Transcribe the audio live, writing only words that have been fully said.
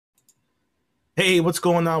Hey, what's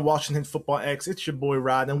going on, Washington Football X? It's your boy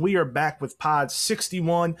Rod, and we are back with Pod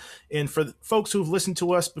 61. And for the folks who've listened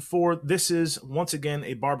to us before, this is once again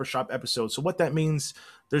a barbershop episode. So what that means,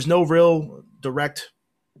 there's no real direct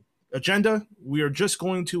agenda. We are just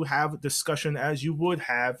going to have a discussion as you would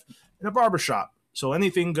have in a barbershop. So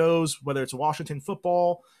anything goes, whether it's Washington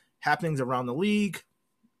football, happenings around the league,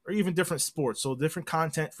 or even different sports. So different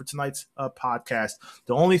content for tonight's podcast.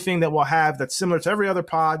 The only thing that we'll have that's similar to every other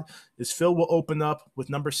pod is Phil will open up with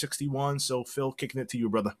number 61. So Phil, kicking it to you,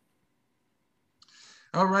 brother.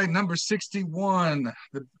 All right, number 61.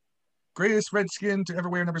 The greatest Redskin to ever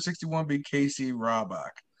wear number 61 be Casey Robach.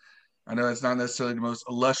 I know it's not necessarily the most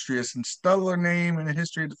illustrious and stellar name in the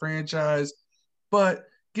history of the franchise, but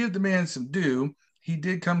give the man some due. He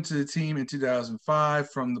did come to the team in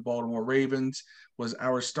 2005 from the Baltimore Ravens, was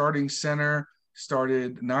our starting center,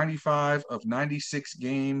 started 95 of 96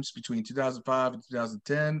 games between 2005 and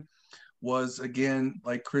 2010, was, again,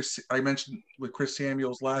 like I mentioned with Chris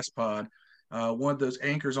Samuel's last pod, one of those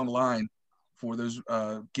anchors on the line for those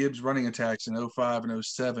Gibbs running attacks in 05 and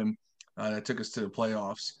 07 that took us to the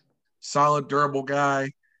playoffs. Solid, durable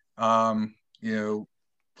guy.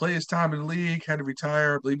 Play his time in the league, had to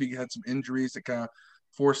retire. I believe he had some injuries that kind of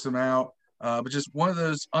forced him out. But just one of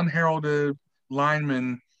those unheralded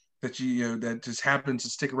linemen that that just happens to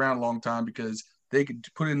stick around a long time because they could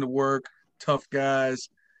put in the work, tough guys,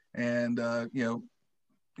 and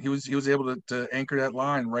he was able to anchor that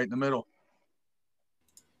line right in the middle.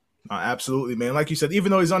 Absolutely, man. Like you said, even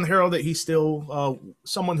though he's unheralded, he's still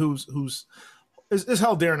someone who's is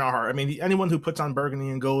held dear in our heart. I mean, anyone who puts on burgundy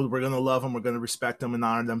and gold, we're going to love them. We're going to respect them and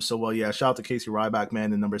honor them. So, well, yeah, shout out to Casey Ryback,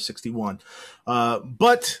 man, in number 61.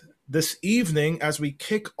 But this evening, as we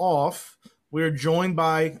kick off, we're joined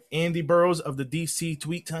by Andy Burrows of the DC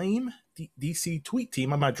Tweet Team. DC Tweet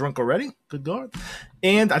Team. Am I drunk already? Good God.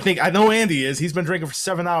 And I know Andy is. He's been drinking for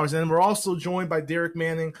 7 hours. And we're also joined by Derek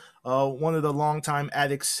Manning, one of the longtime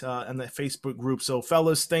addicts in the Facebook group. So,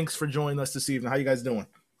 fellas, thanks for joining us this evening. How you guys doing?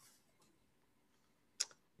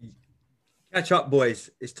 Catch up, boys.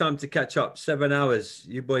 It's time to catch up. 7 hours.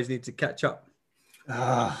 You boys need to catch up.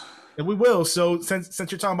 And we will. So since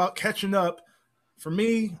you're talking about catching up, for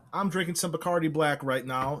me, I'm drinking some Bacardi Black right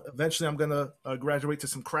now. Eventually, I'm going to graduate to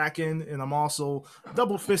some Kraken, and I'm also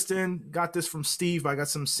double fisting. Got this from Steve. I got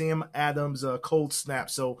some Sam Adams Cold Snap.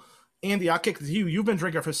 So, Andy, I'll kick it to you. You've been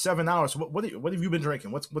drinking for 7 hours. What have you been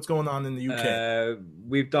drinking? What's going on in the UK?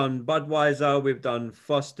 We've done Budweiser. We've done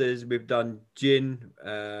Foster's. We've done gin.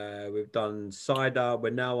 We've done cider.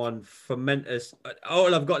 We're now on fermenters.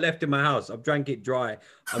 All I've got left in my house, I've drank it dry.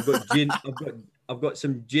 I've got gin. I've got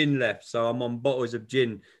some gin left, so I'm on bottles of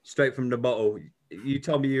gin straight from the bottle. You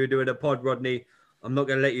told me you were doing a pod, Rodney. I'm not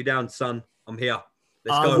going to let you down, son. I'm here.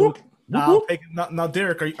 Let's go. Now,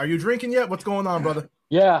 Derek, are you drinking yet? What's going on, brother?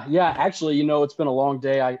 Yeah. Actually, it's been a long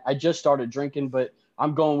day. I just started drinking, but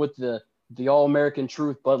I'm going with the All-American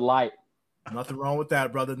Truth Bud Light. Nothing wrong with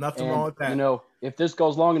that, brother. Nothing wrong with that. If this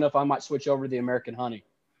goes long enough, I might switch over to the American Honey.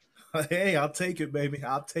 Hey, I'll take it, baby.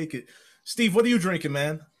 I'll take it. Steve, what are you drinking,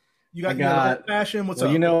 man? You got old fashioned. What's up?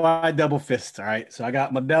 I double fist. All right. So I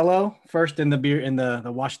got Modelo first in the beer in the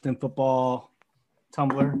Washington football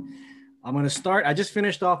tumbler. I'm going to start. I just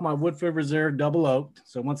finished off my Woodford Reserve double oaked.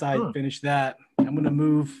 So once I finish that, I'm going to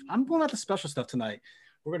move. I'm going out the special stuff tonight.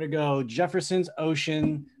 We're going to go Jefferson's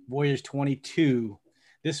Ocean Voyage 22.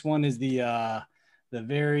 This one is the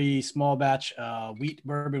very small batch wheat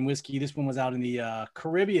bourbon whiskey. This one was out in the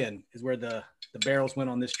Caribbean is where the barrels went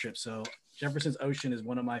on this trip. So Jefferson's Ocean is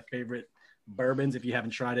one of my favorite bourbons. If you haven't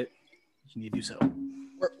tried it, you need to do so.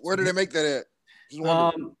 Where did they make that at? Just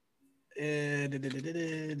Go ahead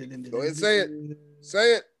and say it.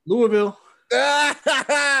 Say it. Louisville.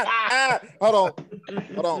 Hold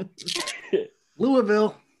on.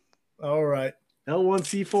 Louisville. All right.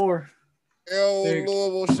 L1C4.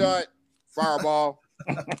 Louisville shot. Fireball.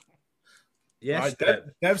 Yes. Right,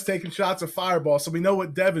 Dev's taking shots of Fireball, so we know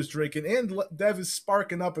what Dev is drinking, and Dev is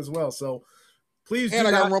sparking up as well. So please,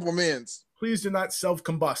 I got Rumple Men's. Please do not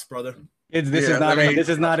self-combust, brother. This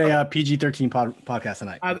is not a PG-13 podcast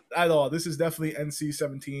tonight at all. This is definitely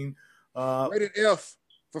NC-17. Rated F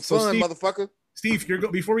for fun, motherfucker. Steve,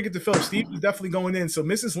 before we get to Phil, Steve is definitely going in. So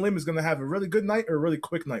Mrs. Lim is going to have a really good night or a really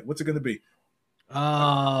quick night. What's it going to be?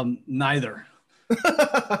 Neither.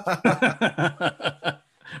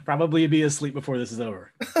 Probably be asleep before this is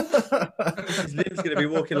over. Lim's going to be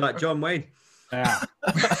walking like John Wayne. Yeah.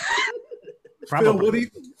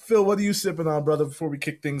 Phil, what are you sipping on, brother, before we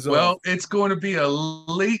kick things off? Well, it's going to be a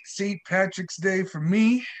late St. Patrick's Day for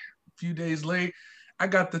me. A few days late. I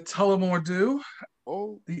got the Tullamore Dew,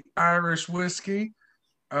 the Irish whiskey.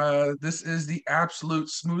 This is the absolute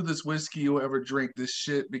smoothest whiskey you'll ever drink. This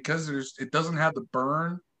shit, because it doesn't have the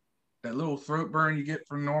burn, that little throat burn you get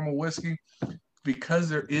from normal whiskey. Because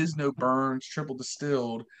there is no burn, it's triple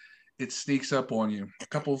distilled, it sneaks up on you. A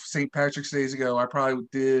couple of St. Patrick's days ago, I probably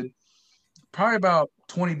did about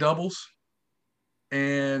 20 doubles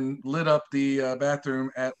and lit up the bathroom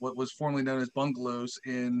at what was formerly known as Bungalows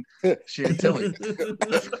in Chantilly.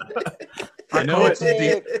 I know it.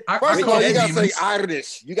 First of all, you gotta say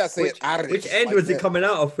Irish. You gotta say it Irish. Which end like was that. it coming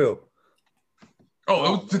out of, Phil?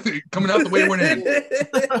 Oh, it was coming out the way it went in.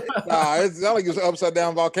 Nah, it's not like it was an upside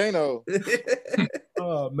down volcano.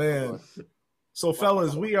 Oh man. So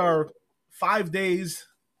fellas, we are 5 days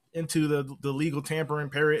into the legal tampering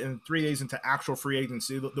period and 3 days into actual free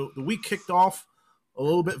agency. The week kicked off a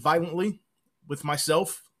little bit violently with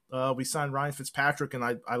myself. We signed Ryan Fitzpatrick, and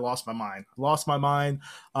I lost my mind.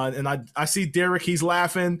 And I see Derek, he's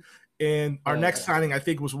laughing. And our next signing, I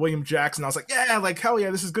think, was William Jackson. I was like, yeah, like, hell yeah,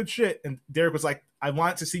 this is good shit. And Derek was like, I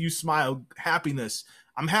want to see you smile. Happiness.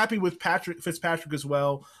 I'm happy with Fitzpatrick as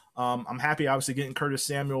well. I'm happy, obviously, getting Curtis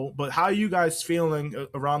Samuel. But how are you guys feeling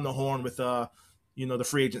around the horn with, the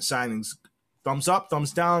free agent signings? Thumbs up,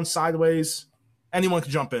 thumbs down, sideways? Anyone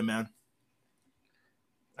can jump in, man.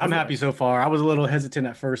 I'm happy so far. I was a little hesitant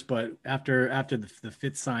at first, but after the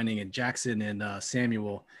fifth signing and Jackson and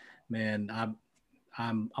Samuel, man,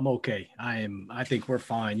 I'm okay. I think we're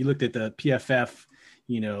fine. You looked at the PFF,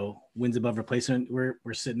 wins above replacement.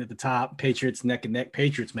 We're sitting at the top. Patriots neck and neck.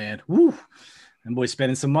 Patriots, man. Woo. And boys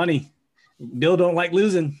spending some money. Bill don't like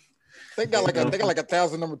losing. They got like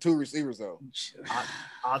 1,000 number 2 receivers though.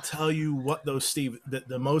 I'll tell you what though, Steve.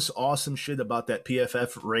 The most awesome shit about that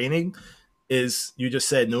PFF rating is you just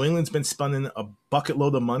said New England's been spending a bucket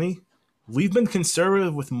load of money. We've been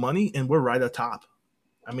conservative with money, and we're right atop.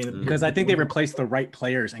 I mean, because I think they replaced the right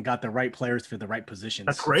players and got the right players for the right positions.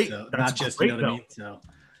 That's great. So That's not just great, what I mean. So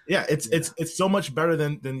yeah, it's so much better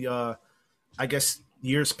than I guess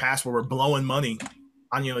years past where we're blowing money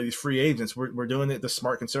on these free agents. We're doing it the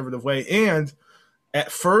smart conservative way. And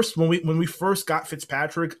at first, when we first got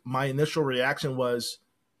Fitzpatrick, my initial reaction was,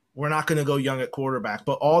 we're not going to go young at quarterback.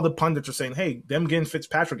 But all the pundits are saying, hey, them getting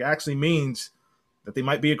Fitzpatrick actually means that they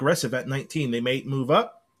might be aggressive at 19. They may move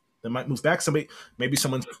up. They might move back. Maybe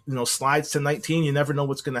someone slides to 19. You never know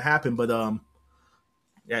what's going to happen. But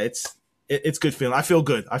yeah, it's good feeling. I feel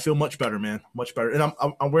good. I feel much better, man. Much better. And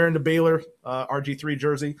I'm wearing the Baylor RG3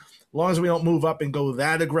 jersey. As long as we don't move up and go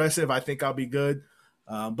that aggressive, I think I'll be good.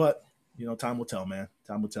 But time will tell, man.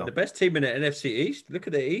 Time will tell. The best team in the NFC East. Look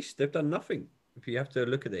at the East. They've done nothing. If you have to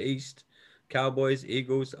look at the East, Cowboys,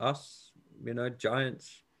 Eagles, us,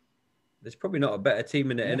 Giants. There's probably not a better team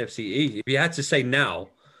in the NFC East. If you had to say now,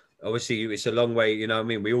 obviously it's a long way.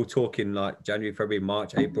 We all talking like January, February,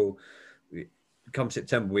 March, April. Come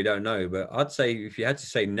September, we don't know. But I'd say if you had to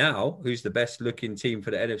say now, who's the best looking team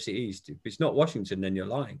for the NFC East? If it's not Washington, then you're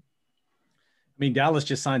lying. I mean, Dallas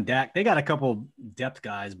just signed Dak. They got a couple depth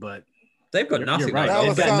guys, but they've got nothing. You're right.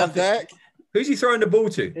 Dallas They've got signed nothing. Dak. Who's he throwing the ball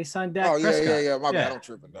to? They signed Dak. Oh Prescott. yeah. My bad. I'm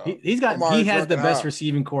tripping, dog. He has the best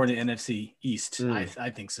receiving core in the NFC East. I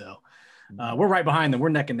think so. We're right behind them. We're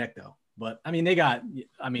neck and neck though. But I mean, they got.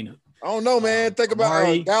 I don't know, man. Think about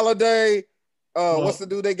Galladay. What's the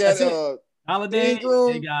dude they got? Galladay. Ingram.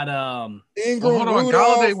 They got Ingram. Hold on.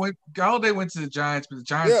 Rudolph. Galladay went to the Giants, but the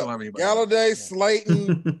Giants don't have anybody. Galladay,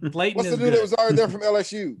 Slayton. What's the dude that was already there from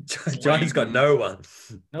LSU? Giants got no one.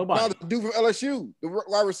 Nobody. No, the dude from LSU, the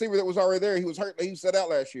wide receiver that was already there. He was hurt. He was set out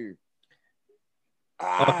last year.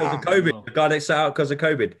 Because of COVID. The guy that sat out because of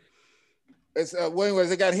COVID. It's anyways,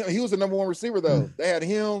 they got him. He was the number 1 receiver though. They had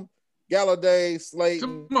him, Galladay,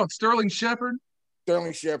 Slayton. Come on, Sterling Shepard.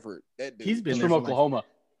 That dude. He's been from Oklahoma.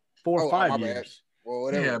 4 or 5 years. Bad. Well,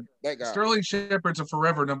 whatever. Yeah, that guy. Sterling Shepard's a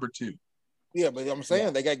forever number 2. Yeah, but I'm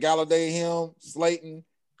saying they got Galladay, him, Slayton,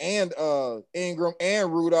 and Ingram,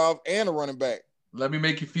 and Rudolph, and a running back. Let me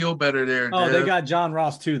make you feel better there. Oh, Dev. they got John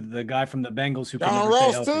Ross too, the guy from the Bengals who John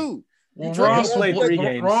Ross too. Well, Ross played 3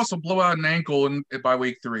 games. Ross will blow out an ankle by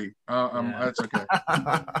week 3. That's okay.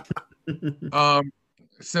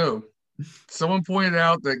 So someone pointed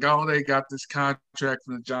out that Galladay got this contract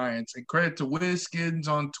from the Giants, and credit to Whiskins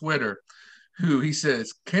on Twitter, he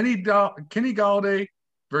says Kenny Galladay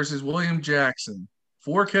versus William Jackson,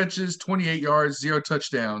 4 catches, 28 yards, 0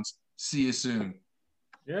 touchdowns. See you soon.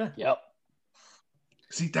 Yeah. Yep.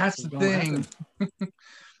 See, that's the thing.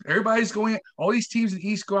 Everybody's going. All these teams in the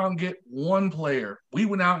East go out and get 1 player. We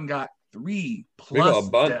went out and got 3 plus. We got a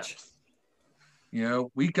bunch.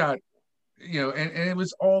 Depth. We got. And it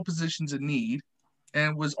was all positions in need,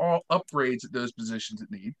 and it was all upgrades at those positions in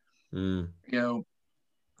need.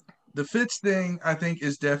 the Fitz thing, I think,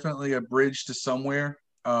 is definitely a bridge to somewhere.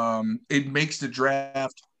 It makes the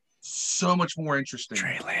draft so much more interesting.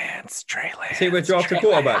 Trey Lance. You think we're drafting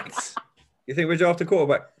quarterback? You think we're drafting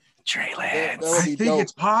quarterback? Trey Lance. I think dope.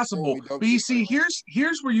 it's possible. That would be dope But you to see, Trey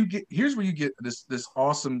here's where you get this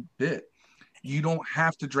awesome bit. You don't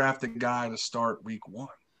have to draft a guy to start week 1.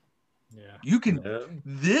 Yeah. You can.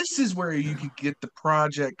 This is where you can get the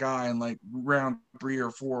project guy in like round 3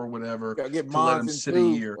 or 4 or whatever get to let him sit a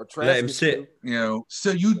year. Let him sit. You know,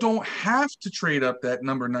 so you don't have to trade up that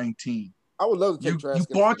number 19. I would love to take You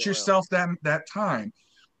bought yourself that time.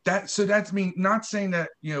 That's not saying that,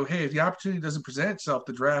 you know, hey, if the opportunity doesn't present itself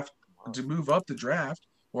to move up the draft,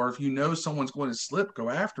 or if you know someone's going to slip, go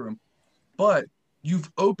after him. But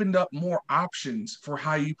you've opened up more options for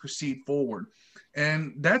how you proceed forward.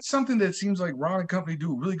 And that's something that seems like Ron and company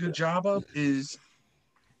do a really good job of, is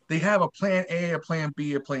they have a plan A, a plan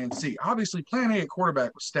B, a plan C. Obviously, plan A at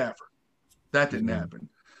quarterback was Stafford. That didn't happen.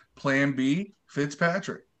 Plan B,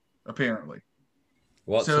 Fitzpatrick, apparently.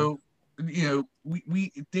 Watson. So, you know,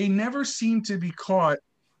 they never seem to be caught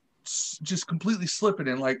just completely slipping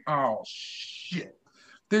in like, oh, shit.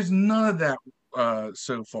 There's none of that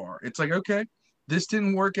so far. It's like, okay, this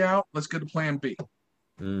didn't work out. Let's go to plan B.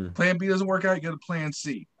 Plan B doesn't work out. You go to plan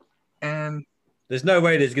C. And there's no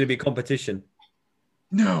way there's going to be competition.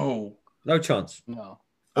 No chance. No.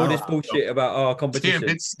 All this bullshit about competition. Damn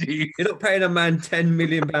it, Steve. You're not paying a man £10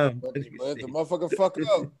 million. Let the motherfucker fuck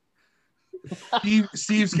up.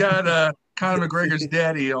 Steve's got Conor McGregor's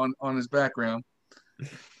daddy on his background.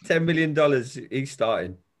 $10 million he's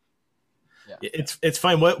starting. Yeah. It's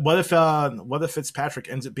fine. What if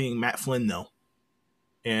Fitzpatrick ends up being Matt Flynn though,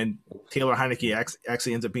 and Taylor Heineke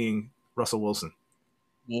actually ends up being Russell Wilson?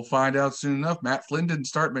 We'll find out soon enough. Matt Flynn didn't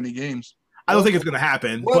start many games. I don't think it's going to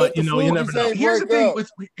happen, but you never know. Here's the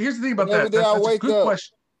thing about that. That's a good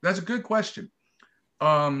question. That's a good question.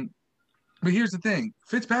 But here's the thing.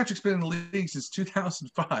 Fitzpatrick's been in the league since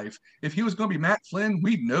 2005. If he was going to be Matt Flynn,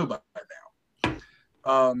 we'd know by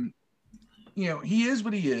now. You know, he is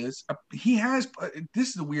what he is. He has – this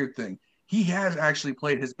is the weird thing. He has actually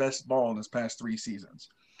played his best ball in his past 3 seasons.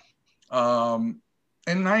 And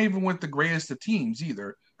not even with the greatest of teams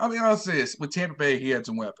either. I mean, I'll say this. With Tampa Bay, he had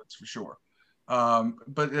some weapons for sure.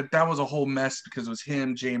 But that was a whole mess because it was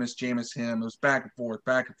him, Jameis, him. It was back and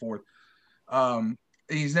forth.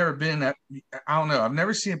 He's never been that. I don't know. I've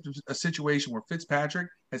never seen a situation where Fitzpatrick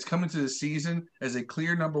has come into the season as a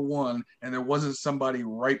clear number 1, and there wasn't somebody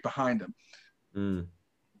right behind him.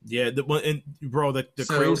 Yeah, the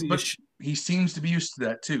crazy. But he seems to be used to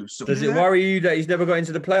that too. So does it worry you that he's never got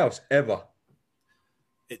into the playoffs ever?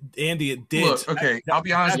 Andy, it did. Look, okay, I'll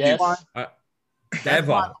be honest yes. with you.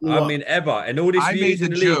 Ever. I mean, ever. And all this I made the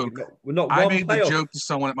joke. I made the joke to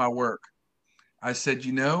someone at my work. I said,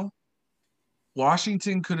 you know,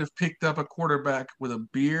 Washington could have picked up a quarterback with a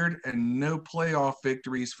beard and no playoff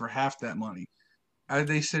victories for half that money.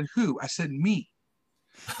 They said, who? I said, me.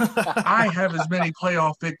 I have as many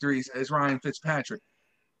playoff victories as Ryan Fitzpatrick.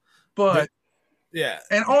 But, yeah.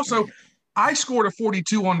 And also, I scored a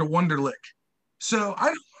 42 on the Wonderlick. So,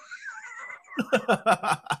 I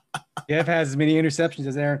Jeff has as many interceptions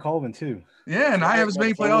as Aaron Colvin, too. Yeah, and I have as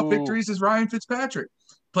many playoff victories as Ryan Fitzpatrick.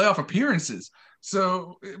 Playoff appearances.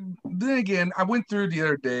 So then again, I went through the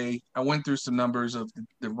other day. I went through some numbers of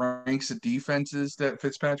the ranks of defenses that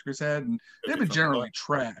Fitzpatrick has had, and they've been generally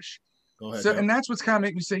trash. Go ahead, so, and that's what's kind of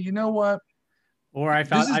making me say, you know what? Or I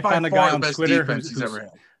found a guy on Twitter who's ever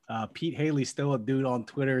had. Pete Haley stole a dude on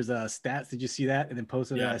Twitter's stats. Did you see that? And then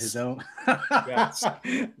posted it at his own.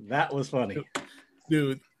 That was funny.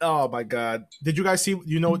 Dude, oh my God. Did you guys see,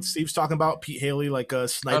 what Steve's talking about? Pete Haley,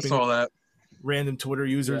 sniping. I saw that. Random Twitter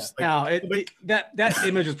users. Yeah. That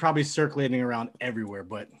image is probably circulating around everywhere,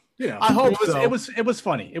 but I hope it was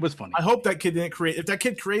funny. It was funny. I hope that kid didn't create. If that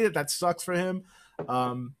kid created, that sucks for him.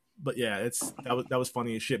 But yeah, that was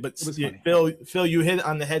funny as shit. But Phil, you hit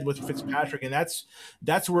on the head with Fitzpatrick, and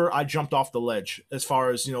that's where I jumped off the ledge. As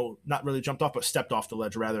far as not really jumped off, but stepped off the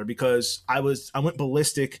ledge rather, because I went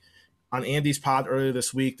ballistic on Andy's pod earlier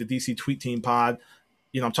this week, the DC Tweet Team pod.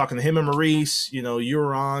 I'm talking to him and Maurice. You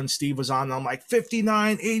were on, Steve was on. And I'm like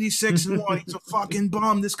 59, 86, and 1. He's a fucking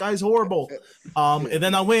bum. This guy's horrible. And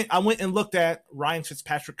then I went and looked at Ryan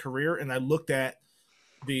Fitzpatrick's career, and I looked at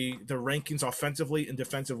the rankings offensively and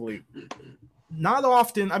defensively. Not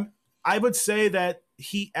often. I would say that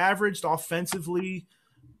he averaged offensively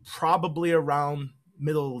probably around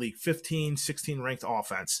middle of the league, 15, 16 ranked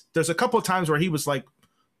offense. There's a couple of times where he was like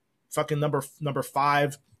fucking number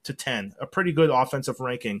 5 to 10, a pretty good offensive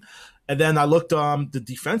ranking. And then I looked the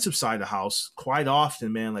defensive side of the house quite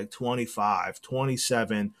often, man, like 25,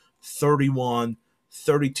 27, 31,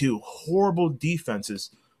 32. Horrible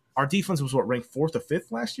defenses. Our defense was ranked 4th or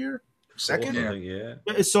 5th last year? Second? Yeah.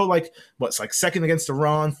 It's so it's like second against the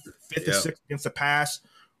run, 5th or 6th against the pass.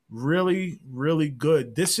 Really, really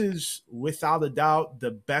good. This is without a doubt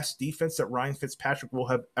the best defense that Ryan Fitzpatrick will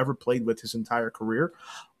have ever played with his entire career.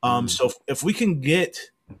 So if we can get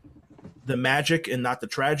the magic and not the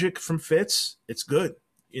tragic from Fitz, it's good.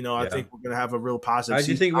 I think we're going to have a real positive. How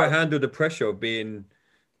do you think we'll handle the pressure of being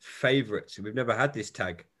favorites? We've never had this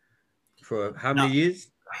tag for how many years?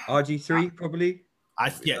 RG3 probably.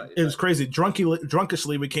 It was crazy.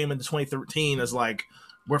 Drunkishly, we came into 2013 as like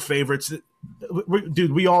we're favorites.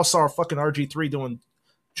 Dude, we all saw fucking RG3 doing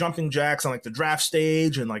jumping jacks on like the draft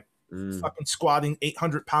stage and like fucking squatting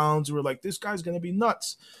 800 pounds. We were like, this guy's gonna be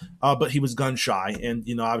nuts. But he was gun shy, and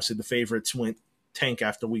obviously the favorites went tank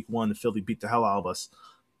after week 1, and Philly beat the hell out of us.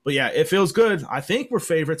 But yeah, it feels good. I think we're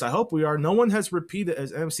favorites. I hope we are. No one has repeated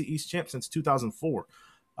as NFC East champ since 2004.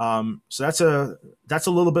 So that's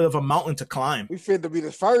a little bit of a mountain to climb. We fit to be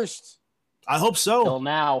the first. I hope so. Till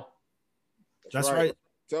now. That's right.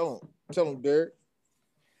 Tell him, Derek.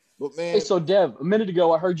 But man, Hey, so Dev, a minute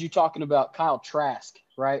ago I heard you talking about Kyle Trask,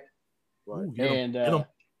 right? right. Ooh, And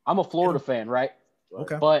I'm a Florida fan, right?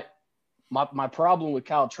 Okay. But my problem with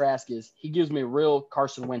Kyle Trask is he gives me real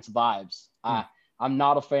Carson Wentz vibes. I'm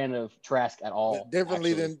not a fan of Trask at all.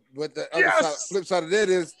 Differently actually. than what the other flip side of that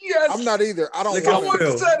is. Yes. I'm not either. I don't Look want at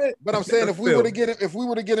him. Phil. But I'm saying if we were to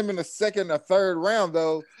get him in the second or third round,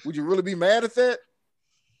 though, would you really be mad at that?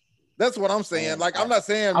 That's what I'm saying. Like, I'm not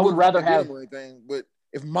saying I would rather have or anything, but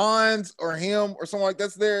if Mons or him or someone like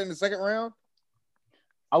that's there in the second round,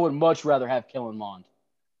 I would much rather have Kellen Mond.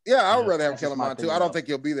 yeah, I would rather have That's just Kellen my Mond too. opinion, I don't though. think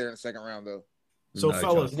he'll be there in the second round though. So, No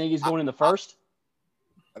fellas, You think he's going in the first?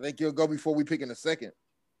 I think he'll go before we pick in the second.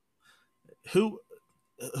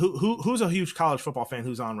 who's a huge college football fan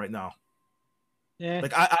who's on right now? Yeah.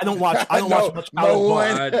 Like I don't watch much college no football.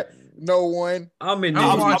 one. No one. I'm in.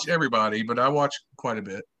 I the- watch everybody, but I watch quite a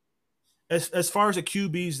bit. As far as the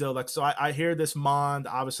QBs though, like so I hear this Mond,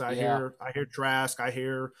 obviously I Yeah. hear Trask, I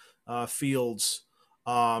hear Fields,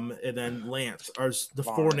 and then Lance are the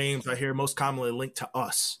four Barnes. names I hear most commonly linked to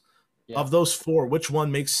us. Yeah. Of those four, which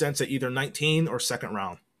one makes sense at either 19 or second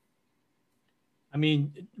round? I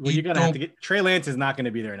mean, well, You you're gonna have to don't- get Trey Lance is not going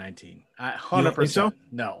to be there at 19. You don't think 100%. so?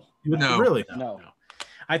 No. No. Really? No.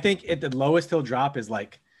 I think at the lowest he'll drop is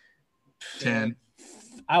like 10.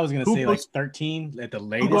 I was gonna Who say goes- like 13 at the Who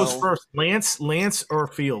latest. goes first, Lance or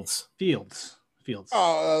Fields? Fields.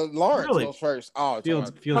 Lawrence Really? goes first. Oh,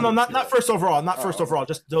 Fields. No, not first overall. Not first overall.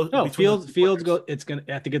 Just those. No, between Fields. the Fields players. go. It's gonna.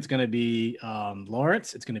 I think it's gonna be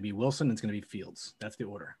Lawrence. It's gonna be Wilson. It's gonna be Fields. That's the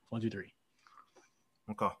order. 1, 2, 3.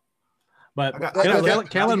 Okay. But I got-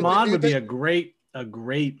 Kellen you Mond would be think- a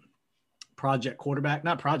great project quarterback.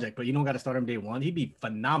 Not project, but you don't got to start him day one. He'd be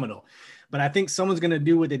phenomenal. But I think someone's gonna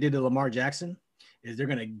do what they did to Lamar Jackson. Is they're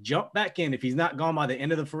gonna jump back in if he's not gone by the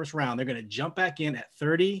end of the first round. They're gonna jump back in at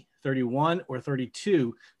 30, 31, or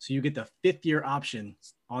 32, so you get the 5th-year option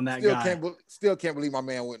on that guy. Still can't believe my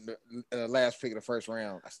man went in the last pick of the first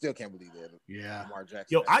round. I still can't believe that. Yeah. Lamar Jackson.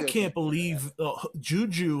 Yo, I still can't believe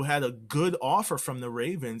Juju had a good offer from the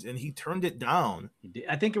Ravens and he turned it down. He did.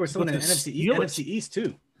 I think it was someone in With the NFC East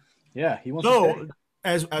too. Yeah, he wants No, to stay.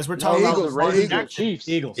 as we're No, talking Eagles, about the Ravens Eagles. or Chiefs.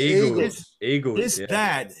 Eagles. Eagles.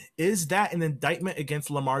 Yeah. Is that an indictment against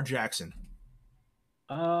Lamar Jackson?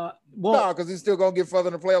 Well, No, because he's still gonna get further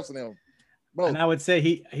in the playoffs than him. and I would say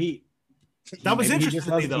he That was maybe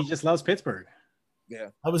interesting to me, though. He just loves Pittsburgh. Yeah.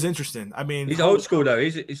 That was interesting. I mean, He's old school though.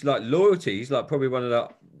 It's like loyalty. He's like probably one of the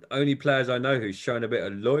only players I know who's shown a bit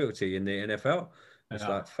of loyalty in the NFL. It's Yeah.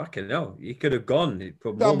 like fucking hell. He could have gone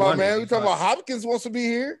for more Talking about money. man, we He's talking like, about Hopkins wants to be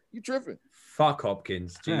here. You tripping? fuck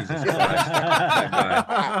Hopkins. Jesus Christ. That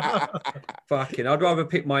guy. Fucking. I'd rather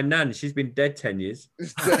pick my nan. She's been dead 10 years.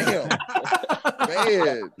 Damn.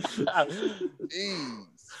 Man. Jeez.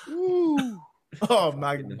 Woo. oh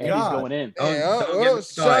my And he's god! going in. Don't get me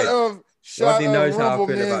started. Shot Rodney of knows how I feel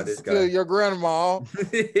rumplements about this guy. to your grandma.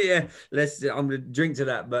 Yeah, I'm gonna drink to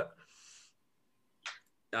that, but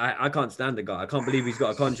I can't stand the guy. I can't believe he's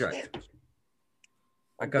got a contract.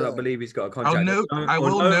 I cannot believe he's got a contract. I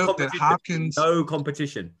will note that competition. No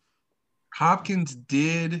competition. Hopkins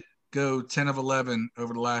did go 10 of 11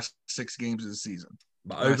 over the last 6 games of the season.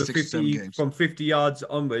 But Last over 6 or 7 50, games. from 50 yards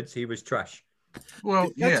onwards, he was trash. Well,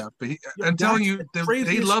 That's- yeah, but I'm telling you, that's they the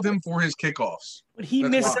craziest love him for his kickoffs. But he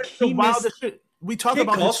That's missed. why. The He missed. wildest shit. We talk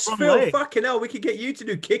about his Kickoffs, front Phil, leg. fucking hell, we could get you to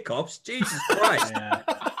do kickoffs. Jesus Christ. Yeah.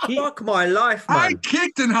 Fuck my life, I man.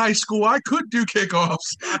 kicked in high school. I could do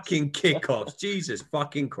kickoffs. Fucking kickoffs. Jesus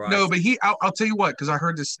fucking Christ. No, but I'll tell you what, because I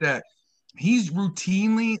heard this stat. he's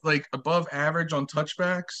routinely like above average on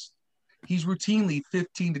touchbacks. He's routinely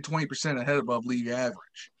 15 to 20% ahead above league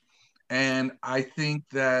average. And I think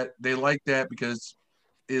that they like that because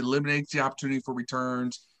it eliminates the opportunity for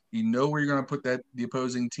returns. You know where you're going to put the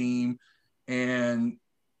opposing team. And,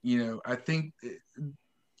 I think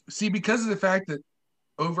because of the fact that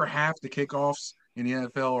over half the kickoffs in the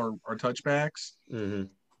NFL are touchbacks,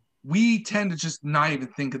 we tend to just not even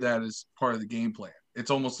think of that as part of the game plan.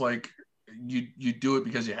 It's almost like you do it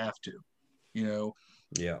because you have to,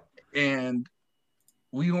 Yeah. And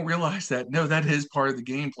we don't realize that, no, that is part of the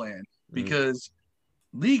game plan because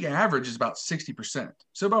league average is about 60%.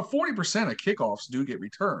 So about 40% of kickoffs do get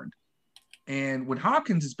returned. And when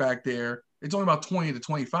Hopkins is back there, it's only about 20 to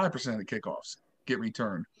 25% of the kickoffs get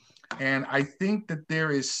returned. And I think that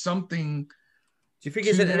there is something. Do you think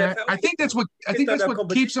it's an NFL? I think that's what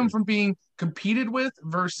keeps him from being competed with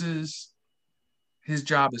versus his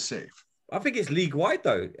job is safe. I think it's league wide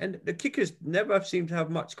though, and the kickers never seem to have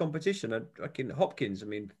much competition. And fucking Hopkins, I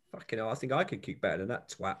mean, fucking hell, I think I could kick better than that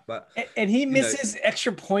twat. But and he misses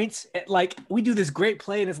extra points. Like we do this great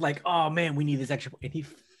play, and it's like, oh man, we need this extra point, and he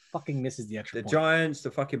fucking misses the extra. The point. Giants,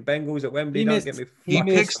 the fucking Bengals at Wembley. He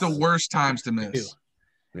picks the worst times to miss.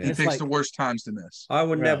 Yeah. He picks the worst times to miss. I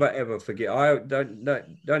will never ever forget. I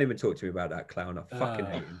don't even talk to me about that clown. I fucking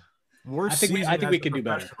hate him. I think we can do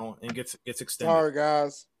better. And gets extended. Sorry,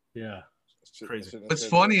 guys. Yeah. Crazy. What's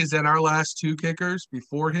funny is that our last two kickers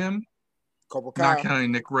before him, not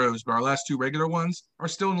counting Nick Rose, but our last two regular ones are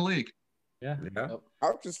still in the league. Yeah.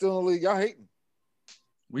 I'm just still in the league. Y'all hating.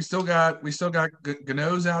 We still got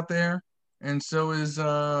Gano's out there, and so is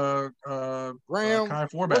Graham Kai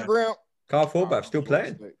Forbath. Kyle Forbath still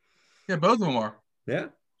playing. Yeah, both of them are. Yeah.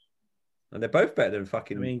 And they're both better than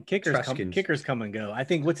fucking. I mean, kickers come and go. I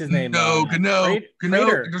think what's his name? No, Gano.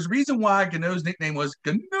 There's a reason why Gano's nickname was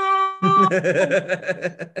Gano. I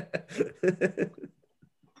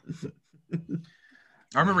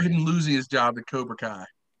remember him losing his job at Cobra Kai.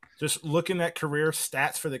 Just looking at career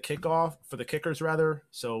stats for the kickers rather.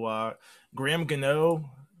 So Graham Gano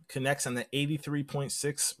connects on the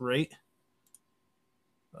 83.6 rate.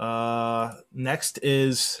 Next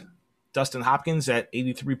is Dustin Hopkins at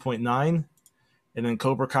 83.9, and then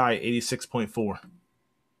Cobra Kai 86.4.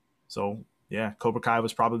 So yeah, Cobra Kai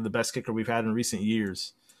was probably the best kicker we've had in recent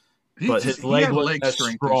years. But his leg wasn't as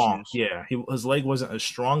strong. Yeah, his leg wasn't as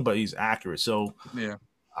strong, but he's accurate. So yeah,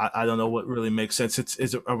 I don't know what really makes sense.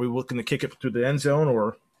 Are we looking to kick it through the end zone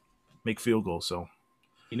or make field goals? So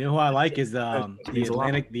you know who I like is the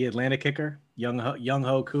Atlanta kicker, Young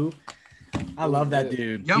Ho Koo. I love that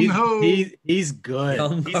dude. Young Ho, he's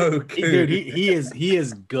good. Dude, he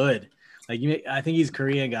is good. Like I think he's a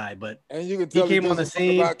Korean guy, but and you can tell he came on the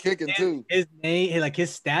scene about kicking too. His name, like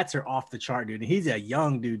his stats are off the chart, dude. And he's a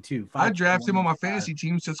young dude too. I drafted him on my fantasy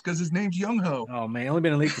teams just because his name's Young Ho. Oh man, only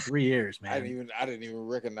been in the league for 3 years, man. I didn't even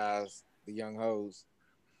recognize the Young Hoes.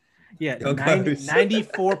 Yeah,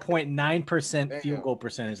 94.9% field goal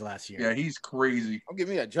percentage last year. Yeah, he's crazy. Don't give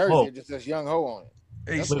me a jersey that just says Young Ho on it.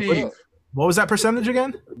 Hey, Steve. What was that percentage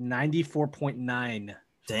again? 94.9.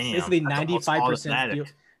 Damn. Basically 95%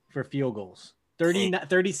 for field goals.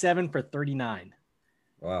 37 for 39.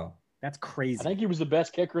 Wow. That's crazy. I think he was the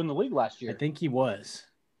best kicker in the league last year. I think he was.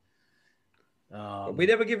 We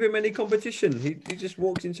never give him any competition. He just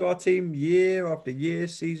walks into our team year after year,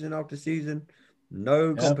 season after season.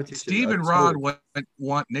 No competition. Steve and Rod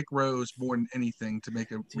want Nick Rose more than anything to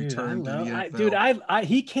make a return to the NFL.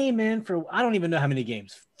 He came in for, I don't even know how many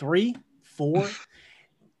games. 3, 4.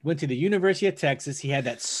 Went to the University of Texas. He had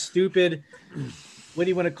that stupid, what do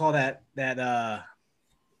you want to call that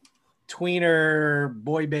tweener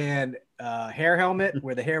boy band hair helmet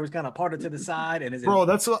where the hair was kind of parted to the side. And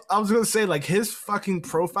that's what I was going to say. Like his fucking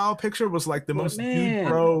profile picture was like the most dude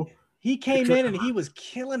bro. He came in and he was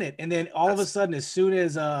killing it. And then all of a sudden, as soon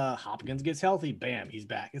as Hopkins gets healthy, bam, he's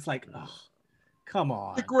back. It's like, oh, come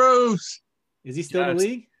on. Nick Rose. Is he still in the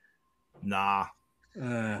league? Nah.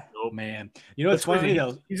 Nope. Man. You know what's funny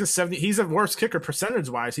though? He's a worst kicker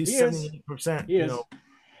percentage-wise. He's 78%. He is.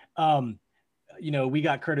 We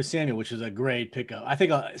got Curtis Samuel, which is a great pickup. I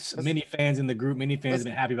think many fans in the group, have been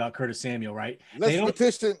happy about Curtis Samuel, right?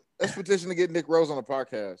 Let's petition to get Nick Rose on the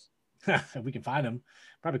podcast. If we can find him.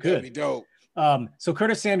 Probably could. That'd be dope. So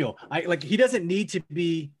Curtis Samuel, he doesn't need to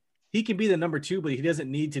be, he can be the number 2, but he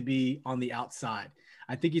doesn't need to be on the outside.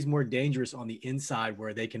 I think he's more dangerous on the inside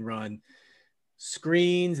where they can run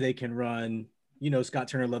screens. They can run, Scott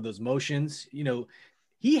Turner loved those motions.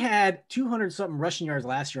 He had 200 something rushing yards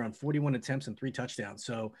last year on 41 attempts and 3 touchdowns.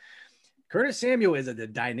 So Curtis Samuel is a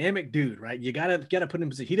dynamic dude, right? You gotta put him in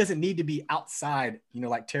position. He doesn't need to be outside,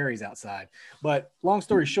 like Terry's outside. But long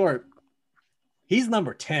story short, he's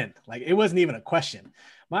number 10. Like, it wasn't even a question.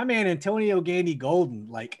 My man Antonio Gandy Golden,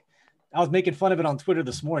 like, I was making fun of it on Twitter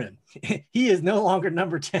this morning. He is no longer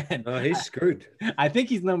number 10. Oh, he's screwed. I think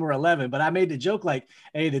he's number 11, but I made the joke like,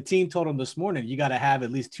 hey, the team told him this morning, you got to have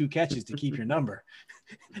at least 2 catches to keep your number.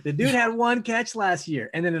 The dude had 1 catch last year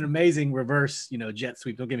and then an amazing reverse, jet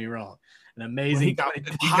sweep. Don't get me wrong. An amazing. He got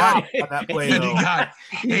that play. He got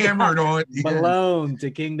hammered on. Malone to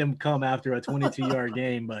Kingdom Come after a 22-yard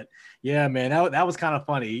game. But yeah, man, that was kind of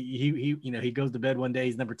funny. He goes to bed one day,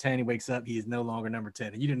 he's number 10. He wakes up, he is no longer number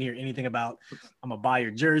 10. And you didn't hear anything about I'm gonna buy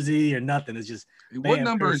your jersey or nothing. It's just what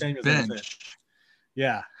number is bench?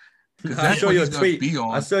 Yeah. I saw your tweet.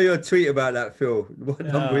 I saw your tweet about that, Phil. What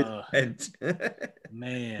number is bench?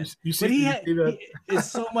 Man,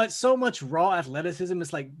 it's so much raw athleticism.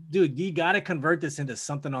 It's like, dude, you got to convert this into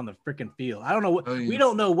something on the freaking field. I don't know what we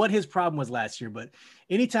don't know what his problem was last year, but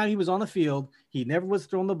anytime he was on the field, he never was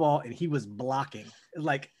throwing the ball and he was blocking.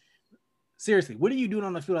 Like, seriously, what are you doing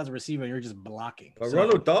on the field as a receiver? You're just blocking. Well,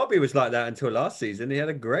 Ronald Darby was like that until last season. He had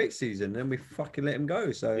a great season, then we fucking let him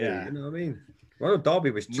go. So yeah, you know what I mean. Ronald Darby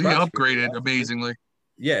was we upgraded amazingly.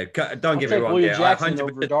 Yeah, don't get me wrong. Yeah, I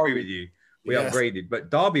 100% agree with you. We upgraded, but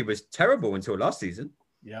Darby was terrible until last season.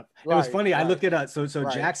 Yep. It was funny. I looked it up. So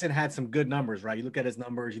Jackson had some good numbers, right? You look at his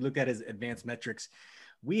numbers, you look at his advanced metrics.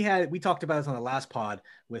 We talked about this on the last pod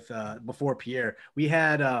with before Pierre. We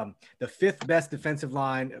had the 5th best defensive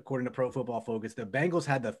line according to Pro Football Focus. The Bengals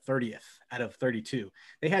had the 30th out of 32.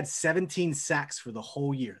 They had 17 sacks for the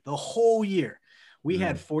whole year. We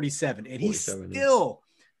had 47, and he still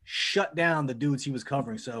shut down the dudes he was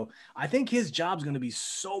covering. So I think his job's going to be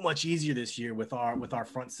so much easier this year with our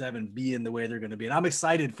front 7 being the way they're going to be. And I'm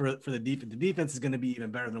excited for the defense. The defense is going to be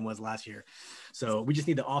even better than it was last year. So we just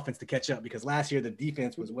need the offense to catch up, because last year the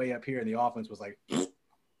defense was way up here and the offense was like,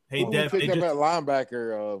 hey, Dev, picked up that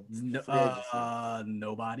linebacker.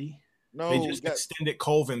 Nobody. No, they just extended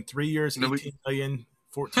Colvin 3 years, 18 million,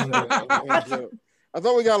 14. I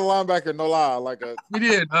thought we got a linebacker, no lie, like we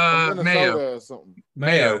did. Mayo or something.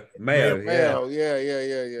 Mayo.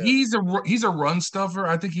 Yeah. He's a run stuffer.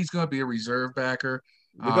 I think he's going to be a reserve backer.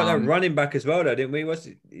 We got that running back as well, though, didn't we?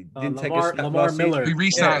 He didn't take a snap Lamar Miller. We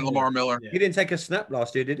re-signed Lamar Miller. He didn't take a snap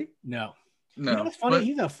last year, did he? No. You know what's funny?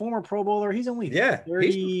 He's a former Pro Bowler. He's only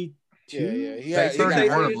 32. He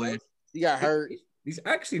got hurt. He's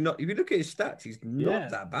actually not. If you look at his stats, he's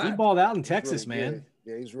not that bad. He balled out in Texas, really man.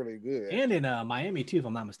 Yeah, he's really good. And in Miami too, if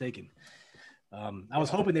I'm not mistaken. I was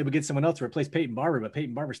hoping they would get someone else to replace Peyton Barber, but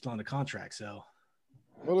Peyton Barber's still on the contract. So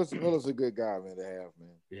Miller's a good guy, man, to have,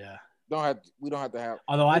 man. Yeah. We don't have to have.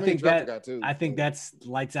 Although I think that's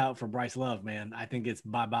lights out for Bryce Love, man. I think it's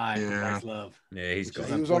bye-bye for Bryce Love. Yeah, he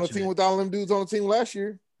was on the team with all them dudes on the team last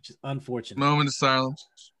year. Which is unfortunate. Moment of silence.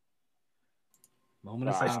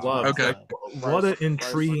 Love. Okay. What an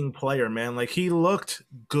intriguing player, man. Like, he looked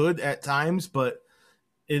good at times, but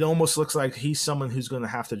it almost looks like he's someone who's going to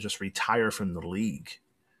have to just retire from the league.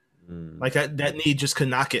 Like that knee just could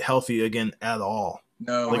not get healthy again at all.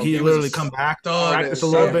 No, like he literally come back, practice a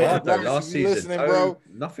little bit. Last season, listening, bro.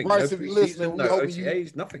 Nothing. Bryce, if you listening, we hope you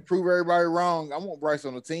nothing. Prove everybody wrong. I want Bryce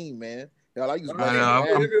on the team, man. Hell, I use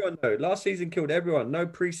everyone though. Last season killed everyone. No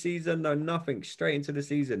preseason, no nothing. Straight into the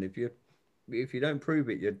season. If you don't prove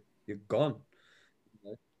it, you're gone.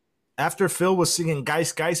 After Phil was singing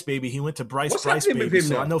 "Geist, Geist, Baby," he went to Bryce, Baby.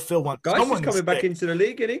 So I know Phil wants. Geist is coming back into the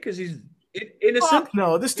league, isn't he? Because he's innocent. Fuck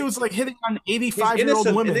no, this dude's like hitting on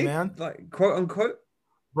 85-year-old women, man. Like quote unquote.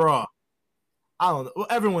 Bro, I don't know. Well,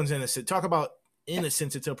 everyone's innocent. Talk about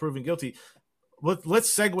innocence until proven guilty.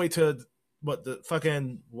 Let's segue to the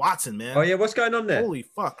fucking Watson, man. Oh yeah, what's going on there? Holy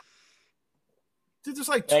fuck! Dude, there's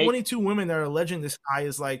like 22 women that are alleging this guy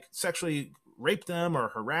is like sexually raped them or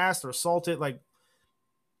harassed or assaulted. Like,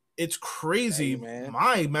 it's crazy. Hey,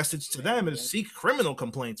 my message to them is seek criminal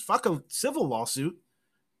complaints. Fuck a civil lawsuit.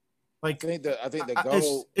 Like, I think the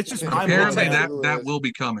goal. It's just apparently that will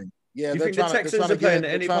be coming. Yeah, they're trying to get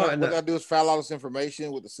any part in that. What they do is file all this information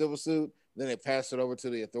with the civil suit, then they pass it over to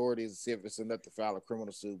the authorities to see if it's enough to file a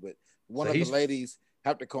criminal suit. But one of the ladies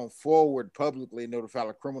have to come forward publicly in order to file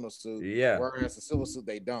a criminal suit. Yeah. Whereas the civil suit,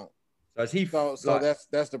 they don't. So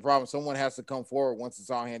that's the problem. Someone has to come forward once it's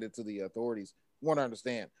all handed to the authorities. You want to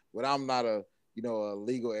understand, but I'm not a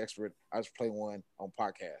legal expert. I just play one on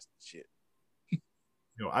podcast shit.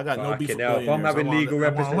 I got no beef with if I'm having legal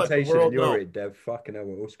representation and you're it, Dev, fucking hell,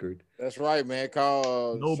 we're all screwed. That's right, man.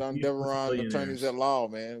 Call Sean Deveron, attorneys at law,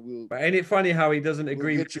 man. But ain't it funny how he doesn't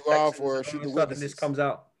agree with you off or shoot the this comes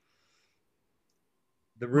out?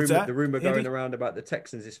 The What's rumor, that, the rumor going Andy? around about the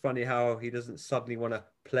Texans. It's funny how he doesn't suddenly want to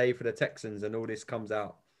play for the Texans, and all this comes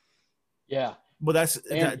out. Yeah. Well, that's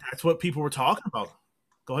And- that's what people were talking about.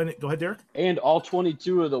 Go ahead, Derek. And all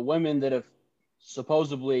 22 of the women that have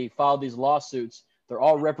supposedly filed these lawsuits, they're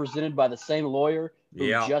all represented by the same lawyer who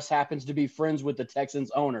Yeah. just happens to be friends with the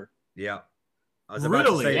Texans owner. Yeah, I was about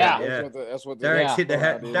to Really? say Yeah. that. Yeah, That's what Derek's Yeah. hit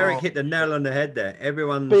the Derek hit the nail on the head there.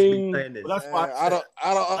 Everyone's been Bing. saying this. Well, that's why I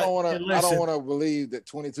don't want Hey, to. I listen. don't want to believe that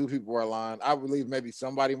 22 people are lying. I believe maybe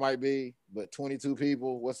somebody might be, but 22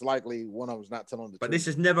 people. What's likely one of them's not telling the But truth. this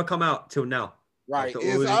has never come out till now. Right. After all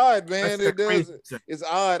It's this- odd, man. that's the It does. crazy thing. It's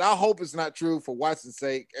odd. I hope it's not true for Watson's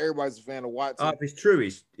sake. Everybody's a fan of Watson. If it's true,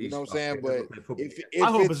 he's you know what I'm saying? fucking But never played football. if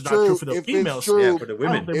I hope it's it's not true true, for the if females. it's true, yeah, for the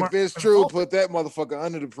women. They if weren't it's gonna true, fall. put that motherfucker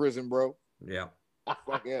under the prison, bro. Yeah.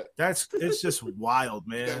 Fuck that. It's just wild, That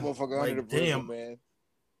man. motherfucker Like, under the prison, damn, man.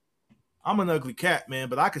 I'm an ugly cat, man,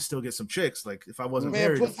 but I could still get some chicks. Like if I wasn't Man,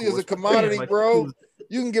 married. of pussy is a course. But commodity, like, bro. dude,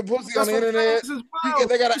 You can get pussy that's on the what I'm saying. internet. This is You wild.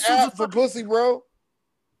 they got This an is a app for fucking pussy, bro.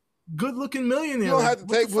 good-looking millionaire. You don't Like, have to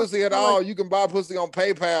what take the fuck pussy at am I all. like- You can buy pussy on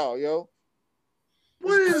PayPal, yo.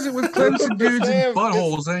 What is it with Clemson dudes and Damn,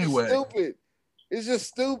 buttholes it's anyway? Stupid. It's just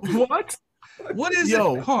stupid. What? What is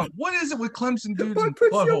Yo. it? Huh? What is it with Clemson dudes Why and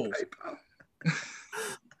pussy on buttholes? PayPal?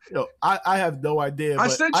 Yo, I have no idea. I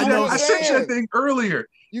but sent you know that. I sent you that thing earlier.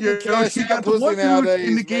 You You can know, cash you out got the pussy one dude nowadays,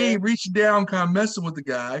 in the game man. reaching down, kind of messing with the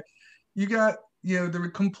guy. You got,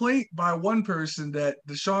 the complaint by one person that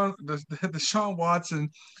Deshaun Watson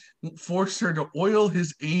forced her to oil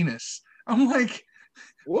his anus. I'm like,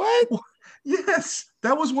 What? yes,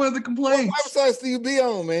 that was one of the What complaints. websites do you be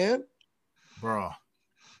on, man? bro.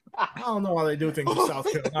 I don't know how they do things in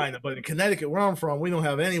South Carolina, but in Connecticut, where I'm from, we don't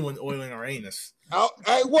have anyone oiling our anus.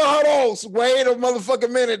 Hey, well, hold on. Wait a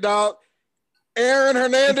motherfucking minute, dog. Aaron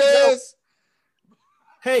Hernandez?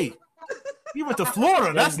 Hey, he went to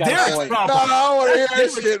Florida. That's He's got a Derek's point. No, problem. I want to hear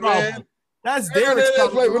That's that Derek's shit, problem. man. That's Aaron Derek's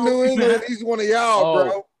Hernandez played for problem. New England. He's one of y'all, Oh.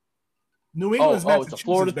 bro. New England's It's a Massachusetts,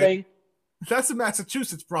 Florida baby. thing. That's a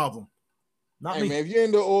Massachusetts problem, not Hey, me. man, if you're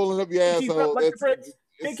into oiling up your Pinkies up asshole, like the Brits.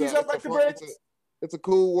 it's Pinkies up like the fun- Brits. it's a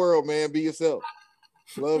cool world, man. Be yourself.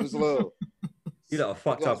 Love is love. You lot are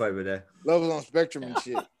fucked up over there. Love is on spectrum and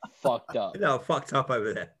shit. Fucked up. You lot are fucked up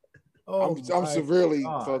over there. Oh, I'm my severely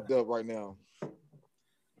God. fucked up right now.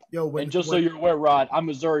 Yo, when, And just so when- you're aware, Rod, I'm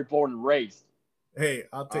Missouri born and raised. hey,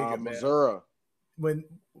 I'll take it, man. Missouri.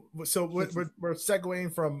 We're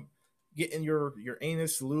segueing from getting your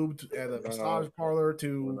anus lubed at a massage parlor We're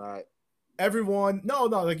to not. everyone. No,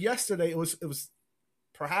 like yesterday, it was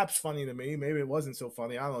perhaps funny to me. Maybe it wasn't so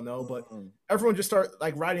funny. I don't know, but everyone just started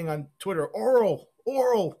like writing on Twitter, oral.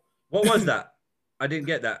 What was that? I didn't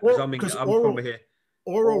get that because I'm oral- from here.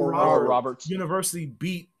 Oral Oral Roberts University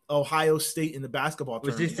beat Ohio State in the basketball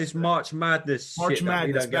Was tournament. this March Madness March shit that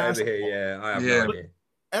we Madness don't get over here? basketball. Yeah, I have Yeah. no idea.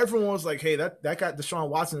 Everyone was like, "Hey, that got Deshaun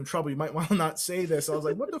Watson in trouble. You might want to not say this." I was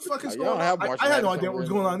like, "What the fuck is Y'all going don't on?" have March I had no Madness idea what over was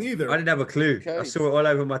in- going on either. I didn't have a clue. I Okay. saw it all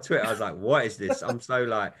over my Twitter. I was like, "What is this?" I'm so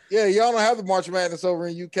like, Yeah, y'all don't have the March Madness over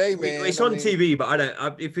in UK, man. it's on TV, but I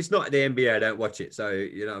don't. If it's not the NBA, I don't watch it. So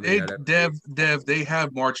you know what I mean. I don't- Dev, they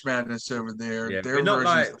have March Madness over there. Yeah, Their but not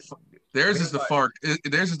version like- theirs but is the not FAR.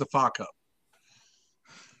 Theirs is the FA Cup.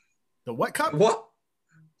 The what cup? What?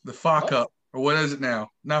 The FA Cup, or what is it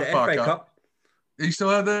now? Not The FA FA Cup. Cup. You still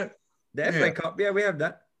have that? The Yeah. FA Cup. Yeah, we have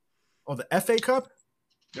that. Oh, the FA Cup.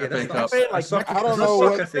 Yeah, FA that's Cup. not- FA, like that's soccer- I don't that's know not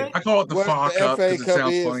what- soccer thing. I call it the What FA the Cup FA because it Cup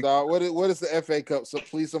sounds is, funny. dog? What is the FA Cup? So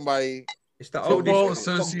please, somebody. It's the Football oldest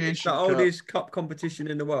Association It's the Cup. oldest cup competition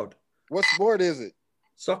in the world. What sport is it?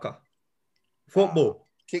 Soccer. Football.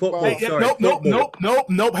 Kickball. Football. Hey, sorry,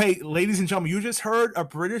 nope. Hey, ladies and gentlemen, you just heard a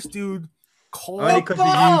British dude call Only because of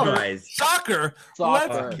you guys. soccer. Soccer.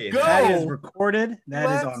 Let's Fucking go. That is recorded. That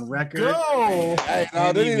is Let's on record. go. Hey, no,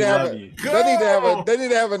 Andy, they need we to have love a, you. they need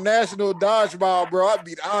to have a national dodgeball, bro. I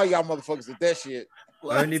beat all y'all motherfuckers at that shit.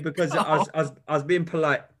 Only because I was being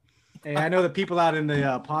polite. Hey, I know the people out in the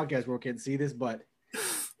podcast world can't see this, but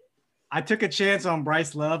I took a chance on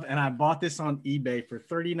Bryce Love and I bought this on eBay for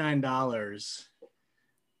 $39.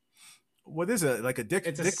 What is it? Like a dick?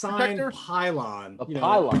 It's a dick signed protector? pylon. A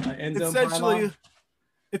pylon. An end zone Essentially, pylon.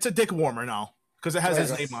 it's a dick warmer now because it has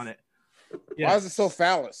his name on it. Why is it so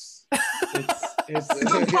phallus? It's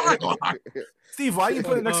Steve, why you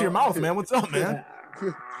put it next to your mouth, man? What's up, man?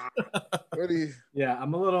 What do you? Yeah,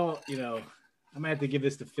 I'm a little, I might have to give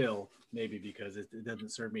this to Phil, maybe because it doesn't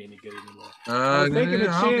serve me any good anymore. was taking a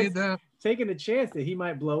I'll chance. need that. Taking a chance that he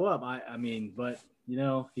might blow up. I mean, but he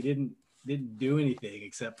didn't do anything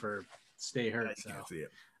except for stay hurt. You So can't see it.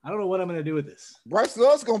 I don't know what I'm gonna do with this. Bryce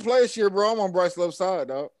Love's gonna play this year, bro. I'm on Bryce Love's side,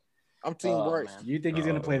 dog. I'm Team Bryce. Man. You think he's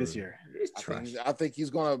going to play this year? I think he's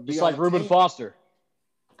going to be just like Reuben Foster.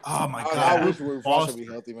 Oh my God! I wish Reuben Foster would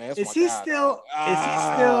be healthy, man. Is he still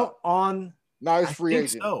on? No, he's free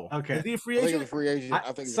agent. So. Okay. Is he a free I think agent? he's a free agent.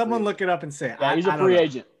 I think Someone look it up and say it. Yeah, he's a free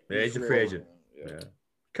agent. Yeah, he's a free agent. Yeah.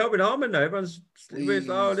 Kelvin Harmon, though. Everyone's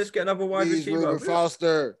let's get another wide receiver. Reuben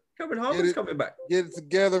Foster. Kelvin Harmon's coming back. Get it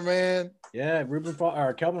together, man. Yeah, Kelvin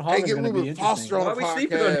Harmon's going to be interesting. Why are we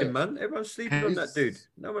sleeping on him, man? Everyone's sleeping on that dude.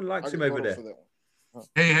 No one likes him over there.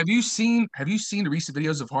 Hey, have you seen the recent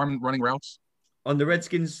videos of Harmon running routes on the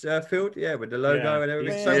Redskins field? Yeah, with the logo and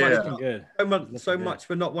everything. So much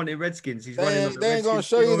for not wanting Redskins. He's running on the They ain't gonna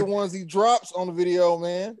show you the ones he drops on the video,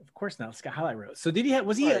 man. Of course not. It's got highlight reels. So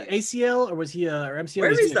was he an ACL or was he or MCL?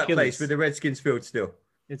 Where is that place with the Redskins field still?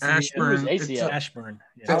 It's Ashburn. Ashburn.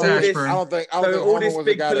 Yeah. I don't think all this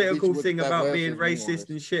big political thing about being racist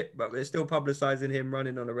and shit, but they're still publicizing him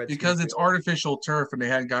running on a Redskins because it's field. Artificial turf and they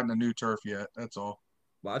hadn't gotten a new turf yet. That's all.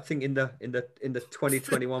 But I think in the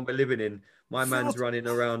 2021 we're living in, my man's running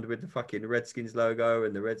around with the fucking Redskins logo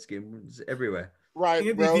and the Redskins everywhere.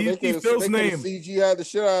 Right, bro. They could have CGI the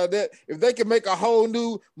shit out of that. If they could make a whole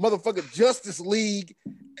new motherfucking Justice League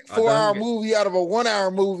 4-hour movie out of a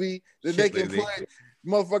 1-hour movie, then they can play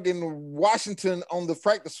motherfucking Washington on the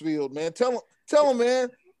practice field, man. Tell them, man.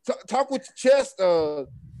 Talk with your chest,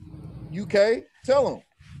 UK. Tell them.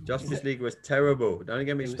 Justice League was terrible. Don't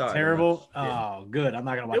get me started. Terrible. Oh, good. I'm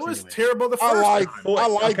not gonna watch it. It was terrible. The first I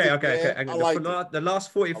like it. Okay. The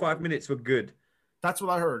last 45 minutes were good. That's what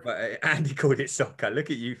I heard. But Andy called it soccer. Look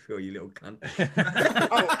at you, Phil, you little cunt.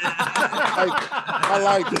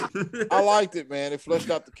 I liked it, man. It fleshed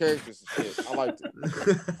out the characters and shit. I liked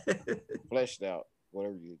it. Fleshed out,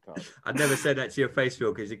 whatever you call it. I never said that to your face,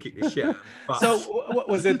 Phil, because you kicked the shit out. So, what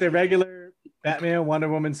was it? The regular Batman, Wonder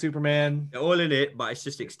Woman, Superman? They're all in it, but it's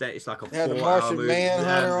just extent. It's like a 4-hour the Martian movie.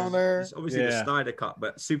 Manhunter on there. It's obviously the Snyder cut,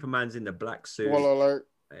 but Superman's in the black suit. Spoiler alert.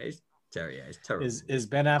 It's terrible. Is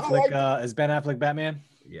Ben Affleck is Ben Affleck Batman?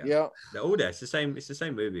 Yeah. They're all there. It's the same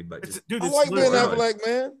movie, but I like Ben Affleck,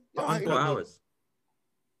 man. 4 hours.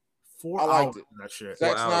 4 I liked hours. it. That shit.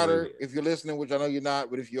 Zack Snyder, if you're listening, which I know you're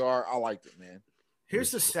not, but if you are, I liked it, man.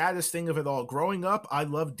 Here's the saddest thing of it all. Growing up, I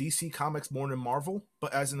loved DC Comics more than Marvel,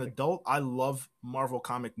 but as an adult, I love Marvel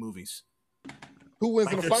comic movies. Who wins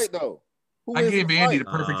in the fight, though? I gave Andy the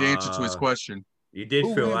perfect answer to his question. You did,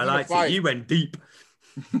 Phil. I liked it. You went deep.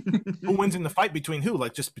 Who wins in the fight between who?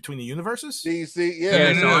 Like just between the universes? DC,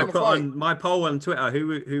 yeah. So I put on my poll on Twitter.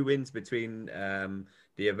 Who wins between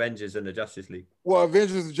the Avengers and the Justice League? Well,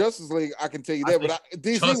 Avengers and Justice League, I can tell you that, but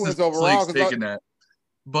DC wins overall. That.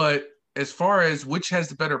 But as far as which has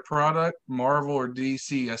the better product, Marvel or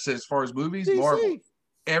DC, I said as far as movies, DC. Marvel.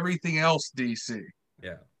 Everything else, DC.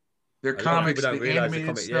 Yeah. Their comics, the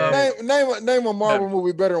animated stuff. Name a Marvel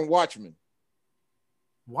movie better than Watchmen.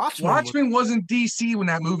 Watchmen wasn't DC when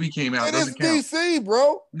that movie came out. It is DC,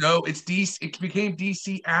 bro. No, it's DC. It became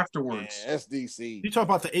DC afterwards. Man, that's DC. You talk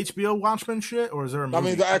about the HBO Watchmen shit, or is there a movie? I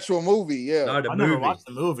mean, the actual movie, yeah. No, I never watched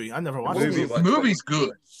the movie. I never watched the movie. The movie's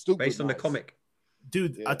good. Based on the comic.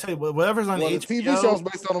 Dude, I tell you, whatever's on HBO. The TV show's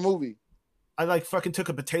based on a movie. I like fucking took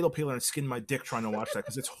a potato peeler and skinned my dick trying to watch that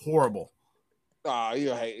because it's horrible.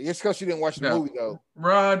 You hate it. It's because you didn't watch the movie, though.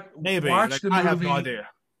 Rod, maybe. Watch the movie. I have no idea.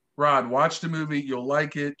 Rod, watch the movie. You'll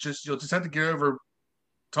like it. You'll just have to get over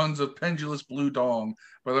tons of pendulous blue dong.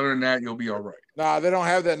 But other than that, you'll be all right. Nah, they don't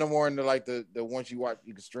have that no more in the ones you watch,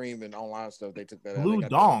 you can stream and online stuff. They took that out. Blue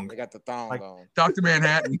dong. They got the thong on. Dr.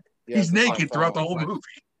 Manhattan. He's naked throughout the whole movie.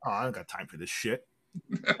 Oh, I don't got time for this shit.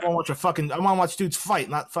 I want to watch dudes fight,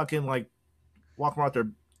 not fucking like walk around their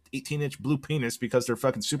 18-inch blue penis because they're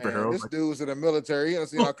fucking superheroes. Man, this dude's in the military.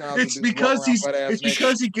 It's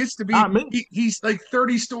because he gets to be. He's like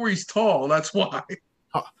 30 stories tall. That's why.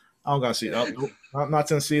 Oh, I'm gonna see that. I'm not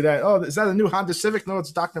gonna see that. Oh, is that a new Honda Civic? No,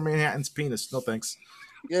 it's Dr. Manhattan's penis. No thanks.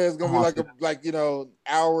 Yeah, it's gonna be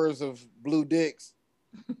hours of blue dicks.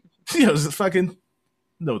 It's fucking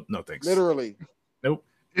no thanks. Literally. Nope.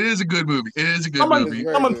 It is a good movie. It is a good movie.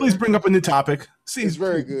 Someone please bring up a new topic. It's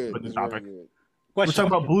very good. It's very good. We're talking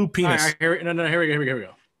about blue penis. Right, here we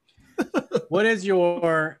go. What is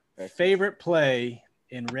your favorite play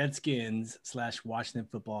in Redskins / Washington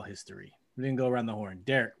football history? We didn't go around the horn.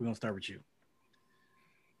 Derek, we're gonna start with you.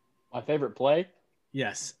 My favorite play?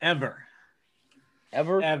 Yes, ever.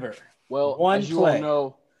 Well, as you all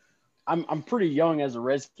know, I'm pretty young as a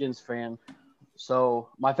Redskins fan. So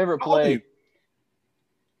my favorite play.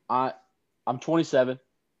 I'm 27.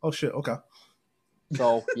 Oh shit! Okay.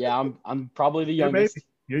 So yeah, I'm probably the youngest.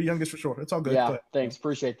 You're youngest for sure. It's all good. Yeah, thanks.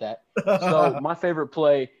 Appreciate that. So my favorite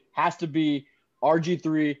play has to be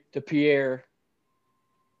RG3 to Pierre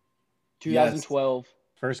 2012. Yes.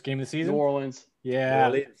 First game of the season? New Orleans. Yeah. New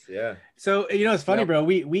Orleans, yeah. So, it's funny, bro.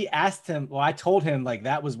 We asked him, well, I told him like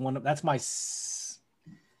that's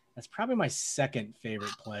probably my second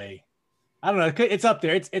favorite play. I don't know. It's up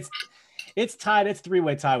there. It's tied. It's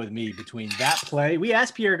three-way tie with me between that play. We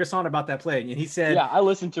asked Pierre Gasson about that play, and he said, "Yeah, I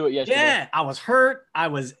listened to it yesterday. Yeah, I was hurt.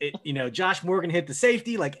 Josh Morgan hit the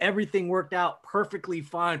safety. Like everything worked out perfectly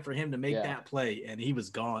fine for him to make that play, and he was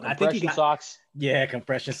gone. Compression I think he got socks. Yeah,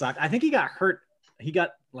 compression socks. I think he got hurt. He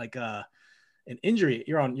got like an injury.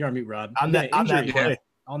 You're on mute, Rob. On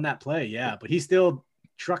that play, yeah. But he still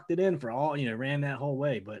trucked it in for all. Ran that whole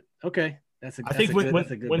way. But okay. I think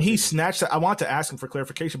when he snatched that, I want to ask him for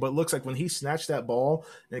clarification, but it looks like when he snatched that ball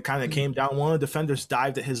and it kind of came down, one of the defenders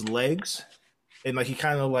dived at his legs and like he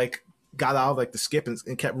kind of like got out of like the skip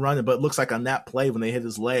and kept running. But it looks like on that play when they hit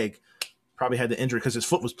his leg, probably had the injury because his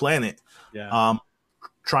foot was planted. Yeah.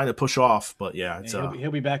 Trying to push off. But yeah, it's he'll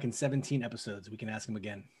be back in 17 episodes. We can ask him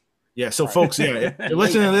again. Yeah, so folks, if you're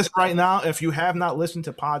listening to this right now, if you have not listened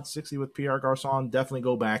to Pod 60 with Pierre Garçon, definitely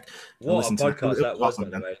go back and listen to it. That was awesome,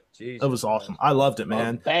 man. It was awesome. I loved it,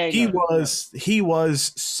 man. He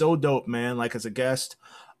was so dope, man. Like as a guest,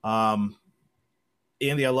 Andy,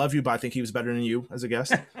 I love you, but I think he was better than you as a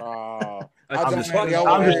guest. I'm just joking.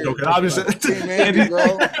 I'm Team Andy,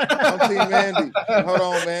 bro. I'm Team Andy. Hold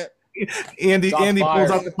on, man. Andy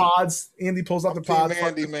pulls out the pods. Andy pulls out the pods.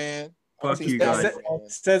 Andy, man. Fuck you guys.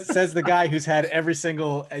 Says the guy who's had every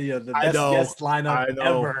single the best guest lineup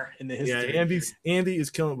ever in the history. Yeah, Andy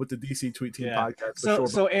is killing it with the DC Tweet Team podcast.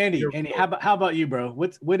 So Andy, how about you, bro?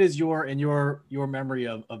 What is your memory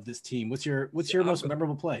of this team? What's your most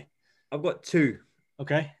memorable play? I've got two.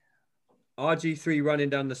 Okay. RG3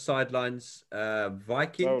 running down the sidelines,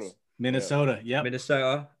 Vikings, Minnesota. Yeah.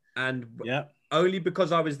 Minnesota, and only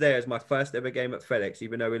because I was there as my first ever game at FedEx,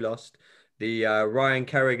 even though we lost. The Ryan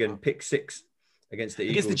Kerrigan pick six against the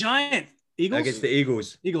Eagles. Against the Giant Eagles? Against the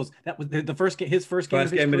Eagles. That was the first game, his first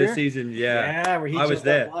game of the season, where he was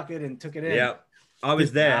there. Bucket and took it in. Yeah, I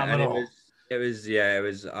was there, and it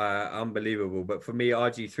was unbelievable. But for me,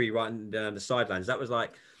 RG3 running down the sidelines, that was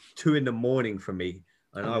like 2 a.m. for me.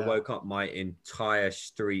 And I woke up my entire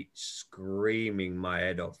street screaming my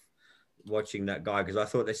head off watching that guy because I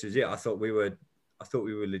thought this was it. I thought we were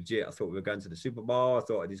legit. I thought we were going to the Super Bowl. I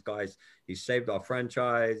thought these guys, he saved our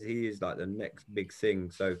franchise. He is like the next big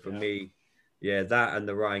thing. So for me, that and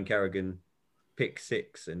the Ryan Kerrigan pick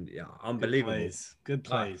six and unbelievable. Good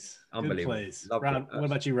plays. Unbelievable. Good plays. Rob, what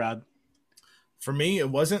about you, Rob? For me, it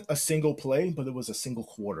wasn't a single play, but it was a single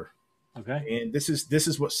quarter. Okay. And this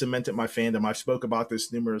is what cemented my fandom. I've spoke about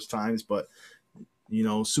this numerous times, but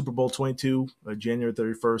Super Bowl 22, January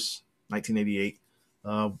 31st, 1988.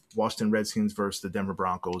 Washington Redskins versus the Denver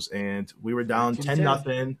Broncos, and we were down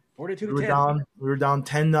 10-0. 42-10. We were down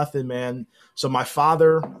 10-0, man. So my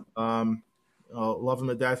father, love him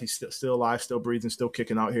to death. He's still alive, still breathing, still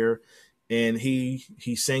kicking out here, and he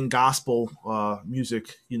sang gospel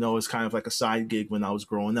music. As kind of like a side gig when I was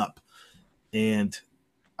growing up, and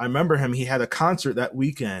I remember him. He had a concert that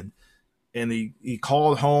weekend, and he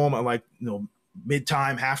called home at like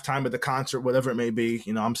mid-time, halftime of the concert, whatever it may be.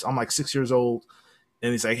 I'm like 6 years old.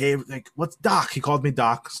 And he's like, hey, like, what's Doc? He called me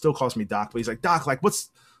Doc, still calls me Doc, but he's like, Doc, like, what's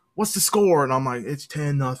the score? And I'm like, it's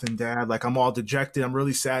 10-0, Dad. Like, I'm all dejected. I'm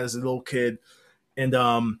really sad as a little kid. And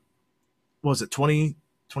what was it,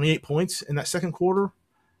 28 points in that second quarter?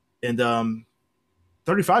 And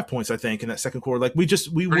 35 points, I think, in that second quarter. Like, we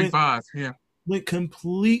 35, went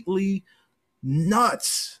completely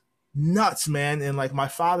nuts, man. And like, my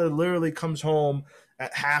father literally comes home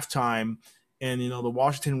at halftime. And, the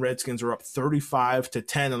Washington Redskins are up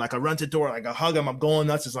 35-10. And, like, I run to the door, like, I hug him. I'm going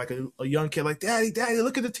nuts. It's like a young kid, like, Daddy,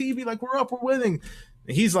 look at the TV. Like, we're up, we're winning.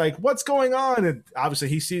 And he's like, what's going on? And obviously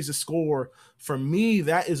he sees the score. For me,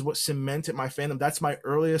 that is what cemented my fandom. That's my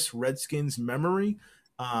earliest Redskins memory.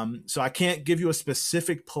 So I can't give you a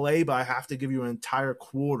specific play, but I have to give you an entire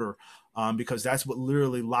quarter because that's what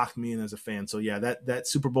literally locked me in as a fan. So, yeah, that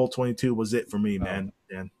Super Bowl 22 was it for me, man.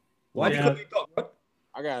 Why do you call me Doc, bro?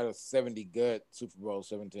 I got a 70 good Super Bowl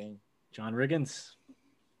 17. John Riggins.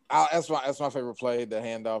 That's my favorite play, the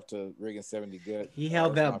handoff to Riggins 70 good. He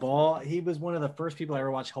held that ball. He was one of the first people I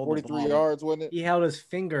ever watched hold the ball. 43 yards, wasn't it? He held his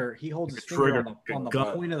finger. He holds his finger on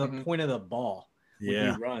the point of the ball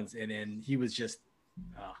when he runs, and then he was just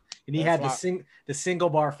and he had the single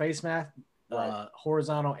bar face mask,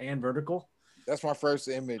 horizontal and vertical. That's my first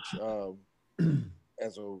image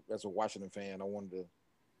as a Washington fan.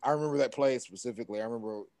 I remember that play specifically. I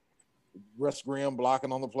remember Russ Grimm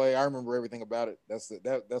blocking on the play. I remember everything about it.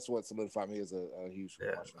 That's what solidified me as a huge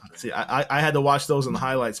Washington fan. See, I had to watch those in the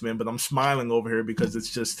highlights, man, but I'm smiling over here because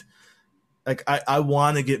it's just like I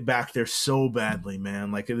want to get back there so badly,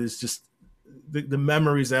 man. Like it is just the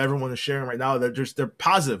memories that everyone is sharing right now. They're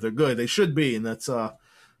positive. They're good. They should be, and that's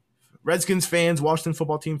Redskins fans, Washington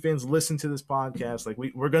football team fans, listen to this podcast. Like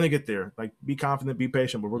we're gonna get there. Like be confident, be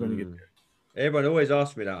patient, but we're gonna get there. Everyone always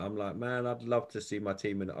asks me that. I'm like, man, I'd love to see my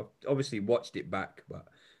team, and I've obviously watched it back, but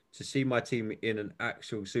to see my team in an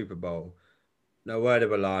actual Super Bowl, no word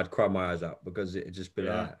of a lie, I'd cry my eyes out because it'd just be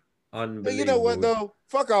like unbelievable. Hey, you know what though?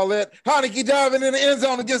 Fuck all that. Heineke diving in the end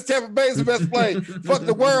zone against Tampa Bay's the best play. Fuck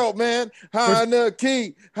the world, man.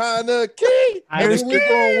 Heineke. That's what we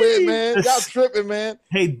going with, man. Y'all tripping, man.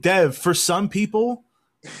 Hey, Dev, for some people,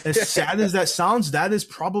 as sad as that sounds, that is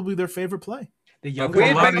probably their favorite play. The younger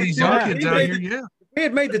a lot of these young kids out here, we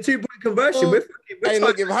had made the 2-point conversion. We're hey,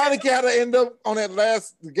 look, if Heineke had to end up on that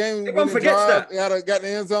last game, everyone forgets that. He had to got the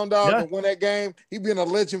end zone dog and win that game, he'd been a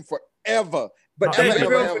legend forever. But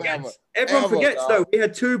everyone forgets though. We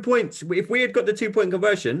had 2 points. If we had got the 2-point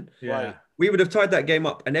conversion, we would have tied that game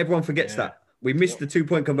up. And everyone forgets that we missed the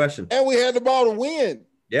 2-point conversion, and we had the ball to win.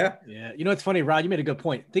 Yeah. You know, it's funny, Rod. You made a good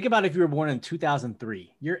point. Think about if you were born in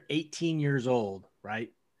 2003. You're 18 years old, right?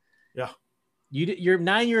 Yeah. You're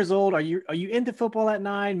 9 years old. Are you into football at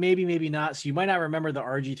 9? Maybe, maybe not. So you might not remember the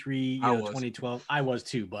RG3 2012. I was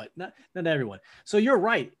too, but not everyone. So you're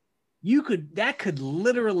right. That could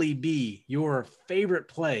literally be your favorite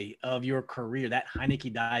play of your career, that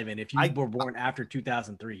Heineke dive in, if you were born after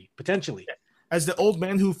 2003, potentially. As the old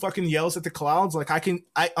man who fucking yells at the clouds, like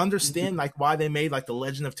I understand like why they made like the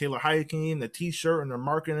Legend of Taylor Heineke and the T-shirt and they're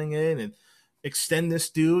marketing it and extend this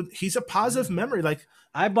dude. He's a positive memory. Like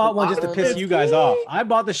I bought one just to piss you guys off. I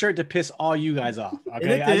bought the shirt to piss all you guys off.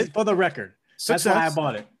 Okay, for the record. Success. That's why I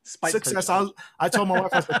bought it. Success. I told my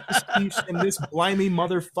wife, I was like, this Chiefs and this blimey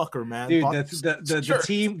motherfucker, man. Dude,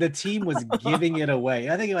 the team was giving it away.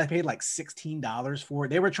 I think I paid like $16 for it.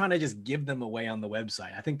 They were trying to just give them away on the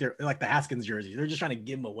website. I think they're like the Haskins jerseys. They're just trying to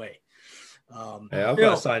give them away. Hey, I've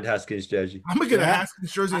got a signed Haskins jersey. I'm gonna get a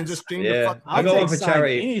Haskins jersey and just change the fuck. I got one for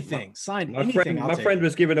charity. Anything. Signed anything. My friend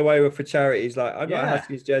was giving away for charity. He's like, I got a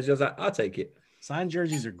Haskins jersey. I was like, I'll take it. Signed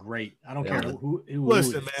jerseys are great. I don't care who.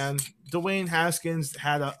 Listen, man, Dwayne Haskins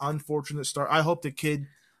had an unfortunate start. I hope the kid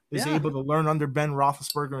is able to learn under Ben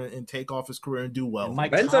Roethlisberger and take off his career and do well.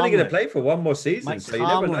 Ben's only going to play for one more season, so you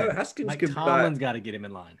never know. Haskins could. Tomlin's got to get him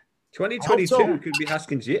in line. 2022 could be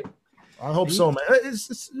Haskins' year. I hope so, man.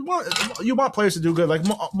 You want players to do good. Like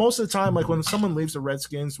most of the time, like when someone leaves the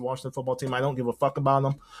Redskins, Washington football team, I don't give a fuck about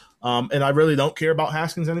them, and I really don't care about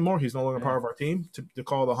Haskins anymore. He's no longer part of our team to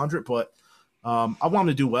call it 100, but. I want him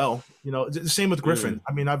to do well. You know, the same with Griffin.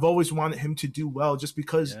 I mean, I've always wanted him to do well just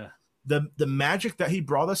because the magic that he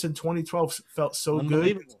brought us in 2012 felt so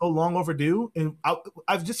good, so long overdue. And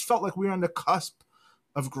I've just felt like we were on the cusp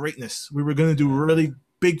of greatness. We were going to do really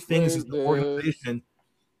big things as the organization.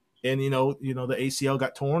 And, you know, the ACL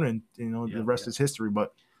got torn and, the rest is history.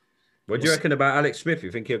 But what do you reckon about Alex Smith?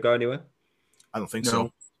 You think he'll go anywhere? I don't think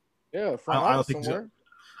so. Yeah, I don't think so.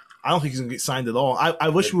 I don't think he's going to get signed at all. I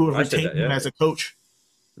wish we would retain him as a coach.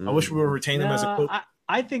 I wish we would retain him as a coach.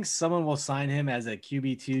 I think someone will sign him as a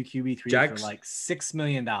QB2, QB3 for like $6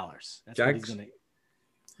 million. That's what he's going to.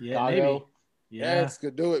 Yeah, maybe. Yeah, it's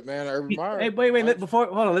could do it, man. Urban Meyer. Hey, wait. Hold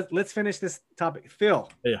on. Let's finish this topic. Phil.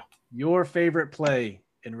 Yeah. Your favorite play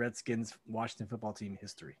in Redskins Washington football team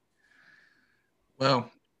history?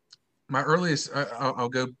 Well, my earliest, I'll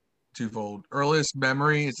go twofold. Earliest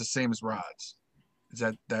memory is the same as Rod's. Is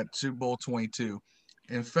that Super Bowl 22.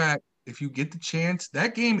 In fact, if you get the chance,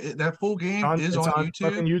 that full game is on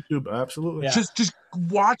YouTube. YouTube, absolutely. Yeah. Just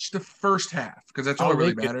watch the first half because that's all that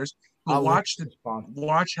really matters. But watch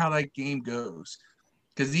how that game goes.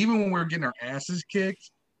 Because even when we were getting our asses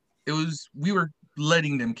kicked, we were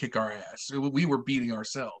letting them kick our ass. We were beating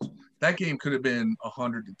ourselves. That game could have been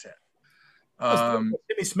 110.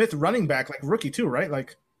 Timmy Smith, running back, like rookie too, right?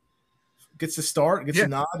 Like. Gets the start, gets a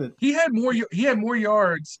nod. He had more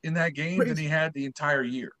yards in that game than he had the entire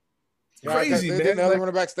year. Crazy, man. Didn't the other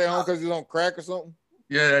running back stay home because he was on crack or something?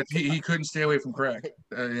 Yeah, he couldn't stay away from crack.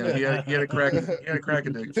 He had a crack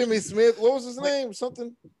addiction. Timmy Smith, what was his name?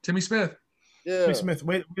 Something. Timmy Smith. Yeah. Timmy Smith.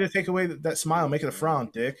 Way to take away that smile, make it a frown,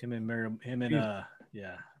 Dick. Him and Marion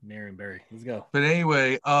Barry. Let's go. But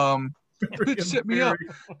anyway, set me up.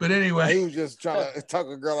 But anyway, he was just trying to talk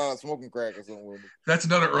a girl out of smoking crack or something. That's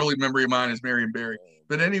another early memory of mine is Marion Barry.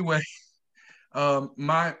 But anyway,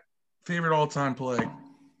 my favorite all-time play: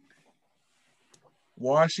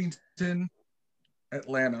 Washington,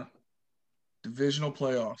 Atlanta, divisional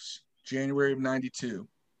playoffs, January of '92.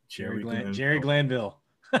 Jerry Glanville.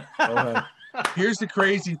 Here's the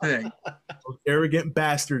crazy thing. Arrogant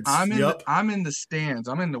bastards. I'm in the stands.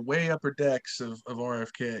 I'm in the way upper decks of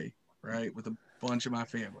RFK, right, with a bunch of my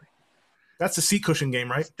family. That's a seat cushion game,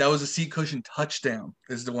 right? That was a seat cushion touchdown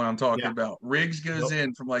is the one I'm talking about. Riggs goes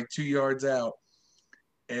in from like 2 yards out,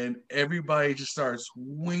 and everybody just starts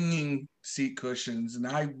winging seat cushions, and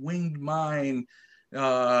I winged mine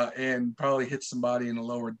and probably hit somebody in the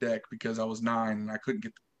lower deck because I was 9 and I couldn't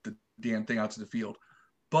get the damn thing out to the field.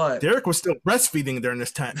 But Derek was still breastfeeding during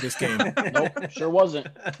this game. Nope, sure wasn't.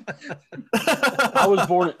 I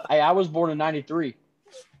was born in 93.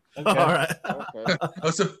 Okay. All right. Okay.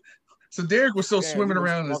 So Derek was still swimming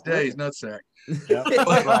around in his dad's nutsack. Yeah.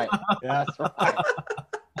 Right. Yeah, that's right.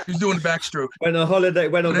 He was doing the backstroke. Went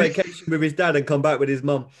on vacation with his dad and come back with his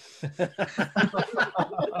mum.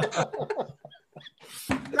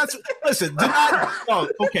 Listen.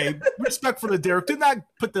 Okay. Respect for the Derek. Did not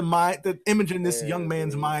put the image in this young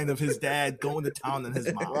man's mind of his dad going to town and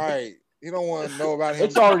his mom. Right. You don't want to know about him.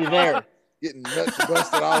 It's already there. Getting nuts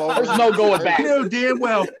busted all over. There's no going back. You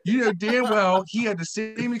know damn well he had the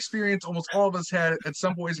same experience almost all of us had at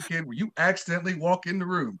some point as a kid where you accidentally walk in the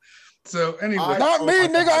room. So anyway. Not me,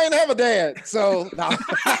 nigga. I ain't have a dad. So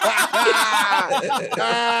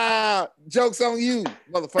joke's on you,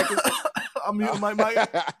 motherfucker. I'm muting my mic.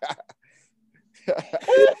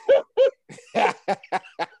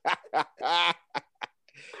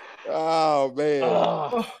 Oh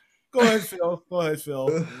man. Go ahead,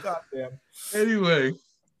 Phil. God damn. Anyway,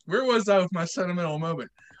 where was I with my sentimental moment?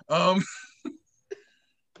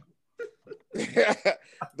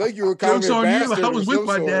 Think you were calling me a bastard. I was with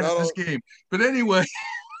my dad at this game. But anyway.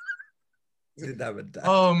 Didn't have a dad.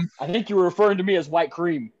 I think you were referring to me as white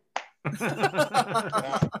cream.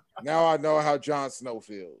 Now I know how Jon Snow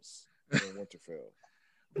feels in Winterfell.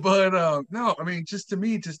 But no, I mean, just to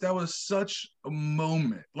me, that was such a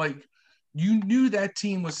moment. Like, you knew that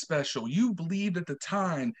team was special. You believed at the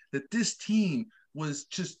time that this team was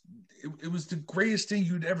just, it was the greatest thing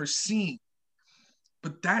you'd ever seen.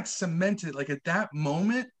 But that cemented, like at that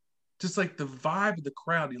moment, just like the vibe of the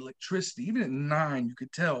crowd, the electricity, even at 9, you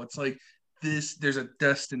could tell it's like there's a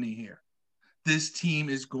destiny here. This team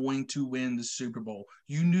is going to win the Super Bowl.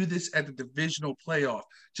 You knew this at the divisional playoff.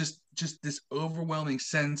 Just this overwhelming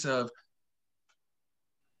sense of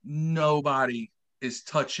nobody is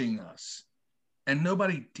touching us. And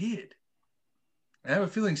nobody did. I have a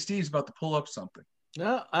feeling Steve's about to pull up something.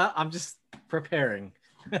 No, I'm just preparing.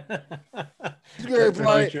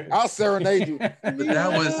 I'll serenade you. But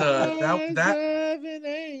that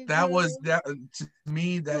was to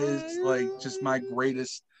me, that is like just my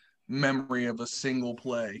greatest memory of a single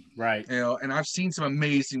play. Right. You know, and I've seen some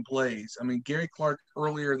amazing plays. I mean, Gary Clark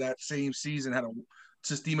earlier that same season had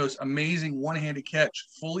just the most amazing one-handed catch,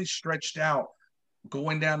 fully stretched out,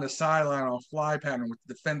 going down the sideline on a fly pattern with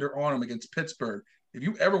the defender on him against Pittsburgh. If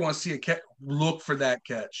you ever want to see a catch, look for that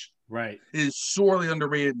catch. Right. It is sorely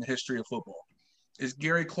underrated in the history of football. Is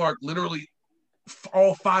Gary Clark literally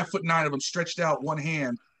all 5'9" of them stretched out one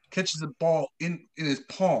hand, catches the ball in his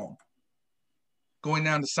palm, going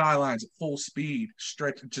down the sidelines at full speed,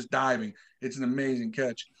 just diving. It's an amazing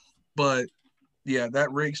catch. But yeah,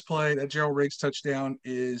 that Riggs play, that Gerald Riggs touchdown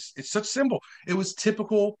it's such symbol. It was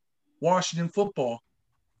typical Washington football.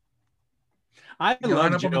 I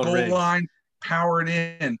line up on the goal line, power it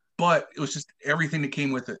in, but it was just everything that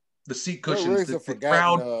came with it. The seat cushions,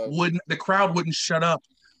 the crowd wouldn't shut up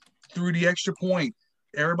through the extra point.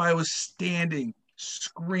 Everybody was standing,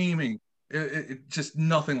 screaming. It just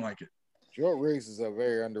nothing like it. Gerald Riggs is a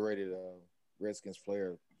very underrated Redskins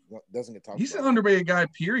player. Doesn't get talked about. He's an underrated guy,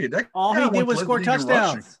 period. All he did was score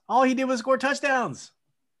touchdowns. All he did was score touchdowns.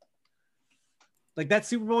 Like that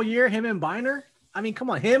Super Bowl year, him and Biner. I mean,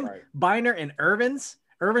 come on, Biner and Irvins.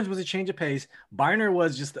 Irvins was a change of pace. Biner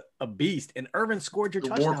was just a beast, and Irvins scored your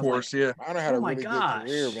touchdowns. Workhorse, yeah. Biner had a really good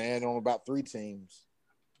career, man, on about 3 teams.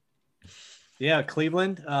 Yeah,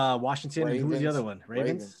 Cleveland, Washington, and who was the other one?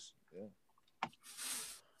 Ravens. Yeah.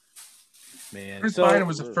 Man, Chris Biner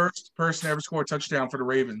was the first person to ever score a touchdown for the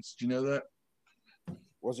Ravens. Do you know that?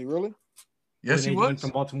 Was he really? Yes, he was. Went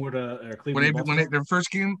from Baltimore to Cleveland. When their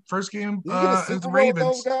first game, the Ravens.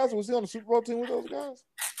 Those guys? Was he on the Super Bowl team with those guys?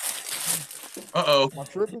 Uh-oh. Am I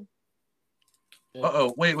tripping?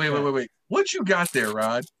 Uh-oh. Wait. What you got there,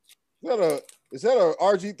 Rod? Is that a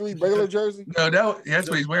RG3 Baylor jersey? No, that's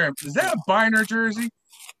what he's wearing. Is that a Biner jersey?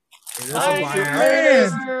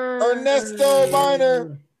 Ernesto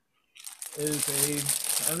Biner. It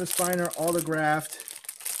is a Ernest Biner autographed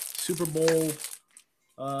Super Bowl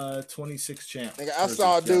 26 champ. Nigga, I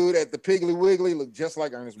saw a dude at the Piggly Wiggly look just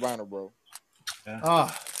like Ernest Biner, bro.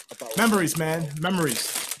 Yeah. Memories, man.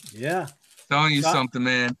 Memories. Yeah. Telling you something,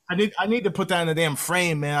 man. I need to put that in the damn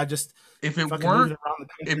frame, man. I just if it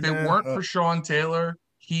weren't for Sean Taylor,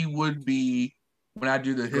 he would be, when I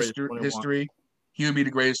do the history, he would be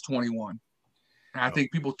the greatest 21. And I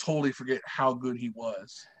think people totally forget how good he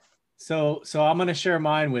was. So I'm going to share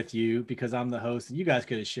mine with you because I'm the host, and you guys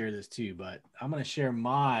could have shared this too, but I'm going to share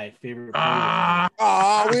my favorite.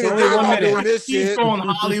 We didn't think about doing this shit.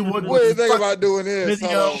 Hollywood. We didn't think about doing this.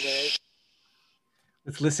 Video.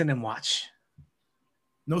 Let's listen and watch.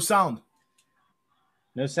 No sound.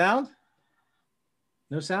 No sound?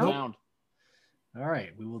 No sound? Sound. All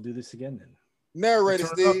right, we will do this again then. Narrate it,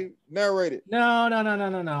 Steve. Narrate it. No.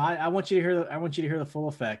 I want you to hear the full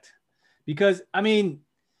effect. Because I mean,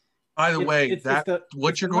 by the way,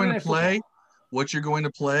 what you're going to play,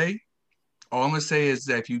 all I'm going to say is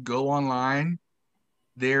that if you go online,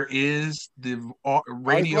 there is the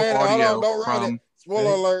radio audio from.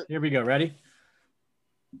 Spoiler alert. Here we go. Ready?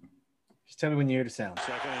 Just tell me when you hear the sound.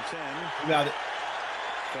 2nd and 10. You got it.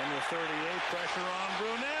 From the 38, pressure on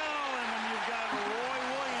Brunell, and then you've got Roy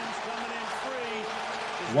Williams coming in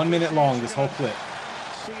free. 1 minute long, this whole clip.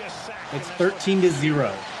 It's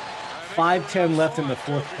 13-0. 5:10 left in the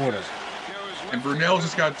fourth quarter. And Brunell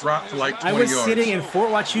just got dropped for like 20 yards. I was sitting in Fort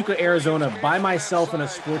Huachuca, Arizona, by myself in a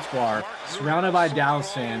sports bar, surrounded by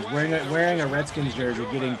Dallas fans, wearing a Redskins jersey,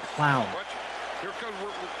 getting clowned.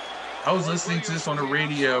 I was listening to this on the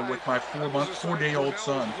radio with my 4-day-old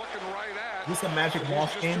son. Is this a Magic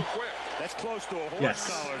Moss game? That's close to a horse yes.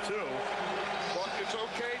 collar, too. Well, it's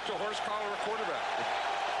okay to horse collar a quarterback.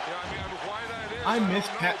 Why that is. I miss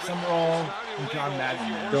Pat Summerall and John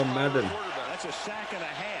Madden. John Madden. That's a sack and a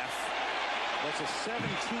half. That's a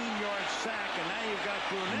 17-yard sack, and now you've got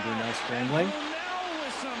Brunell scrambling.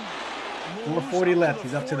 4:40 left.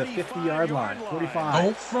 He's up to the 50-yard line. 45.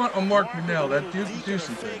 Don't front on Mark Brunell. That dude's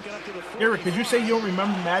producing things. Eric, did you say you don't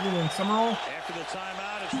remember Madden and Summerall? After the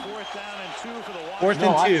timeout, it's 4th down and 2 for the Washington. Fourth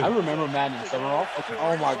and 2. I remember Madden and Summerall. Okay.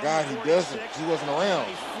 Oh my God, he doesn't. He wasn't around.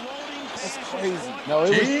 That's crazy. No,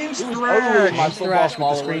 it James was James Thrash with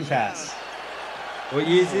the screen pass. What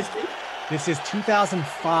year is this? This is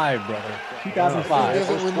 2005, brother. 2005. He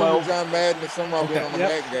doesn't remember John Madden and Summerall being on the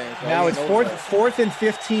back game. So now it's fourth and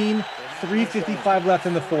 15. 3:55 left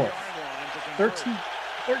in the fourth.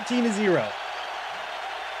 13-0.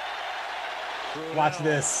 Watch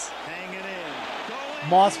this.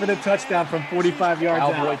 Moss for the touchdown from 45 yards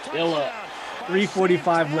out.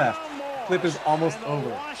 3:45 left. Clip is almost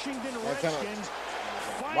over.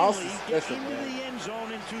 Moss is special, man.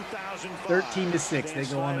 13-6. They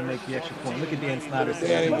go on to make the extra point. Look at Dan Snyder.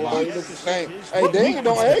 He looks the same. Hey, Daniel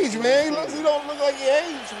don't age, man. He don't look like he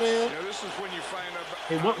aged, man. Yeah, this is when you find out.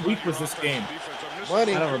 Hey, what week was this game?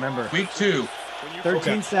 Money. I don't remember. Week 2.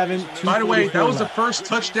 13-7. By the way, that was the first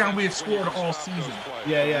touchdown we had scored all season.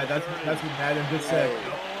 Yeah, that's what Madden just said.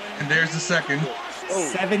 And there's the second.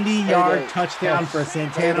 70-yard touchdown for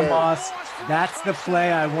Santana Moss. That's the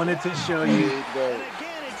play I wanted to show you.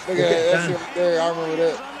 Look at that. I remember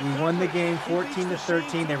that. We won the game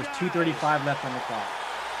 14-13. There was 2:35 left on the clock.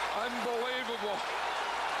 Unbelievable.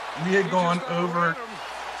 We had gone over.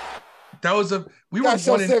 We were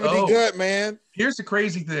 1-0. Gut, man. Here's the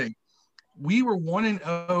crazy thing. We were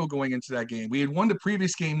 1-0 going into that game. We had won the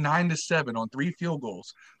previous game 9-7 on 3 field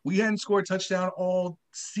goals. We hadn't scored a touchdown all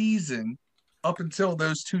season up until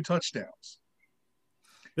those 2 touchdowns.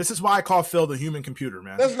 This is why I call Phil the human computer,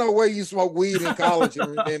 man. There's no way you smoke weed in college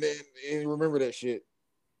and remember that shit.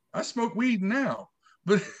 I smoke weed now,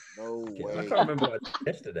 but no way. I can't remember what I did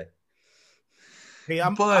yesterday. Hey,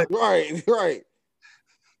 right.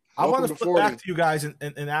 I want to flip back to you guys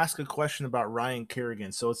and ask a question about Ryan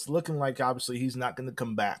Kerrigan. So it's looking like obviously he's not going to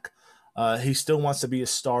come back. He still wants to be a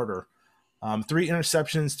starter. 3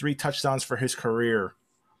 interceptions, 3 touchdowns for his career.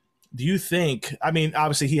 Do you think, I mean,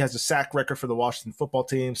 obviously he has a sack record for the Washington football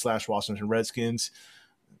team / Washington Redskins.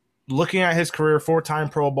 Looking at his career, 4-time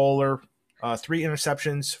Pro Bowler, 3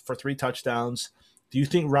 interceptions for 3 touchdowns. Do you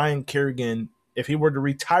think Ryan Kerrigan, if he were to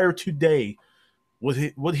retire today,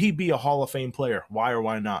 would he be a Hall of Fame player? Why or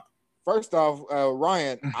why not? First off,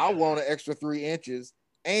 Ryan, I want an extra 3 inches,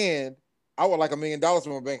 and I would like $1 million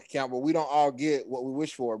from my bank account, but we don't all get what we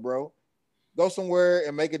wish for, bro. Go somewhere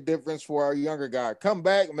and make a difference for our younger guy. Come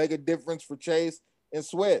back, make a difference for Chase and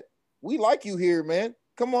Sweat. We like you here, man.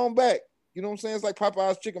 Come on back. You know what I'm saying? It's like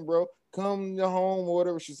Popeye's chicken, bro. Come to home or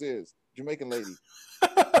whatever she says. Jamaican lady.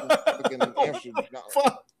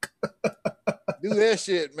 Fuck. Do that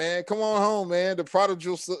shit, man. Come on home, man. The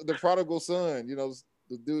prodigal son. You know,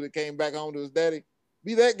 the dude that came back home to his daddy.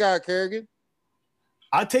 Be that guy, Kerrigan.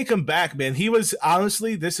 I'd take him back, man. He was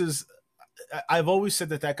honestly, I've always said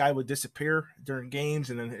that guy would disappear during games,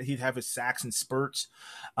 and then he'd have his sacks and spurts.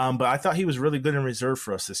 But I thought he was really good in reserve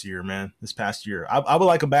for us this year, man. This past year, I would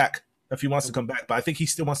like him back if he wants to come back. But I think he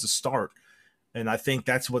still wants to start, and I think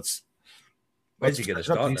that's what's. When's he going to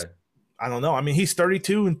start? Though? I don't know. I mean, he's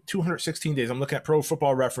 32 in 216 days. I'm looking at Pro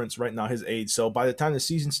Football Reference right now, his age. So by the time the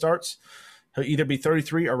season starts, he'll either be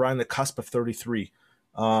 33 or around the cusp of 33.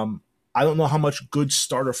 I don't know how much good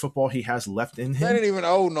starter football he has left in him. That ain't even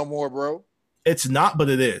old no more, bro. It's not, but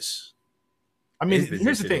it is. I mean,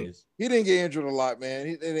 here's the thing. He didn't get injured a lot,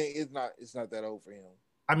 man. It's not that old for him.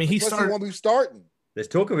 I mean, he won't be starting. There's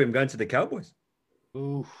talk of him going to the Cowboys.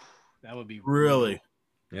 Ooh, that would be really.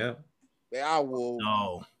 Yeah. I will.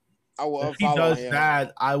 No. I will. If he does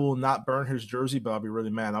that, I will not burn his jersey, but I'll be really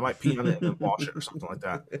mad. I might pee on it and wash it or something like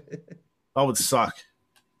that. That would suck.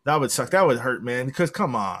 That would hurt, man. Because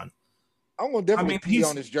come on. I'm gonna definitely pee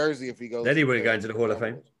on his jersey if he goes. Then he wouldn't go into the Hall of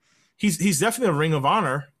Fame. He's definitely a Ring of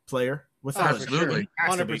Honor player. Absolutely.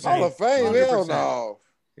 100%. Hall of Fame, hell no.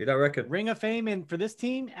 You don't reckon? Ring of Fame and for this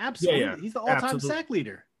team, absolutely. Yeah. He's the all-time sack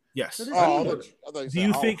leader. Yes. Do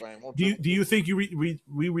you think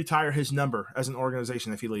we retire his number as an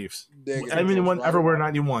organization if he leaves? Anyone ever wear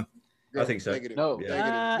 91? I think so. No.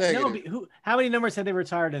 No. How many numbers have they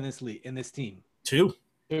retired in this league, in this team? 2.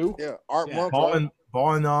 Yeah. Art Monk.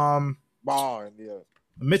 Ball and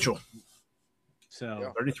Mitchell.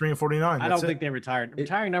 So 33 and 49. I don't think they retired.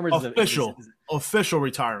 Retiring numbers official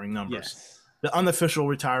retiring numbers. Yes. The unofficial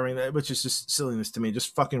retiring, which is just silliness to me.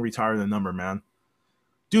 Just fucking retire the number, man.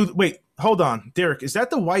 Dude, wait, hold on, Derek. Is that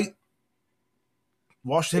the white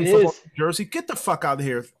Washington football jersey? Get the fuck out of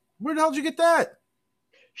here! Where the hell did you get that?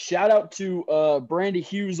 Shout out to Brandy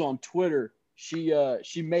Hughes on Twitter. She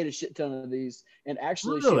made a shit ton of these, and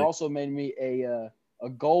actually, she also made me a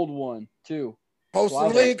gold one too. Post a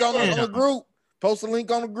link on the group. Post a link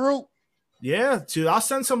on the group. Yeah, dude, I'll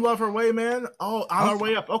send some love her way, man. Oh, on our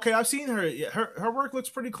way up. Okay, I've seen her. Her work looks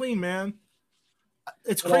pretty clean, man.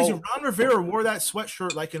 It's crazy. Ron Rivera wore that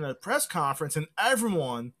sweatshirt like in a press conference, and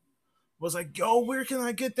everyone was like, "Yo, where can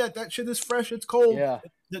I get that? That shit is fresh. It's cold." Yeah.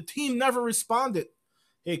 The team never responded.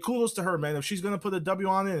 Hey, kudos to her, man. If she's gonna put a W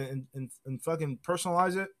on it and fucking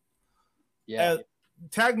personalize it, yeah.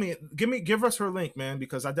 Tag me. Give us her link, man,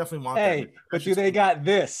 because I definitely want that. Hey, but do they got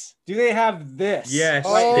this? Do they have this? Yes.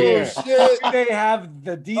 Oh, shit. Do they have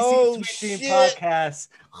the DC Sweet Team Podcast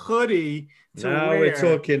hoodie to now wear we're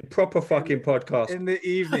talking proper fucking podcast in the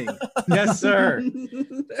evening? Yes, sir.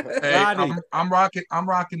 Hey, I'm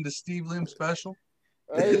rocking the Steve Lim special.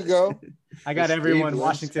 There you go. I got everyone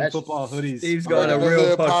Washington football hoodies. Steve's got a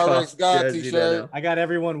real podcast t-shirt. I got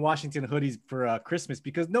everyone Washington hoodies for Christmas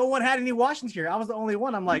because no one had any Washington gear. I was the only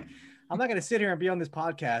one. I'm like, I'm not going to sit here and be on this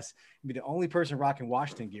podcast and be the only person rocking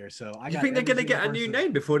Washington gear. So I think they're going to get a new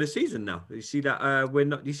name before the season now? You see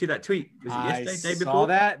that? You see that tweet? Was it yesterday? Day before? Saw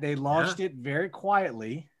that. They launched it very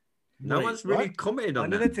quietly. No one's really commented on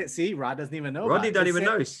that. See, Rod doesn't even know. Rodney doesn't even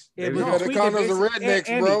know. The Connors are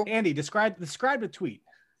rednecks, bro. Andy, describe the tweet.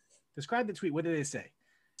 Describe the tweet. What did they say?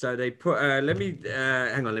 So they put. Let me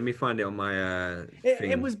hang on. Let me find it on my.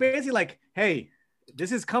 It was basically like, "Hey,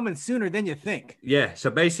 this is coming sooner than you think." Yeah. So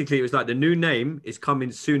basically, it was like the new name is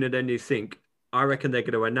coming sooner than you think. I reckon they're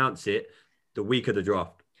going to announce it the week of the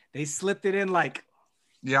draft. They slipped it in like.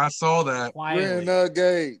 Yeah, I saw that.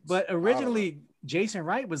 Renegades. But originally, Jason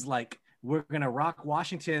Wright was like, "We're going to rock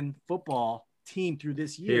Washington football team through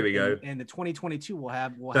this year." Here we go. And the 2022 will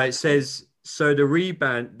have. It says so. The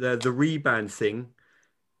reband thing.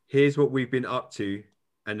 Here's what we've been up to,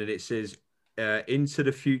 and then it says into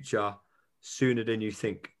the future sooner than you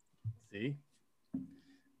think. See?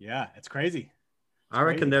 Yeah, it's crazy. I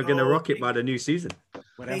reckon they're going to rock it by the new season.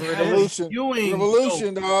 Whatever it is.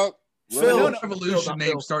 Revolution, dog. Revolution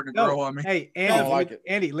name starting to grow on me. Hey,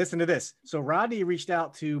 Andy, listen to this. So Rodney reached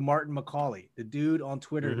out to Martin McCauley, the dude on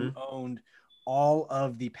Twitter who owned all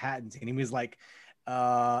of the patents, and he was like,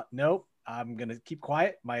 "Nope, I'm gonna keep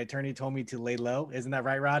quiet. My attorney told me to lay low." Isn't that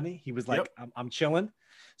right, Rodney? He was like, "Yep. I'm chilling."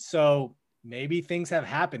 So maybe things have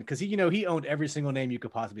happened because he owned every single name you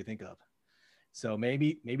could possibly think of. So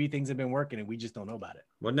maybe things have been working and we just don't know about it.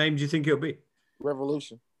 What name do you think it'll be?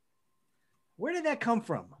 Revolution. Where did that come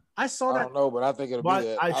from? I saw that. I don't know, but I think it'll be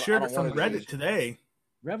that. I shared it from Reddit today.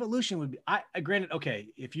 Revolution would be. I granted, okay,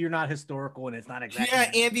 if you're not historical and it's not exactly.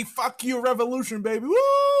 Yeah, Andy, fuck you, Revolution, baby.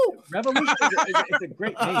 Woo! Revolution is a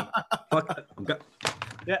great name.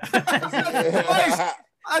 Yeah.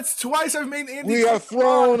 That's twice I've made Andy. We have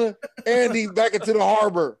thrown Andy back into the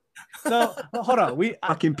harbor. So hold on, we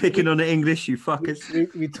picking on the English, you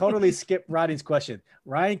fuckers. We totally skipped Rodney's question.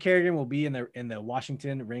 Ryan Kerrigan will be in the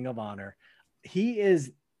Washington Ring of Honor. He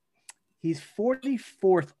is He's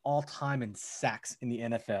 44th all time in sacks in the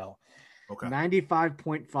NFL. Okay.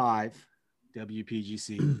 95.5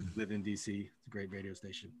 WPGC. Live in DC. It's a great radio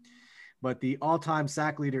station. But the all-time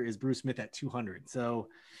sack leader is Bruce Smith at 200. So,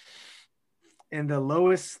 and the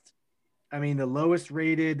lowest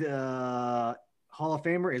rated Hall of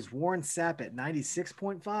Famer is Warren Sapp at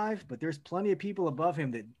 96.5. But there's plenty of people above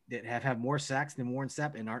him that have more sacks than Warren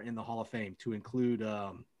Sapp and aren't in the Hall of Fame, to include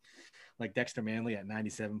like Dexter Manley at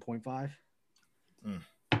 97.5.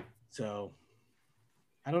 So,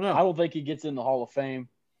 I don't know. I don't think he gets in the Hall of Fame,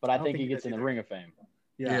 but I think he gets in the Ring of Fame.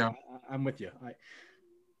 Yeah. I'm with you.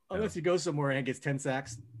 Unless he goes somewhere and gets 10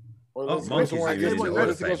 sacks. Or unless he goes somewhere and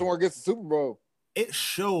gets the Super Bowl. It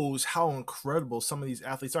shows how incredible some of these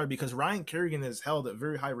athletes are, because Ryan Kerrigan is held at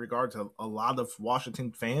very high regard to a lot of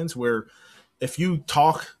Washington fans, where if you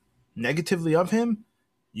talk negatively of him,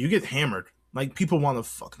 you get hammered. Like, people want to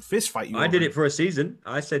fucking fist fight you. I did it for a season.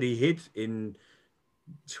 I said he hid in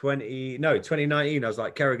 2019. I was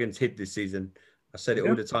like, Kerrigan's hid this season. I said it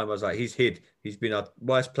all the time. I was like, he's hid. He's been our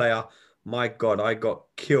worst player. My God, I got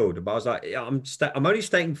killed. But I was like, I'm only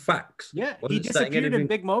stating facts. Yeah, he disappeared in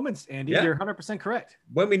big moments, Andy. Yeah. You're 100% correct.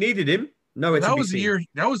 When we needed him, that was the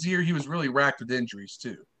year he was really racked with injuries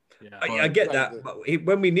too. Yeah, I get that. But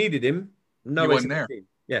when we needed him, he wasn't there.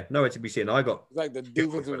 Yeah, nowhere to be seen. I got like the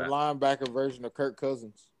defensive linebacker version of Kirk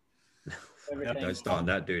Cousins. Don't start on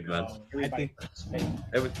that dude, man. I think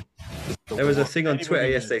there was a thing on Twitter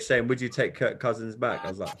yesterday saying, "Would you take Kirk Cousins back?" I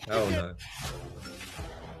was like, "Hell no."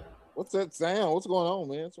 What's that sound? What's going on,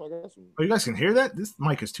 man? So I got some... Oh, you guys can hear that? This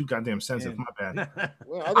mic is too goddamn sensitive. My bad.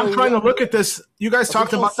 Well, I'm trying to look at this. You guys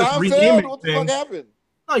talked about this renaming what the fuck happened?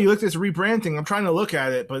 No, you look at this rebranding. I'm trying to look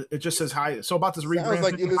at it, but it just says hi. So about this rebranding. Sounds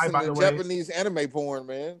like you listen to Japanese anime porn,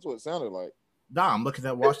 man. That's what it sounded like. Nah, I'm looking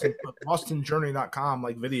at WashingtonJourney.com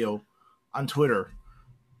like video on Twitter,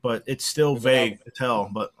 but it's still vague to tell.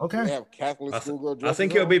 But okay. They have Catholic schoolgirl dresses. I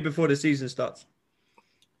think it'll be before the season starts.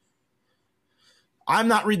 I'm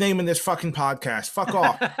not renaming this fucking podcast. Fuck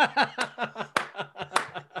off.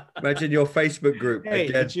 Imagine your Facebook group. Hey,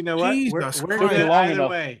 again. but you know what? We're good either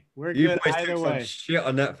way. We're good either way. Shit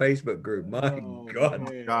on that Facebook group. My God.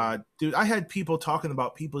 Oh, God. Dude, I had people talking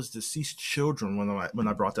about people's deceased children when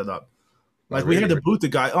I brought that up. Like, we had to boot the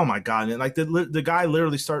guy. Oh, my God. And, like, the guy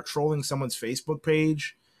literally started trolling someone's Facebook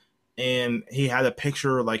page, and he had a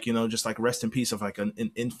picture, like, you know, just, like, rest in peace of, like, an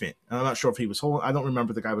infant. And I'm not sure if he was holding – I don't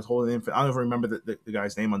remember the guy was holding an infant. I don't even remember the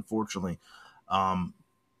guy's name, unfortunately.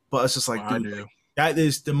 But it's just like, dude, that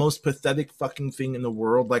is the most pathetic fucking thing in the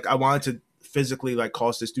world. Like, I wanted to physically, like,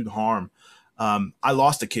 cause this dude harm. I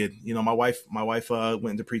lost a kid. You know, my wife went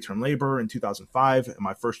into preterm labor in 2005, and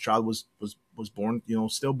my first child was born, you know,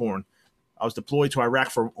 stillborn. I was deployed to Iraq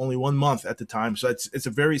for only 1 month at the time. So it's a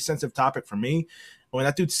very sensitive topic for me. When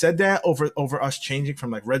that dude said that over us changing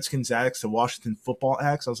from like Redskins addicts to Washington football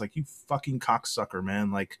addicts, I was like, you fucking cocksucker,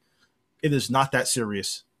 man. Like, it is not that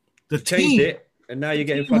serious. The team changed it, and now you're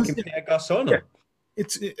getting fucking Pierre Garçon. Yeah.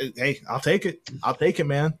 Hey, I'll take it. I'll take it,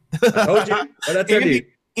 man. I told you. What I tell you?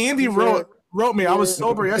 Andy wrote me. I was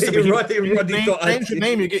sober yesterday. Change your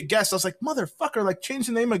name, you get guests. I was like, motherfucker, like, change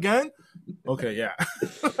the name again? Okay, yeah.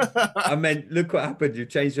 I mean, look what happened. You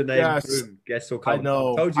changed your name. Yes. Guests will come. I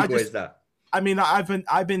know. I told you boys that. I mean, I've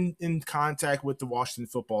been in contact with the Washington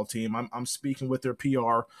football team. I'm speaking with their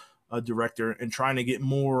PR director and trying to get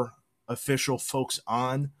more official folks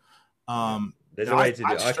on. There's a way to do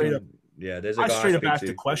it. I straight up asked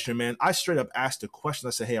the question, man. I straight up asked the question.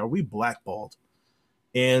 I said, hey, are we blackballed?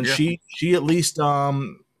 And she at least, you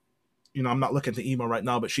know, I'm not looking at the email right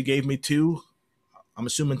now, but she gave me two, I'm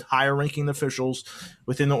assuming, higher ranking officials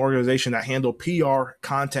within the organization that handle PR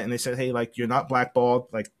content. And they said, hey, like, you're not blackballed.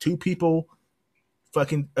 Like, two people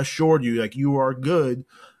fucking assured you, like, you are good.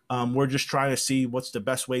 We're just trying to see what's the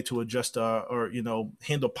best way to adjust or, you know,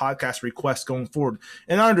 handle podcast requests going forward.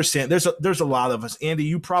 And I understand there's a lot of us. Andy,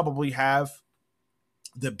 you probably have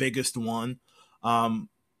the biggest one.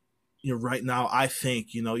 You know, right now, I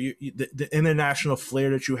think, you know, the international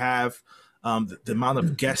flair that you have, the amount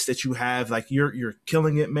of guests that you have, like, you're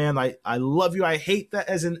killing it, man. I love you. I hate that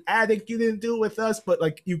as an addict you didn't do it with us, but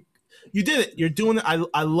like you did it. You're doing it.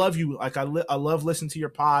 I love you. Like, I love listening to your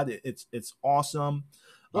pod. It's awesome.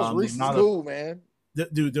 Reese is cool, man.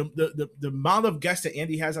 The amount of guests that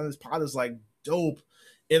Andy has on his pod is like dope.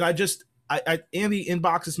 And Andy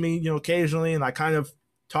inboxes me, you know, occasionally, and I kind of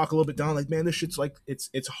talk a little bit down, like, man, this shit's like,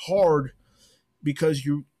 it's hard because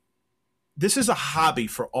this is a hobby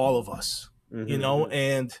for all of us, you know,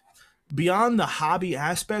 and beyond the hobby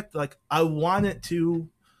aspect, like, I want it to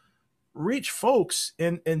reach folks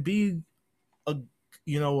and be a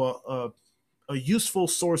a useful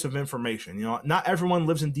source of information. You know, not everyone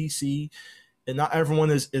lives in DC, and not everyone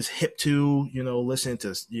is hip to, you know, listening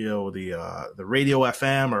to, you know, the radio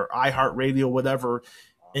FM or iHeart Radio, whatever,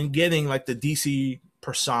 and getting like the DC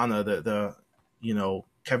persona, the you know,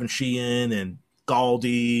 Kevin Sheehan and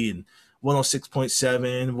Galdi and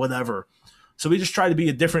 106.7, whatever. So we just try to be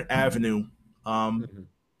a different avenue,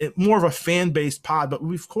 more of a fan-based pod. But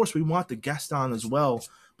of course, we want the guest on as well.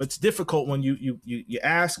 But it's difficult when you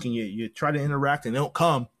ask and you try to interact and they don't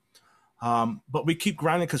come. But we keep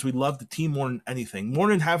grinding because we love the team more than anything. More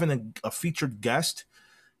than having a featured guest,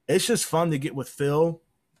 it's just fun to get with Phil,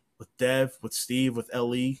 with Dev, with Steve, with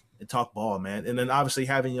LE, and talk ball, man. And then obviously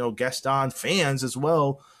having, you know, guests on, fans as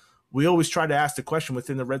well. We always try to ask the question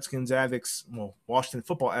within the Redskins Addicts, well, Washington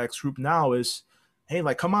Football Addicts group now is, hey,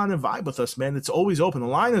 like, come on and vibe with us, man. It's always open. The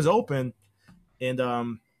line is open. And,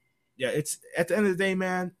 yeah, it's at the end of the day,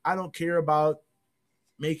 man, I don't care about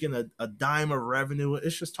making a dime of revenue.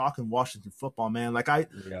 It's just talking Washington football, man. Like, I'm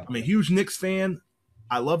a huge Knicks fan.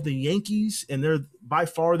 I love the Yankees, and they're by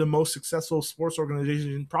far the most successful sports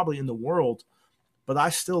organization probably in the world. But I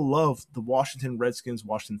still love the Washington Redskins,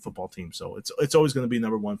 Washington football team. So it's always going to be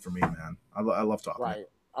number one for me, man. I love talking. Right.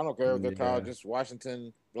 I don't care if they're called just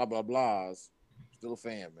Washington, blah, blah, blahs. Still a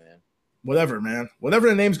fan, man. Whatever, man. Whatever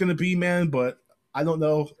the name's going to be, man. But I don't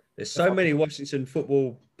know. There's so many Washington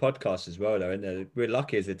football podcasts as well, though, and we're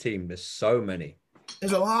lucky as a team. There's so many.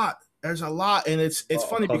 There's a lot. And it's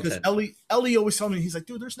funny because Ellie always tells me, he's like,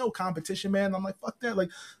 dude, there's no competition, man. I'm like, fuck that.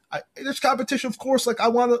 Like, there's competition, of course. Like, I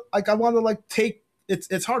want to take.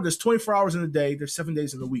 It's hard. There's 24 hours in a day. There's 7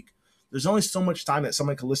 days in the week. There's only so much time that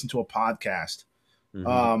someone can listen to a podcast.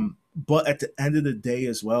 But at the end of the day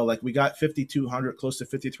as well, like, we got 5,200, close to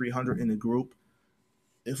 5,300 in the group.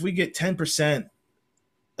 If we get 10%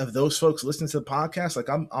 of those folks listening to the podcast, like,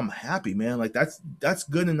 I'm happy, man. Like, that's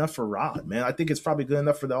good enough for Rod, man. I think it's probably good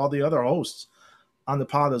enough for all the other hosts on the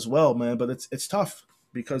pod as well, man. But it's tough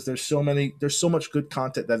because there's so much good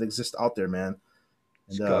content that exists out there, man.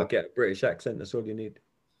 And, just gotta get a British accent. That's all you need.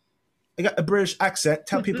 I got a British accent.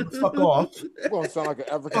 Tell people to fuck off. You don't sound like an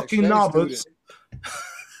African fucking novice.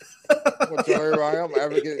 What I am,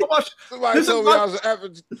 African. Somebody told me I was an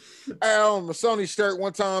African. I owned a Sony shirt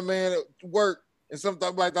one time, man, at work, and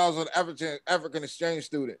something like I was an African exchange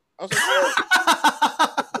student. I was like,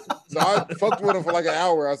 so I fucked with him for like an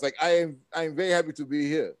hour. I was like, I am very happy to be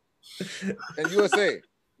here in USA.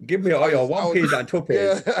 Give me all your One Piece and Two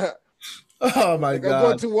Piece. Yeah. Oh my God! I'm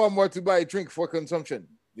going to Walmart to buy a drink for consumption.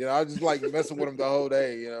 You know, I just like messing with him the whole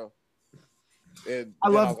day. You know, and I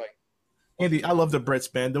was like, Andy, I love the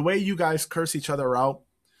Brits, man. The way you guys curse each other out.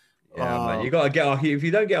 Yeah, man. You gotta get our. If you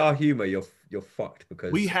don't get our humor, you're fucked.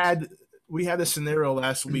 Because we had a scenario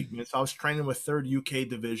last week, man. So I was training with 3rd UK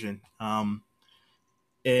Division,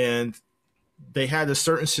 and they had a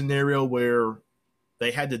certain scenario where they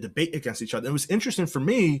had to debate against each other. It was interesting for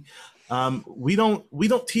me. We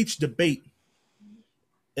don't teach debate,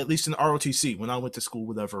 at least in ROTC when I went to school,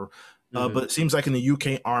 whatever. But it seems like in the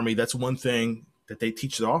UK Army, that's one thing that they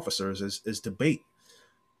teach the officers is debate.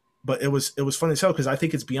 But it was funny as hell because I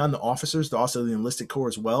think it's beyond the officers, also the enlisted corps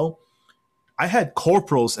as well. I had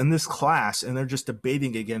corporals in this class, and they're just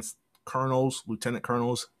debating against colonels, lieutenant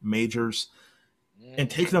colonels, majors, and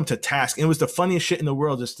taking them to task. And it was the funniest shit in the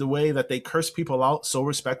world, just the way that they curse people out so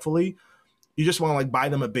respectfully. You just want to like buy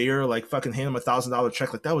them a beer, like fucking hand them $1,000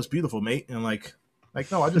 check. Like, that was beautiful, mate. And like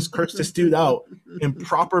no, I just cursed this dude out in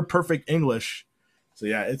proper, perfect English. So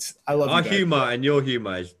yeah, I love our humor and your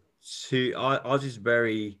humor is ours is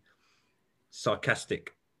very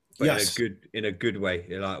sarcastic, but yes, in a good way.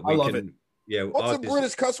 Like I love it. Yeah. What's a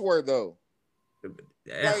British cuss word though?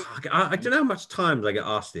 Like, I don't know how much times I get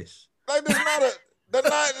asked this. Like, they're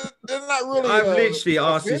not really. I've literally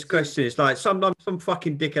asked this question. It's like sometimes some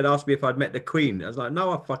fucking dickhead asked me if I'd met the Queen. I was like,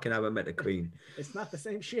 no, I fucking haven't met the Queen. It's not the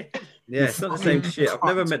same shit. Yeah, it's not the same shit. I've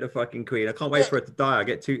never met the fucking Queen. I can't wait for her to die. I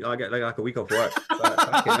get like a week off work. But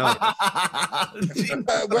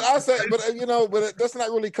I say, but that's not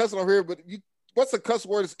really cussing over here. But what's a cuss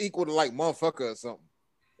word that's equal to like motherfucker or something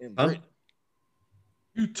in Britain?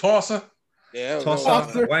 You tosser. Yeah,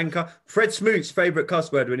 tosser, wanker. Fred Smoot's favorite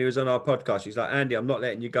cuss word when he was on our podcast. He's like, Andy, I'm not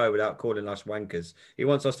letting you go without calling us wankers. He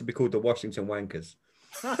wants us to be called the Washington Wankers.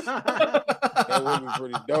 That would be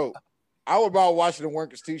pretty dope. I would buy a Washington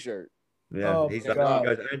Wankers t-shirt. Yeah, he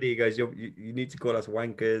goes, Andy, you need to call us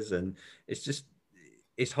wankers, and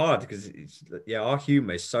it's hard because our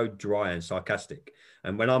humor is so dry and sarcastic.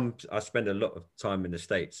 And when I spend a lot of time in the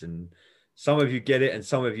States, and some of you get it, and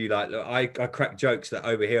some of you like, look, I crack jokes that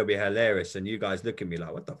over here will be hilarious, and you guys look at me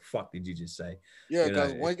like, what the fuck did you just say? Yeah,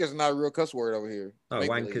 because wank is not a real cuss word over here. No,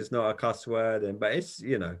 wank is not a cuss word, but it's,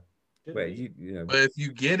 but But if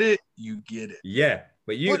you get it, you get it. Yeah.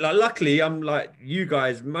 But luckily, I'm like you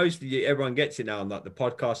guys. Mostly, everyone gets it now. On like the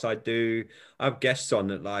podcast I do, I have guests on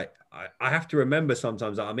that. Like I have to remember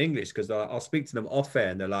sometimes that I'm English because I'll speak to them off air,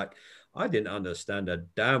 and they're like, "I didn't understand a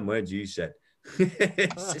damn word you said."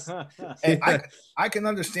 I can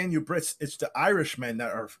understand you Brits. It's the Irishmen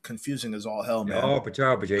that are confusing as all hell, man. Oh, but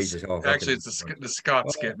Jesus! Actually, it's the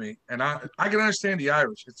Scots get me, and I can understand the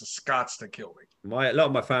Irish. It's the Scots that kill me. A lot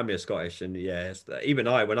of my family are Scottish, and even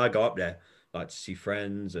when I go up there, like to see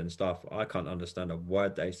friends and stuff, I can't understand a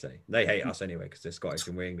word they say. They hate us anyway because they're Scottish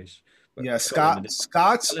and we're English. But yeah,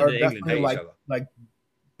 Scots are definitely like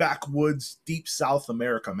backwoods, deep South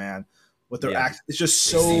America, man. With their accent, it's just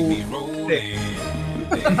so thick.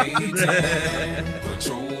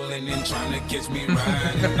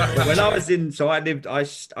 When I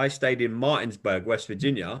was I stayed in Martinsburg, West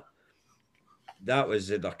Virginia. That was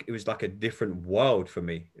it was like a different world for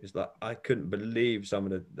me. It's like I couldn't believe some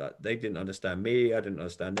of that they didn't understand me. I didn't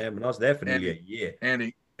understand them, and I was there for nearly a year.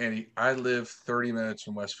 Andy, I live 30 minutes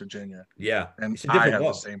from West Virginia. Yeah, and I have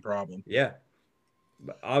the same problem. Yeah.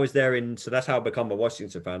 I was there so that's how I become a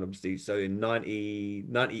Washington fan, obviously. So in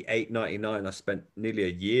 98, 99, I spent nearly a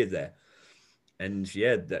year there. And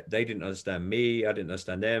they didn't understand me. I didn't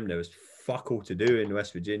understand them. There was fuck all to do in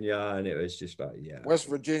West Virginia. And it was just like, West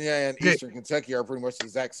Virginia and Eastern Kentucky are pretty much the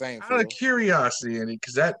exact same. Out of curiosity, Andy,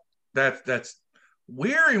 because that's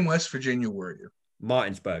where in West Virginia were you?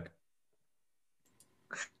 Martinsburg.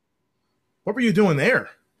 What were you doing there?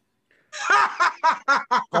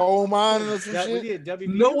 Coal mine or some shit.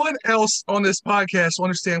 No one else on this podcast will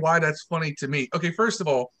understand why that's funny to me. Okay, first of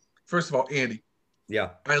all, Andy. Yeah.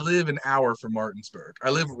 I live an hour from Martinsburg. I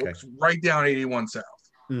live right down 81 South.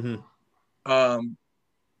 Mm-hmm.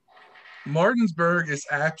 Martinsburg is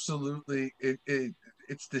absolutely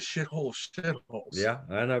it's the shithole of shitholes. Yeah,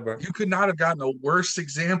 I know, bro. You could not have gotten a worse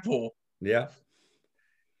example. Yeah.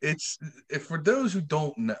 For those who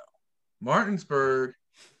don't know, Martinsburg.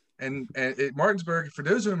 And Martinsburg, for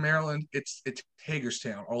those who are in Maryland, it's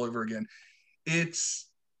Hagerstown all over again. It's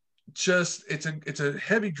a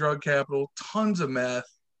heavy drug capital, tons of meth.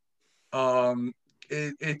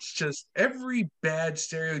 It's just every bad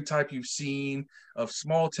stereotype you've seen of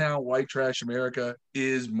small town white trash America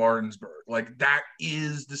is Martinsburg. Like that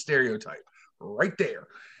is the stereotype right there.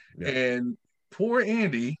 Yeah. And poor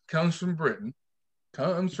Andy comes from Britain,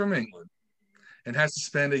 comes from England, and has to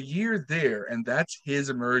spend a year there, and that's his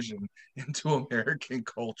immersion into American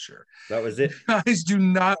culture. That was it. You guys do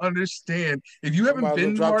not understand. If you haven't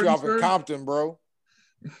been to Martinsburg, you off in Compton, bro.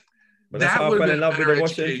 But that's how I fell in love with the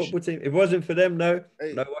Washington football team. It wasn't for them, no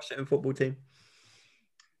Washington football team.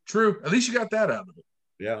 True. At least you got that out of it.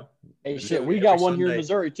 Yeah. Hey, shit, we got one here in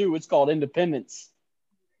Missouri too. It's called Independence.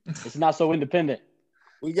 It's not so independent.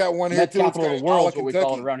 We got one here too. Capital of the world is what we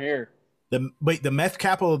call it around here. The meth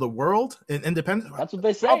capital of the world in Independence? That's what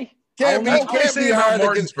they say. Can't be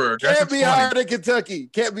Martinsburg. Can't be higher than Kentucky.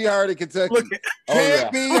 Can't be higher than Kentucky.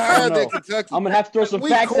 Can't be higher than Kentucky. I'm gonna have to throw some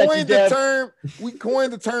facts at you, Dev. We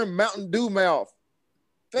coined the term Mountain Dew mouth.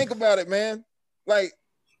 Think about it, man. Like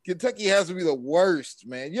Kentucky has to be the worst,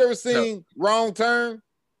 man. You ever seen Wrong Turn?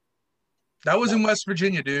 That was in West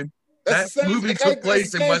Virginia, dude. That movie took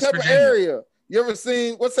place in West Virginia. Area. You ever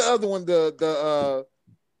seen what's the other one? The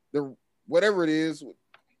whatever it is,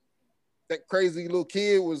 that crazy little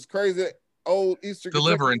kid was crazy. Old Eastern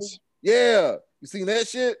Deliverance. Yeah, you seen that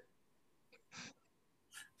shit?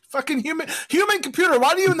 Fucking human computer.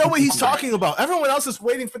 Why do you know what he's talking about? Everyone else is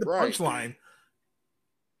waiting for the punchline.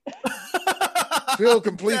 Phil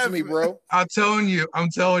completes me, bro. I'm telling you. I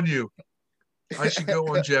should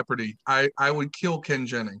go on Jeopardy. I would kill Ken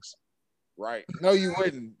Jennings. Right. No, you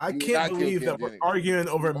wouldn't. I can't believe that we're arguing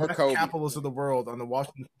over meth capitals of the world on the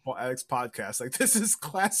Washington Football Addicts podcast. Like, this is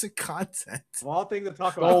classic content. Well, thing to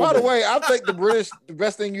talk about. By the way, I think the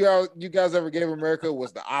best thing you guys ever gave America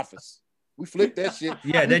was The Office. We flipped that shit.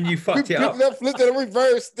 Yeah, then you fucked it up. Flipped it and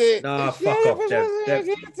reversed it. Nah, fuck off, Dev.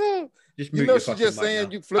 Just you know she's just saying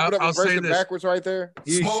you flip it up and reverse it backwards right there?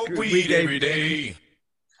 Smoke weed every day.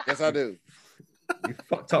 Yes, I do. You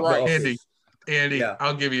fucked up, right. Andy, yeah.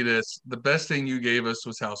 I'll give you this. The best thing you gave us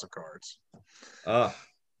was House of Cards. The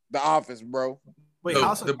Office, bro. Wait,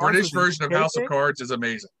 the British version of House of Cards is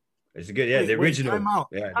amazing. It's good. Yeah, the original.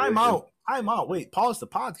 Time out. Wait, pause the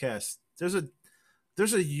podcast. There's a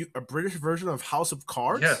British version of House of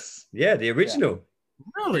Cards? Yes. Yeah, the original. Yeah.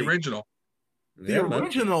 Really? The original. The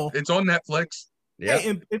original. It's on Netflix. Yeah.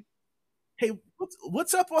 Hey, Hey,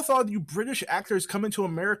 what's up with all you British actors coming to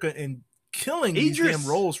America and killing these damn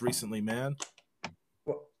roles recently, man?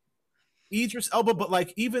 Idris Elba, but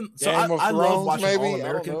like even so, I love watching All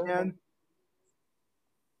American, man.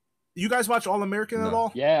 You guys watch All American at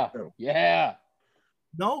all? Yeah.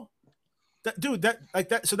 No, so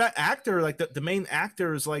that actor, like the main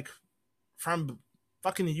actor, is like from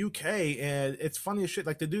fucking the UK, and it's funny as shit.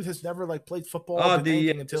 Like the dude has never like played football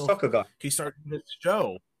until soccer guy. He started this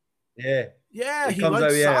show. Yeah, he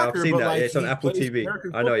likes soccer. I've seen that. Like, it's on Apple TV.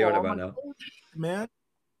 I know what you're on about now, man.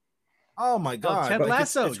 Oh my god, Ted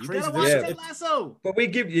Lasso! You gotta watch Ted Lasso. But we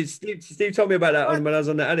give you Steve told me about that when I was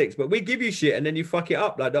on the Addicts. But we give you shit and then you fuck it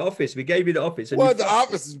up like The Office. We gave you The Office. And The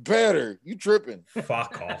Office is better. You tripping?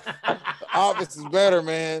 Fuck off. The Office is better,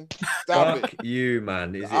 man. Stop fuck it. You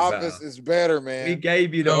man. The Office is better, man. We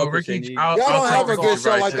gave you The Office. Y'all don't have a good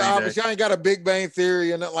show like The Office. Y'all ain't got a Big Bang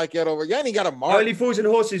Theory and nothing like that over. Y'all ain't got a mark. Only Fools and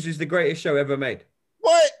Horses is the greatest show ever made.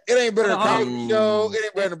 What? It ain't better than Comedy Show. It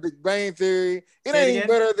ain't better than Big Bang Theory. It ain't even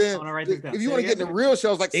better than if you want to get into real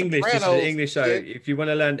shows like English. Sopranos. This is an English show. Yeah. If you want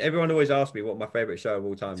to learn, everyone always asks me what my favorite show of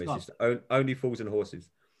all time is. Just Only Fools and Horses.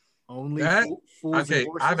 Only Fools and Horses?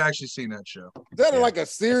 I've actually seen that show. Is that like a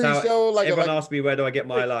series show? Like everyone asks me where do I get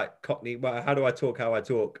my like Cockney? How do I talk? How I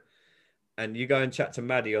talk? And you go and chat to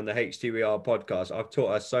Maddie on the HTWR podcast. I've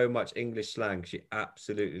taught her so much English slang. She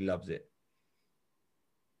absolutely loves it.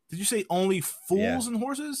 Did you say Only Fools and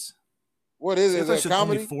Horses? What is it? Is it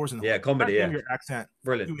comedy? Comedy. Yeah, your accent.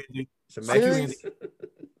 Brilliant. It's amazing.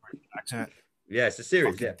 Accent. Yeah, it's a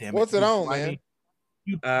series. What's it on, man?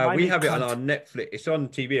 We have it on our Netflix. It's on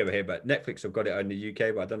TV over here, but Netflix have got it in the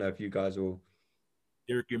UK. But I don't know if you guys will.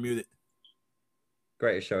 Derek, you're muted.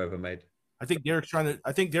 Greatest show ever made. I think Derek's trying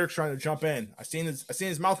to jump in. I seen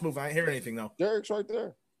his mouth move. I didn't hear anything though. Derek's right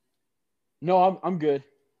there. No, I'm good.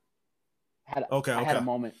 I had a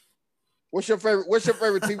moment. What's your favorite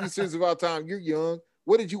TV series of all time? You're young.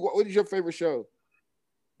 What is your favorite show?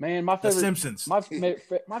 Man, my favorite The Simpsons. My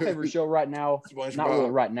favorite show right now, not really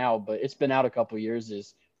right now, but it's been out a couple of years,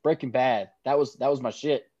 is Breaking Bad. That was my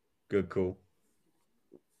shit. Good call.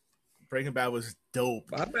 Breaking Bad was dope.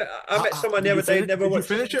 I met someone the other day. Never watched.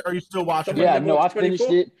 Did you finish it? Or are you still watching? Yeah, no, I finished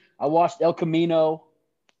it. I watched El Camino.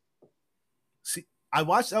 See, I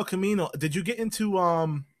watched El Camino. Did you get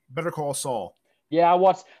into Better Call Saul? Yeah,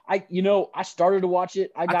 I started to watch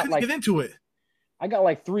it. I couldn't get into it. I got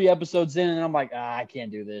like 3 episodes in, and I'm like, I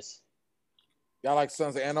can't do this. Y'all like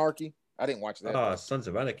Sons of Anarchy? I didn't watch that. Sons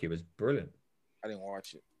of Anarchy was brilliant. I didn't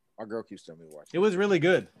watch it. My girl keeps telling me to watch it. It was really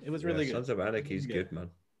good. It was really good. Sons of Anarchy is good, man.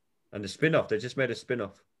 And the spin-off, they just made a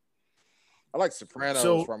spin-off. I like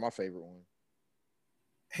Sopranos for my favorite one.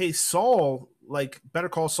 Hey, Saul, like Better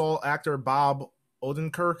Call Saul actor Bob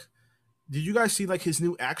Odenkirk. Did you guys see like his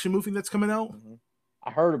new action movie that's coming out? Mm-hmm.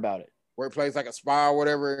 I heard about it. Where he plays like a spy or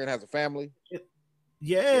whatever and has a family.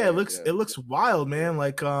 It looks wild, man.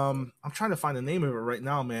 Like I'm trying to find the name of it right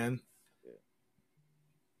now, man.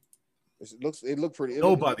 It looked pretty.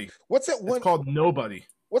 Nobody. What's that one? It's called Nobody.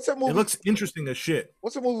 What's that movie? It looks interesting as shit.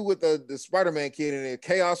 What's the movie with the Spider-Man kid in it?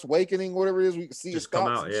 Chaos Awakening, whatever it is. We can see just come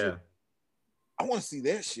out. Yeah. Shit. I want to see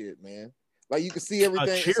that shit, man. Like you can see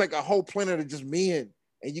everything. It's like a whole planet of just men,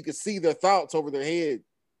 and you can see their thoughts over their head.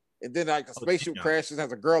 And then like a spaceship crashes,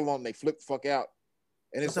 has a girl on, and they flip the fuck out.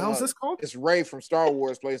 And it's what the hell is this called? It's Rey from Star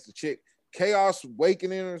Wars plays the chick. Chaos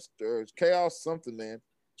Awakening or Chaos something, man.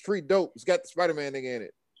 It's pretty dope. It's got the Spider-Man nigga in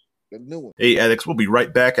it. The new one. Hey, addicts, we'll be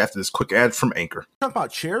right back after this quick ad from Anchor. Talk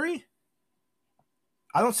about Cherry?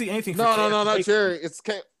 I don't see anything. No, not Cherry. It's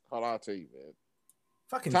hold on, I'll tell you, man.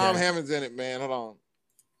 Fucking Tom Hammond's in it, man. Hold on.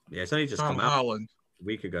 Yeah, it's only just Tom come out Holland. a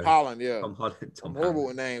week ago. Holland, yeah. Tom Holland. I'm horrible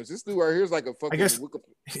with names. This dude right here is like a fucking.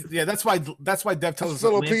 Yeah, that's why Dev tells us.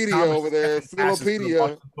 Philopedia over there.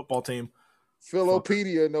 Philopedia. Football team.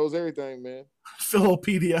 Philopedia knows everything, man.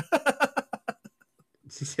 Philopedia.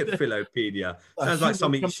 She said Philopedia. Sounds like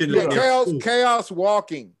something you shouldn't. Chaos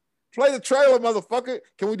Walking. Play the trailer, motherfucker.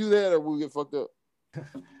 Can we do that or we get fucked up?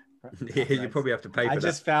 Yeah, you probably have to pay for that. I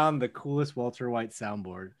just found the coolest Walter White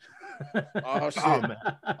soundboard. Oh shit! Oh, man.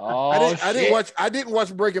 I didn't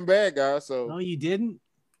watch Breaking Bad, guys. So no, you didn't.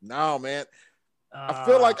 No, man. I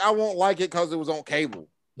feel like I won't like it because it was on cable.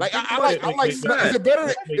 Like I like. Is it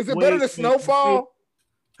better? Is it better than Snowfall?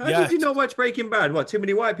 How did you not watch Breaking Bad? What? Too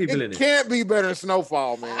many white people in it? It can't be better than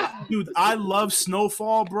Snowfall, man. Dude, I love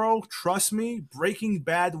Snowfall, bro. Trust me, Breaking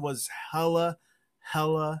Bad was hella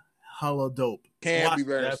dope. Can't be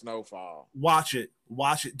better than Snowfall. Watch it,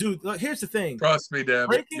 dude. Look, here's the thing. Trust me,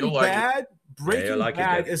 damn it. Breaking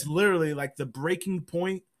Bad is literally like the breaking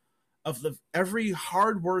point of every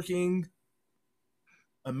hardworking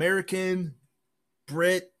American,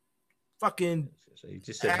 Brit, fucking. So you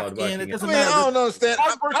just said hardworking. It doesn't I don't understand.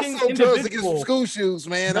 Hardworking I sold drugs to get some individual. school shoes,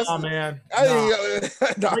 man. That's man.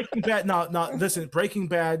 Breaking Bad. No. Listen, Breaking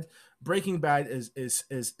Bad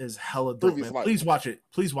is hella dope, man. Please watch it.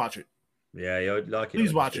 Please watch it. Yeah, you'll like it.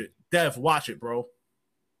 Please watch it. Dev, watch it, bro.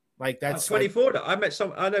 Like that's 24.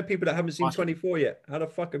 I know people that haven't seen 24 yet. How the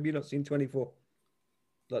fuck have you not seen 24?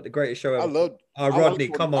 Like the greatest show ever. Rodney,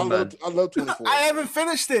 come on, man. I love 24. I haven't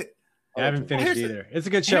finished it. I haven't finished either. It's a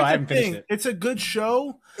good show. I haven't finished it. It's a good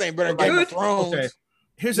show. Ain't better Game of Thrones. Okay.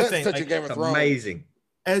 Here's the thing. It's amazing.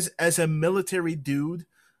 As a military dude,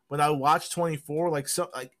 when I watch 24, like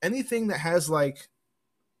anything that has like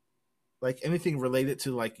anything related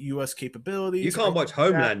to like U.S. capabilities. You can't watch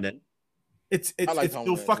Homeland then. It's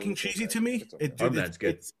so fucking cheesy to me. Homeland's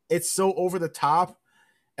good. It's so over the top,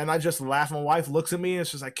 and I just laugh. My wife looks at me and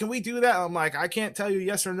she's like, "Can we do that?" I'm like, "I can't tell you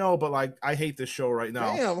yes or no, but like, I hate this show right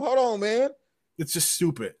now." Damn, hold on, man. It's just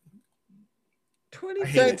stupid. 20.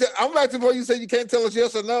 I'm back to what you said. You can't tell us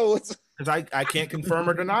yes or no. Because I can't confirm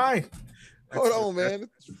or deny. Hold on, man.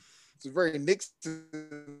 It's a very Nixon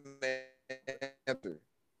answer.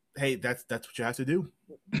 Hey, that's what you have to do.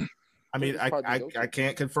 I mean, I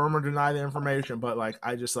can't confirm or deny the information, but like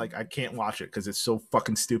I can't watch it because it's so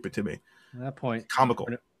fucking stupid to me. At that point, comical.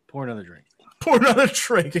 Pour another drink. Pour another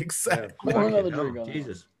drink, exactly. Yeah, pour another drink on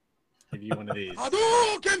Jesus. Give you one of these.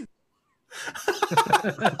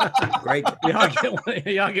 Great.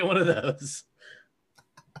 Y'all get one of those.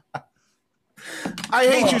 I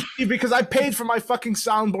hate you, Steve, because I paid for my fucking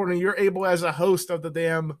soundboard, and you're able as a host of the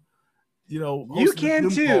damn, You can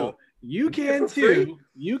too. You can too.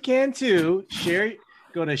 You can too.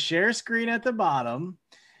 Go to share screen at the bottom.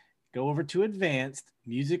 Go over to advanced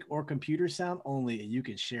music or computer sound only, and you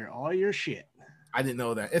can share all your shit. I didn't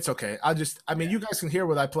know that. It's okay. You guys can hear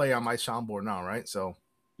what I play on my soundboard now, right? So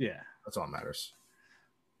yeah, that's all that matters.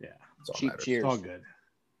 Yeah, that's all cheap matters. cheers. It's all good.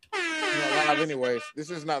 It's not live anyways. This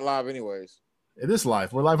is not live anyways. It is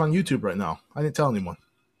live. We're live on YouTube right now. I didn't tell anyone.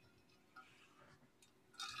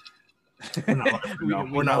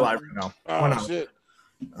 We're not live right now. Oh shit!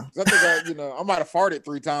 I think I might have farted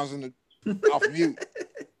 3 times off mute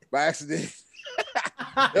by accident.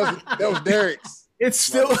 that was Derek's. It's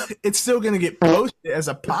still gonna get posted as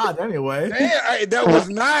a pod anyway. Damn, that was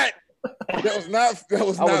not. I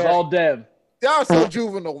was all Dev. Y'all so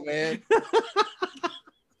juvenile, man.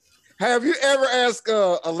 Have you ever asked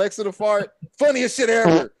Alexa to fart? Funniest shit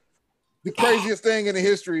ever. The craziest thing in the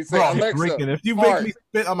history. Say, Alexa, if you make me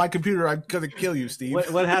spit on my computer, I'm gonna kill you, Steve.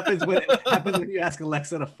 What happens when you ask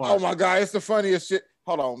Alexa to fart? Oh my god, it's the funniest shit.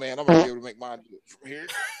 Hold on, man. I'm gonna be able to make mine do it from here.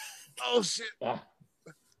 Oh shit.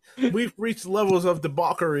 We've reached levels of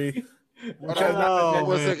debauchery. Which has not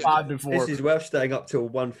been pod before. This is worth staying up till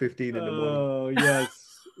 1:15 in the morning. Oh yes.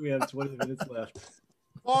 We have 20 minutes left.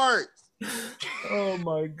 Fart. Oh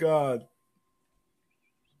my god.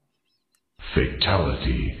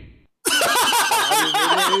 Fatality.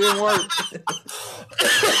 It didn't work.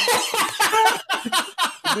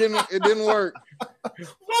 It didn't work.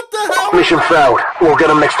 What the hell? Mission failed. We'll get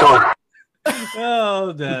them next time.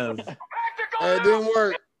 Oh, damn. It didn't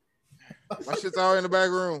work. My shit's all in the back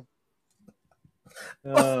room.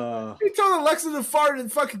 He told Alexa to fart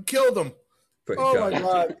and fucking killed him. My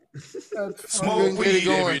god. Smoke weed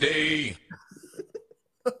every day.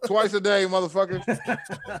 Twice a day, motherfucker.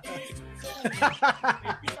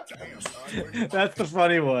 That's the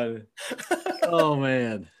funny one. Oh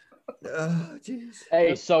man.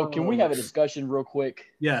 Hey, so can we have a discussion real quick?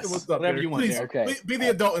 Yes. What's up, whatever baby? you want. Please, okay. Be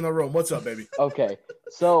the adult in the room. What's up, baby? Okay.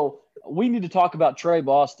 So we need to talk about Trey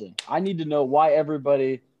Boston. I need to know why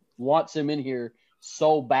everybody wants him in here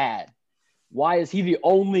so bad. Why is he the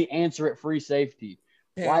only answer at free safety?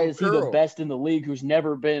 Why is he the best in the league who's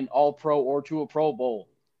never been all pro or to a Pro Bowl?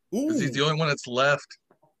 Because he's the only one that's left.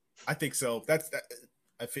 I think so.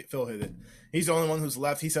 Phil hit it. He's the only one who's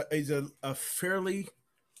left. He's a fairly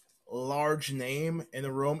large name in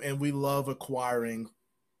the room, and we love acquiring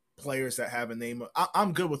players that have a name.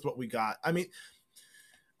 I'm good with what we got. I mean,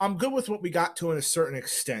 I'm good with what we got to a certain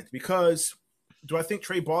extent, because do I think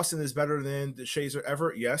Trey Boston is better than the Shazer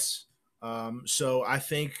Everett? Yes. So I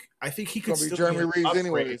think he could still be Jeremy Reeves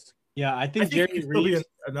anyways. Yeah, I think Jeremy Reeves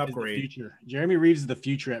an upgrade. Is the future. Jeremy Reeves is the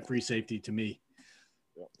future at free safety to me.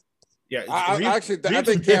 Yeah, I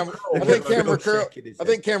think Cameron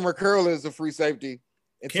Curl is a free safety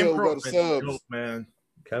until we go to subs. Dope, man.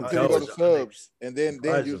 Until we go to subs, and then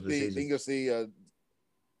you'll see. I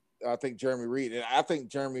think Jeremy Reeves, and I think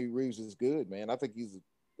Jeremy Reeves is good, man. I think he's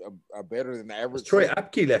a better than average. Troy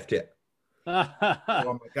Apke left it. Oh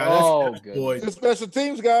my god! Good. He's a special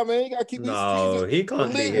teams guy, man. You got to keep he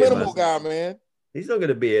can't be league here, minimal man. guy, man. He's not going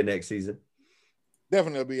to be here next season.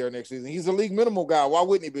 Definitely be here next season. He's a league minimal guy. Why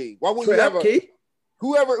wouldn't he be? Why wouldn't you have Apke?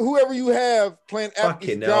 whoever you have playing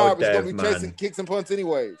Apke's job is going to be Dev, chasing kicks and punts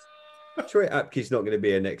anyways? Troy Apke's not going to be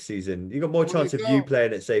here next season. You got more chance of you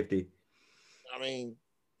playing at safety. I mean,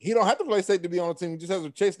 he don't have to play safety to be on the team. He just has to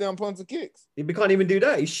chase down punts and kicks. He can't even do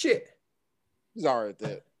that. He's shit. He's all right at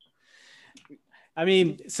that. I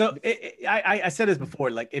mean, so I said this before.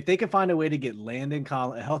 Like, if they can find a way to get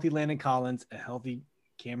a healthy Landon Collins, a healthy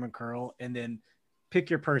Cameron Curl, and then pick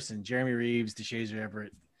your person, Jeremy Reeves, DeShazer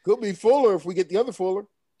Everett. Could be Fuller if we get the other Fuller.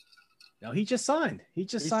 No, he just signed. He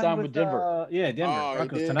signed with Denver. Denver.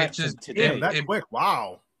 Broncos tonight. Damn, that's quick.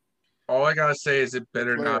 Wow. All I gotta say is it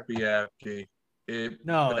better not be Apke.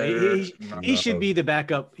 No, he should be the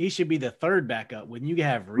backup. He should be the third backup. When you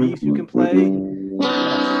have Reeves who can play, no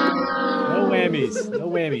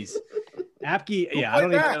whammies. Apke, yeah, I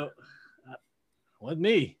don't even know. Wasn't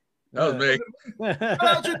me. That was me.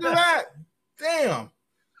 How'd you do that? Damn.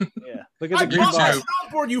 Yeah. Look at the brought my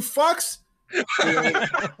soundboard, you fucks.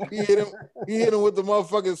 He hit him with the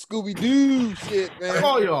motherfucking Scooby-Doo shit, man.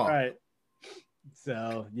 All y'all. All right.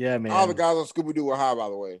 So, yeah, man. All the guys on Scooby-Doo were high, by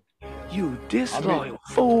the way. You disloyal,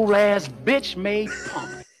 fool-ass, bitch-made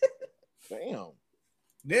punk. Damn.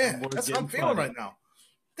 Yeah, that's what I'm feeling right now.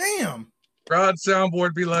 Damn. Rod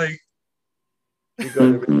soundboard be like. He's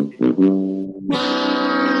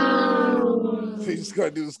just gonna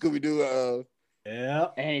do the Scooby-Doo. Yeah,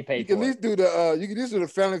 and he paid. You can at least do the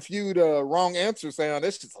Family Feud wrong answer sound.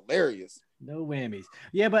 That's just hilarious. No whammies.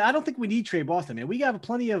 Yeah, but I don't think we need Trey Boston, man. We got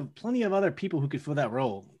plenty of other people who could fill that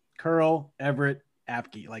role. Curl, Everett,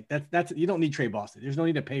 Apke. Like that's you don't need Trey Boston. There's no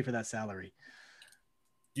need to pay for that salary.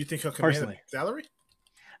 Do you think he'll command a salary?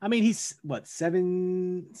 I mean, he's what,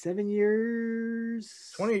 7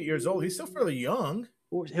 years? 28 years old. He's still fairly young.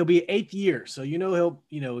 Or he'll be 8th year. So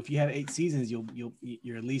if you have 8 seasons,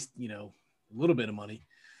 you're at least, a little bit of money.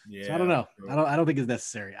 Yeah. So I don't know. I don't think it's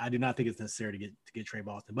necessary. I do not think it's necessary to get Trey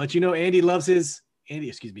Boston. But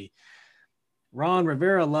Ron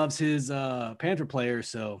Rivera loves his Panther players,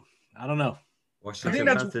 so I don't know. I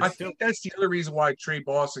think that's the other reason why Trey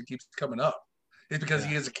Boston keeps coming up. It's because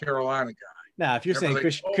he is a Carolina guy. Now, if you're saying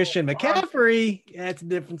Christian McCaffrey, that's a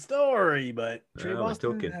different story. But Trey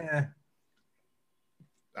Boston,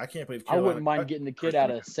 I can't believe Carolina. I wouldn't mind getting the kid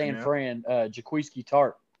out of San Fran, Jaquiski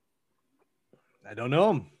Tart. I don't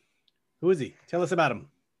know him. Who is he? Tell us about him.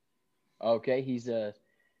 Okay, he's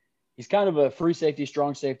kind of a free safety,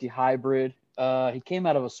 strong safety hybrid. He came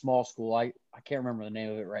out of a small school. I can't remember the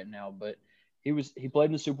name of it right now, but he played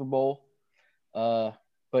in the Super Bowl.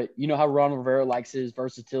 But you know how Ron Rivera likes his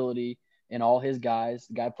versatility in all his guys.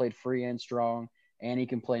 The guy played free and strong, and he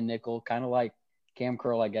can play nickel, kind of like Cam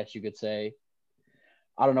Curl, I guess you could say.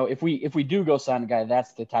 I don't know. If we do go sign a guy,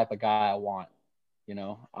 that's the type of guy I want.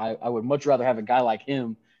 I would much rather have a guy like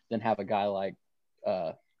him than have a guy like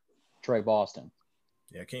Trey Boston.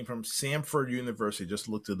 Yeah, came from Samford University. Just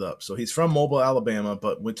looked it up. So he's from Mobile, Alabama,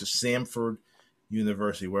 but went to Samford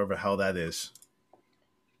University, wherever the hell that is.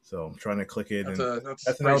 So I'm trying to click it.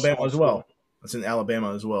 That's in Alabama as well. That's in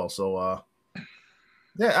Alabama as well. So,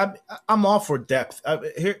 yeah, I'm all for depth.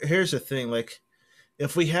 Here's the thing. Like,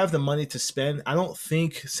 if we have the money to spend, I don't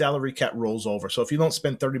think salary cap rolls over. So if you don't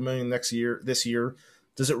spend $30 million this year,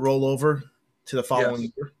 does it roll over to the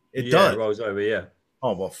following year? It does. It rolls over, yeah.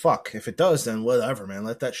 Oh, well, fuck. If it does, then whatever, man.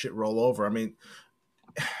 Let that shit roll over. I mean,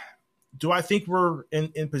 do I think we're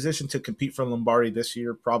in position to compete for Lombardi this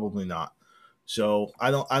year? Probably not. So I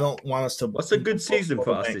don't want us to. What's a good season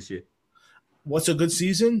for us this year? What's a good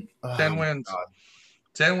season? 10 wins. God.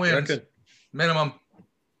 10 wins. Minimum.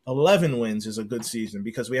 11 wins is a good season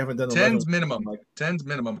because we haven't done 10's minimum. 10's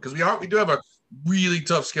minimum because we do have a really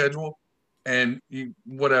tough schedule and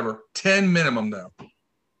 10 minimum though.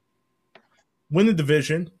 Win the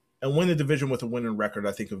division with a winning record.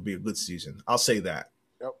 I think it would be a good season. I'll say that.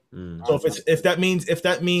 Yep. So if that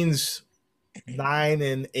means 9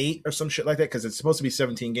 and 8 or some shit like that, because it's supposed to be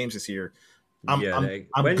 17 games this year. When's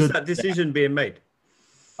that decision being made?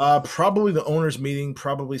 Probably the owners' meeting,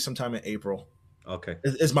 probably sometime in April. Okay,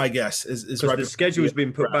 is my guess. Is right. The schedule has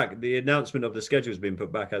been put back. The announcement of the schedule has been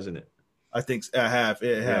put back, hasn't it? I think I have.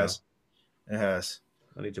 It has. It has.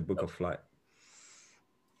 I need to book a flight.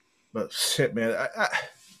 But shit, man,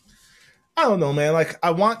 I don't know, man. Like, I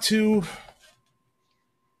want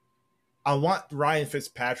Ryan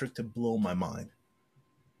Fitzpatrick to blow my mind,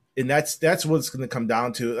 and that's what it's going to come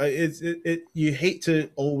down to. You hate to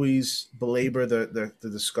always belabor the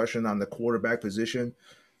discussion on the quarterback position,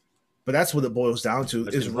 but that's what it boils down to.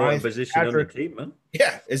 That's is Ryan position on the team, man?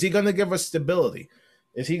 Yeah, is he going to give us stability?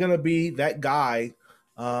 Is he going to be that guy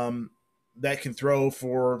that can throw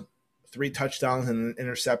for 3 touchdowns and an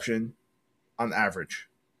interception on average.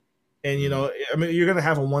 And, you know, I mean, you're going to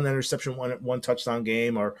have a 1 interception, one touchdown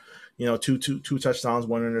game, or, you know, two touchdowns,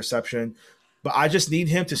 1 interception. But I just need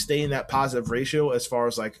him to stay in that positive ratio as far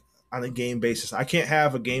as like on a game basis. I can't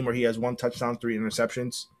have a game where he has 1 touchdown, 3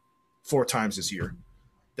 interceptions 4 times this year.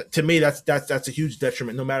 To me, that's a huge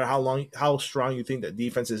detriment. No matter how strong you think that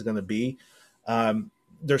defense is going to be,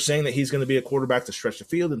 they're saying that he's going to be a quarterback to stretch the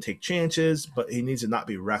field and take chances, but he needs to not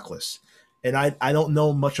be reckless. And I don't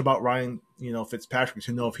know much about Ryan, you know, Fitzpatrick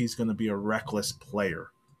to know if he's going to be a reckless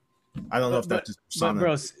player. I don't know if that's but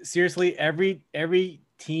bro, seriously, every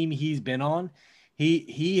team he's been on,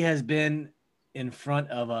 he has been in front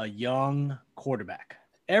of a young quarterback.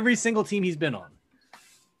 Every single team he's been on.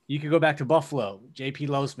 You could go back to Buffalo, JP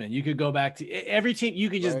Losman. You could go back to every team. You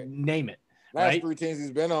could just name it. Last 3 teams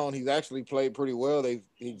he's been on, he's actually played pretty well.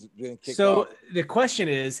 He's been kicked so off. The question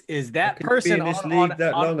is that Can person be in this league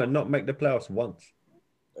that long and not make the playoffs once?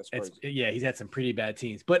 That's crazy. Yeah, he's had some pretty bad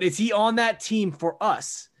teams. But is he on that team for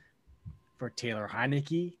us? For Taylor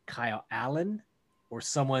Heineke, Kyle Allen, or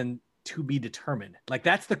someone to be determined? Like,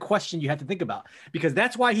 that's the question you have to think about, because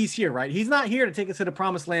that's why he's here, right? He's not here to take us to the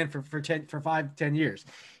promised land for 5-10 years.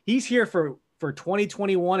 He's here for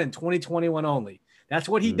 2021 and 2021 only. That's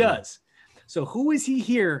what he does. So who is he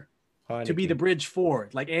here to be the bridge for?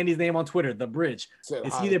 Like Andy's name on Twitter, the bridge.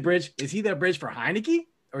 Is he the bridge? Is he the bridge for Heineke,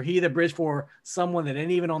 or he the bridge for someone that ain't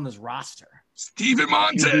even on this roster? Steven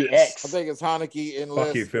Montez. I think it's Heineke unless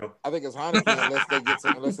Fuck you, Phil. I think it's Heineke unless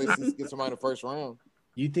they get somebody in the first round.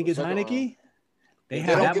 You think it's Heineke? They If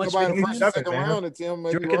have don't that get much. nobody in the first, second round, it's him. Do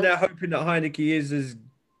you reckon they're hoping that Heineke is as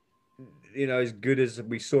good as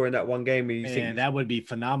we saw in that one game? And that would be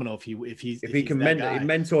phenomenal if he can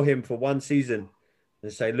mentor him for one season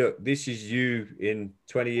and say, look, this is you in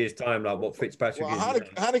 20 years time, like what Fitzpatrick is.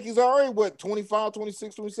 Heineke's already what, 25,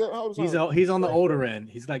 26, 27? How old is he's on the older end.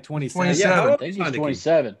 He's like 27. 27. Yeah, I think he's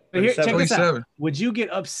 27. But here, check this 27. out. Would you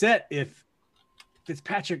get upset if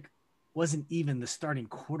Fitzpatrick wasn't even the starting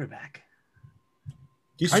quarterback?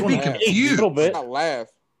 I'd be confused. A little bit. I laugh.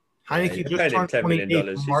 Heineke You're paying him $10 million.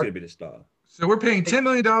 He's Mark. going to be the starter. So we're paying $10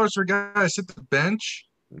 million for a guy to sit the bench,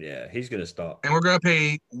 Yeah, he's going to start. and we're going to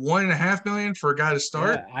pay $1.5 million for a guy to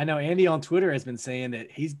start. Yeah, I know Andy on Twitter has been saying that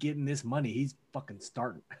he's getting this money. He's fucking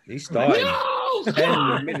starting. He's starting. No, 10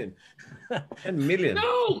 God! million. 10 million.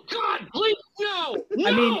 No, God, please, no, no.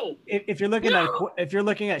 I mean, if you're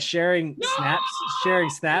looking at sharing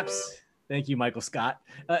snaps. Thank you, Michael Scott.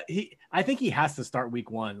 I think he has to start week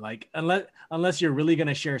 1. Like, unless you're really going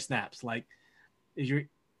to share snaps. Like,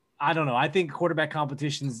 I don't know. I think quarterback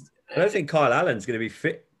competitions. I don't think Kyle Allen's going to be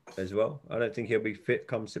fit as well. I don't think he'll be fit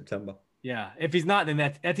come September. Yeah, if he's not, then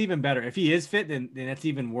that's even better. If he is fit, then that's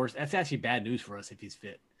even worse. That's actually bad news for us if he's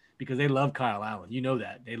fit, because they love Kyle Allen. You know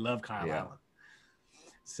that. They love Kyle Allen.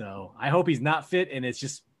 So I hope he's not fit, and it's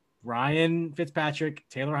just Ryan Fitzpatrick,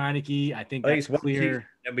 Taylor Heineke. I think that's clear.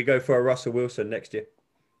 And we go for a Russell Wilson next year.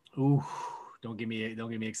 Ooh, don't get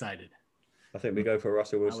me excited. I think we go for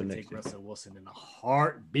Russell Wilson next year. I would take Russell Wilson in a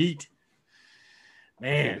heartbeat.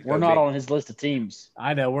 Man, we're not on his list of teams.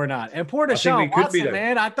 I know we're not. And poor Deshaun Watson,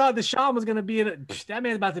 man. I thought Deshaun was going to be that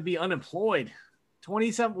man's about to be unemployed.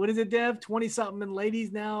 20-something. What is it, Dev? 20-something and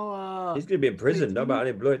ladies now. He's going to be in prison. No about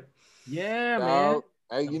unemployed. Yeah, man.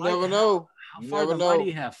 Hey, you never know. How far the mighty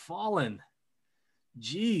have fallen.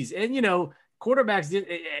 Jeez. And, quarterbacks,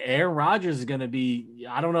 Aaron Rodgers is going to be,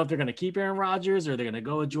 I don't know if they're going to keep Aaron Rodgers or they're going to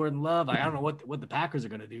go with Jordan Love. I don't know what the Packers are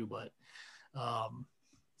going to do, but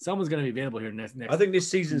someone's going to be available here next. I think this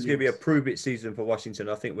season is going to be a prove it season for Washington.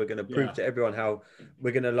 I think we're going to prove to everyone how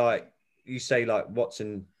we're going to you say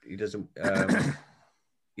Watson, he doesn't want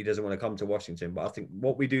to come to Washington. But I think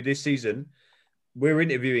what we do this season, we're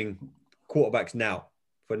interviewing quarterbacks now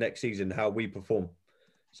for next season, how we perform.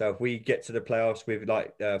 So if we get to the playoffs with,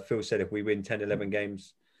 like Phil said, if we win 10, 11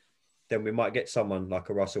 games, then we might get someone like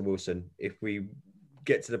a Russell Wilson. If we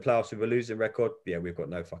get to the playoffs with a losing record, we've got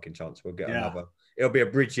no fucking chance. We'll get another. It'll be a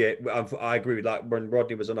bridge year. I agree with when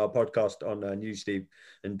Rodney was on our podcast on New Steve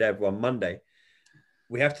and Dev on Monday.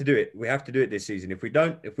 We have to do it. We have to do it this season. If we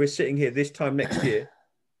don't, if we're sitting here this time next year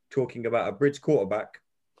talking about a bridge quarterback,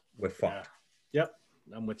 we're fucked. Yep,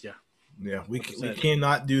 I'm with you. Yeah, we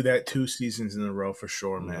cannot do that 2 seasons in a row for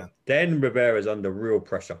sure, man. Dan Rivera's under real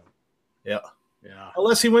pressure. Yeah.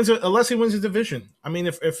 Unless he wins the division. I mean,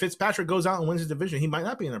 if Fitzpatrick goes out and wins the division, he might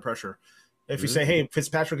not be under pressure. If you say, hey,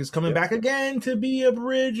 Fitzpatrick is coming back again to be a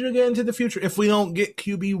bridge again to the future, if we don't get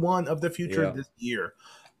QB1 of the future this year.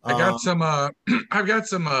 I got some I've got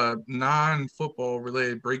some non-football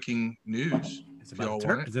related breaking news. Is it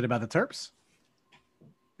about the Terps?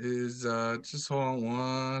 is just hold on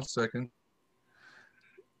 1 second.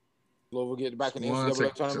 We'll get back in the 1 NCAA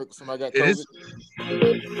second. tournament. Somebody got It COVID. is.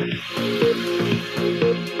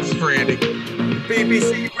 It's for Andy.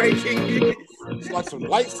 BBC breaking news. It's like some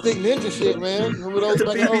light stick ninja shit, man. Remember those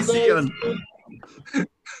back in those BBC days? on.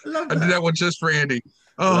 I did that one just for Andy.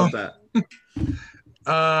 Love that.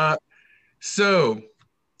 So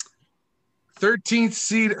 13th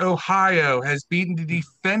seed Ohio has beaten the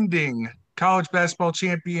defending college basketball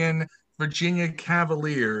champion Virginia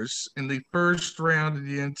Cavaliers in the first round of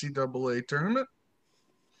the NCAA tournament.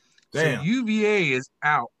 Damn. So UVA is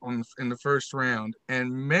out in the first round,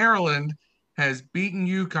 and Maryland has beaten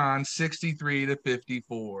UConn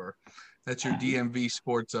 63-54. That's your DMV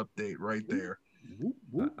sports update right there.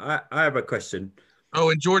 I have a question.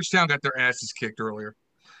 Oh, and Georgetown got their asses kicked earlier.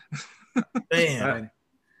 Damn.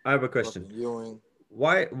 I have a question.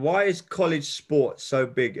 Why is college sports so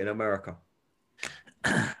big in America?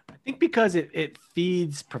 I think because it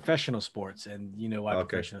feeds professional sports, and you know why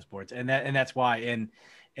professional sports, and that's why.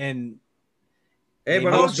 And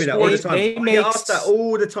everyone asks me that all the time. I get asked that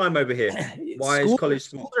all the time over here. Why is college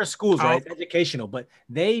sports? Schools are schools, right? It's educational, but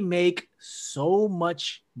they make so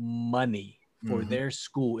much money for their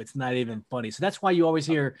school. It's not even funny. So that's why you always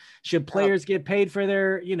hear, should players get paid for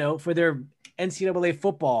their, for their NCAA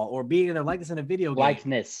football or being in their likeness in a video game?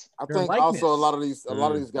 Likeness. I think also a lot of these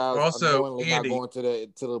guys also are not going to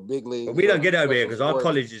the big league. But we don't get over here because our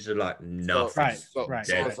colleges are like nothing. Right.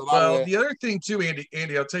 Well, the other thing too,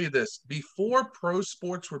 Andy, I'll tell you this: before pro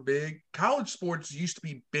sports were big, college sports used to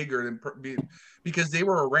be bigger than because they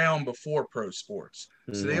were around before pro sports,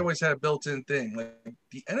 so they always had a built-in thing. Like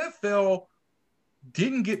the NFL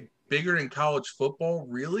didn't get bigger than college football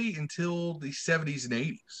really until the 70s and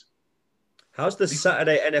 80s. How's the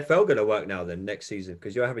Saturday NFL going to work now then next season?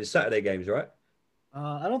 Because you're having Saturday games, right?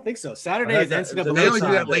 I don't think so. Saturday is NCAA. They only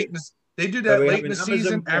do that late. They do that late in the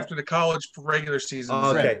season after the college regular season.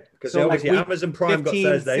 Oh, okay. Because obviously Amazon Prime 15, got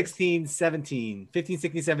Thursday. 16, 17. 15,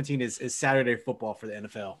 16, 17 is Saturday football for the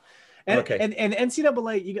NFL. And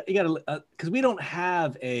NCAA, you got to because we don't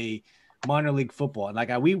have a minor league football. And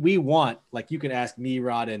like we want, like you can ask me,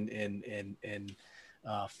 Rod, and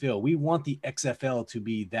Phil, we want the XFL to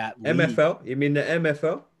be that league. MFL? You mean the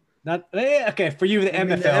MFL? Not okay for you. The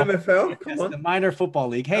MFL. The MFL. Come on. The minor football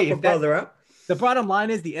league. Hey, if that, the bottom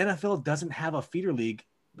line is the NFL doesn't have a feeder league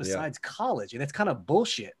besides college, and it's kind of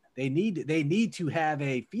bullshit. They need to have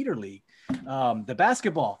a feeder league. The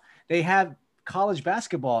basketball, they have college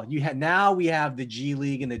basketball. Now we have the G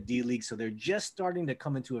League and the D League, so they're just starting to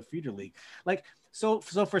come into a feeder league. Like so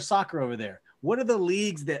for soccer over there, what are the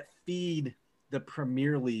leagues that feed the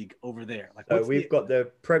Premier League over there? Like we've got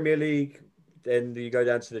the Premier League, then you go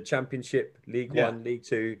down to the Championship, League One, League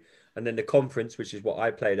Two, and then the Conference, which is what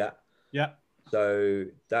I played at. Yeah. So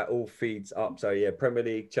that all feeds up. So yeah, Premier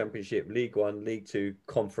League, Championship, League One, League Two,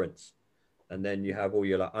 Conference, and then you have all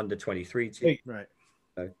your like under 23 teams. Wait, right.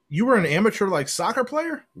 So, you were an amateur soccer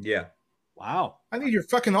player? Yeah. Wow. I need your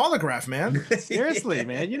fucking autograph, man. Seriously,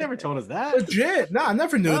 man. You never told us that. Legit. No, I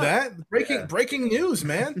never knew that. Breaking news,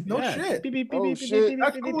 man. No shit. Shit.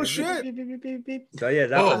 That's cool as shit. So yeah,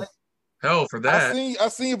 that was hell for that. I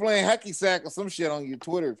seen you playing hacky sack or some shit on your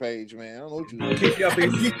Twitter page, man. I don't know what you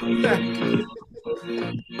doing.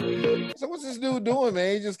 So what's this dude doing,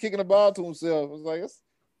 man? He's just kicking the ball to himself. It's like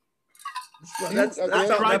that's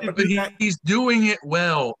right, but he's doing it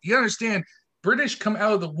well. You understand? British come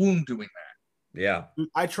out of the womb doing that. Yeah.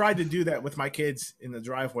 I tried to do that with my kids in the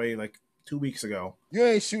driveway like 2 weeks ago. You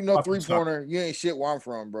ain't shooting no 3-pointer. You ain't shit where I'm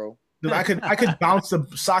from, bro. Dude, I could bounce the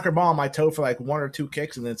soccer ball on my toe for like 1 or 2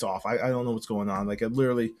 kicks and then it's off. I don't know what's going on. Like it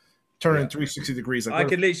literally turning 360 degrees. Like, I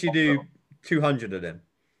could literally do 200 of them.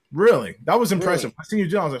 Really? That was impressive. Really? I seen you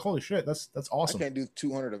do. I was like, holy shit, that's awesome. I can't do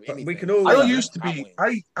 200 of anything. We can all. I used to be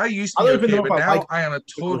okay, but now I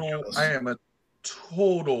am a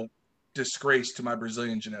total disgrace to my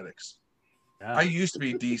Brazilian genetics. Yeah. I used to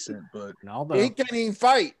be decent, but he can't even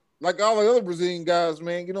fight like all the other Brazilian guys,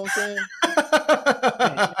 man. You know what I'm saying?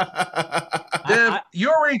 Dev,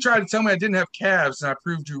 you already tried to tell me I didn't have calves, and I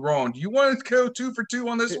proved you wrong. Do you want to go 2 for 2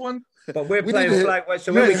 on this one? But we're playing flag.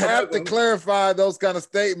 So we have to clarify those kind of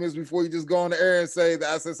statements before you just go on the air and say that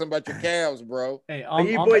I said something about your calves, bro. Hey, are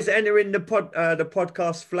you boys entering the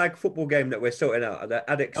podcast flag football game that we're sorting out? The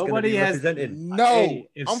addicts going to be representing? No, hey,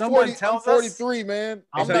 I'm 43, man.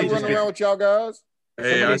 I'm not running around with y'all guys.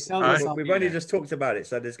 Hey, we've only just talked about it.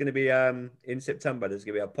 So there's going to be in September. There's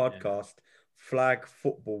going to be a podcast flag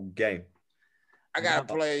football game. I gotta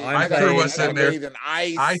play. I threw us in there.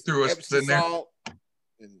 I threw us in there.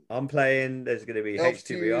 I'm playing. There's going to be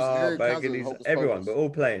H2BR, Burgundies, everyone. We're all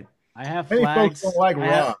playing. I have Many flags. folks don't like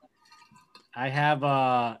Raw. I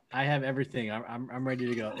have everything. I'm ready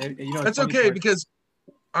to go. That's okay because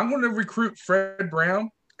I'm going to recruit Fred Brown,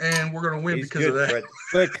 and we're going to win because of that.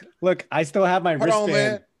 Look, I still have my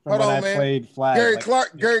wristband from when I played flag.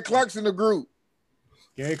 Gary Clark's in the group.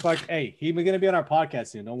 Gary Clark. Hey, he's going to be on our podcast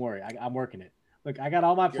soon. Don't worry. I'm working it. Look, I got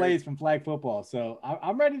all my plays from flag football, so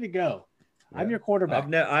I'm ready to go. Yeah. I'm your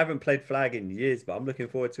quarterback. I haven't played flag in years, but I'm looking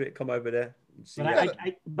forward to it. Come over there.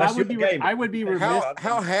 I would be remiss.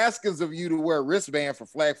 How Haskins of you to wear a wristband for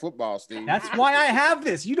flag football, Steve? That's why I have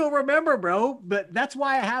this. You don't remember, bro, but that's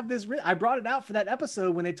why I have this. I brought it out for that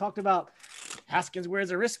episode when they talked about Haskins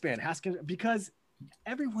wears a wristband. Haskins, because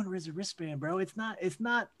everyone wears a wristband, bro. It's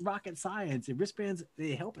not rocket science. And wristbands,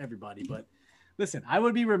 they help everybody. But listen, I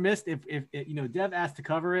would be remiss if Dev asked to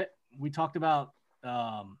cover it. We talked about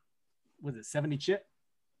was it 70 chip?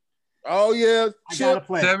 Oh yeah, Chip.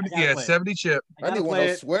 70 Chip. I need one of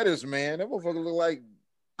those sweaters, man. That motherfucker look like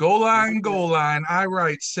goal line. I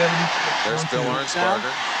write 70 Chip. There's Bill Arnsparger.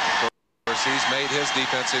 Of course, he's made his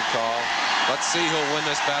defensive call. Let's see who'll win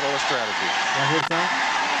this battle of strategy.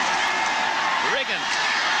 Riggins.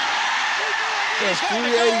 That's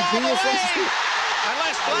 380p or something.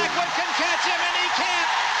 Unless Blackwood can catch him, and he can't.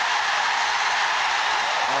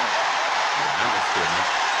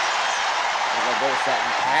 Like go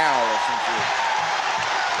something Powell or something.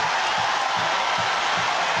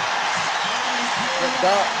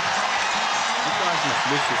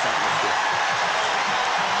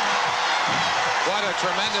 What a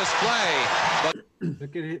tremendous play! But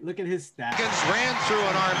look at his stats. Higgins ran through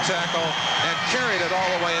an arm tackle and carried it all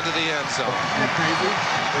the way into the end zone.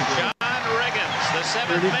 John Riggins, the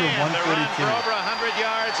seventh man to run for over 100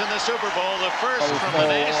 yards in the Super Bowl, the first from the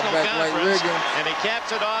National Conference, and he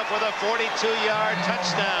caps it off with a 42-yard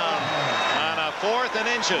touchdown on a 4th and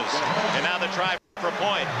inches. And now the try for a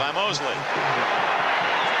point by Mosley.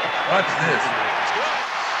 Watch this.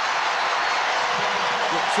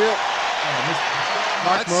 Chip.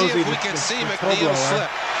 Let's see if we can see McNeil slip.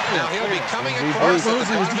 Now he'll be coming across at the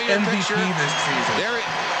bottom of your picture.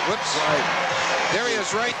 There he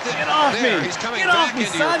is right there. He's coming back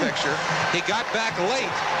into your picture. He got back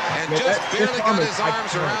late and just barely got his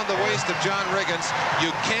arms around the waist of John Riggins.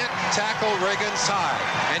 You can't tackle Riggins high,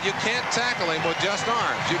 and you can't tackle him with just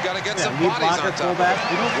arms. You've got to get some bodies on top of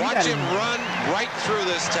him. Watch him run right through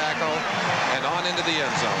this tackle and on into the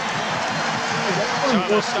end zone. So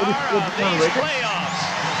the star of these playoffs,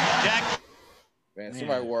 Jack. Man,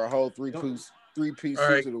 somebody wore a whole three-piece all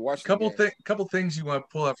right, suit to the Washington game. Couple things you want to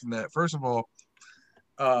pull up from that. First of all,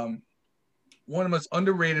 one of the most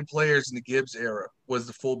underrated players in the Gibbs era was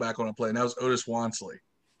the fullback on a play, and that was Otis Wansley.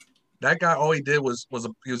 That guy, all he did was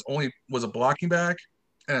a blocking back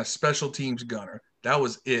and a special teams gunner. That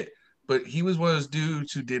was it. But he was one of those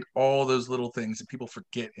dudes who did all those little things, and people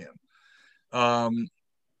forget him.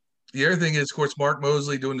 The other thing is, of course, Mark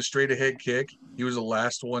Mosley doing the straight ahead kick. He was the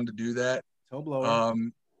last one to do that.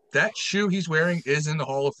 That shoe he's wearing is in the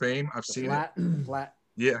Hall of Fame. I've seen it. Flat.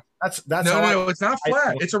 Yeah. That's no, it's not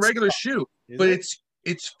flat. It's a regular shoe, but it's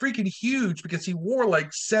freaking huge because he wore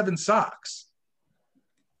like 7 socks.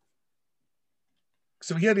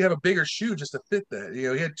 So he had to have a bigger shoe just to fit that. He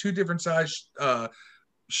had 2 different size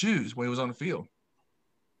shoes when he was on the field.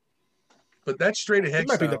 But that straight ahead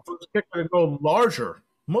might be the first kicker to go larger.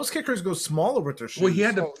 Most kickers go smaller with their shoes. Well, he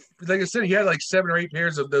had to, like I said, he had like 7 or 8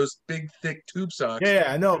 pairs of those big, thick tube socks. Yeah,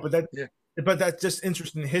 I know, but that's just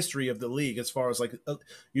interesting history of the league as far as like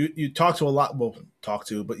you talk to a lot. Well,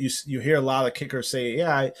 but you hear a lot of kickers say,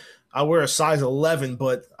 "Yeah, I wear a size 11,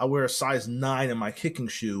 but I wear a size 9 in my kicking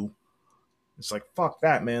shoe." It's like fuck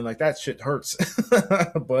that, man. Like that shit hurts.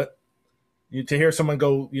 But to hear someone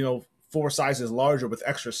go, 4 sizes larger with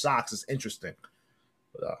extra socks is interesting.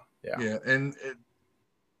 But, yeah, and.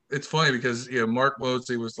 It's funny because Mark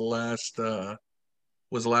Mosley was the last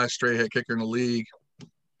straight head kicker in the league,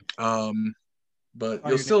 but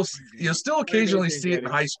you'll still occasionally see it in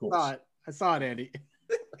high school. I saw it, Andy.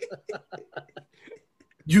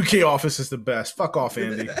 UK office is the best. Fuck off,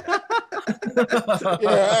 Andy. Yeah,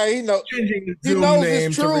 he knows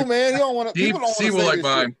it's true, man. He don't want to. Steve will like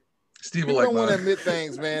mine. Steve will like mine. Don't want to admit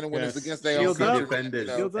things, man, when it's against their own country.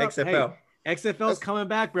 XFL. XFL's coming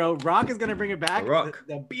back, bro. Rock is gonna bring it back.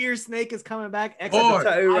 The beer snake is coming back.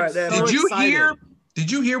 Right there. Did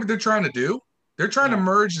you hear what they're trying to do? They're trying to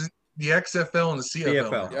merge the XFL and the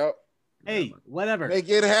CFL. Yep. Hey, whatever. Make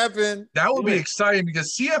it happen. That would be exciting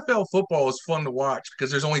because CFL football is fun to watch because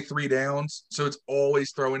there's only 3 downs, so it's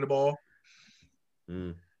always throwing the ball.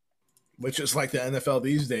 Which is like the NFL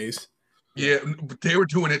these days. Yeah, but they were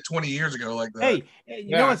doing it 20 years ago like that. Hey,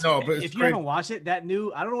 you know what's, if you haven't watched it, that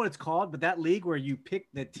new, I don't know what it's called, but that league where you pick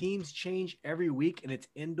the teams change every week, and it's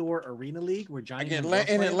indoor arena league where Johnny in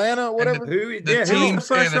Atlanta or whatever. The teams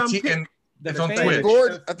and it's on Twitch.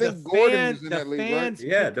 I think Gordon is in that league, right?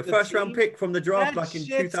 Yeah, the first round pick from the draft like in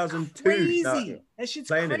 2002. Crazy. That shit's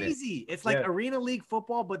crazy. It's like arena league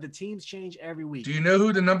football, but the teams change every week. Do you know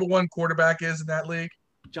who the number 1 quarterback is in that league?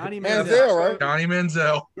 Johnny Manziel, right? Johnny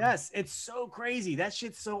Manziel. Yes, it's so crazy. That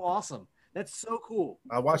shit's so awesome. That's so cool.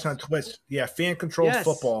 I watch on Twitch. Yeah, fan-controlled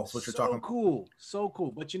football is what you're talking about. So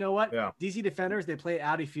cool. But you know what? Yeah. DC Defenders, they play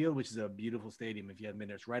at Audi Field, which is a beautiful stadium if you haven't been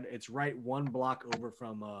there. It's right 1 block over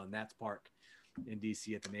from Nats Park in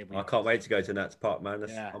DC at the neighborhood. I can't wait to go to Nats Park, man.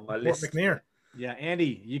 That's on my list. Fort McNair. Yeah,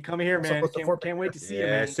 Andy, you come here, man. Can't wait to see you,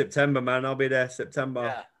 man. September, man. I'll be there September.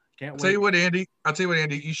 Yeah. Can't wait. I'll tell you what,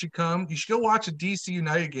 Andy, you should come. You should go watch a DC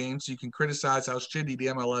United game so you can criticize how shitty the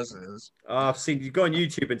MLS is. I've seen you go on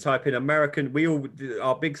YouTube and type in American.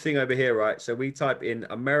 Our big thing over here, right? So we type in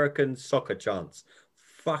American soccer chants.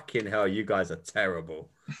 Fucking hell, you guys are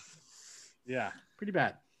terrible. Yeah, pretty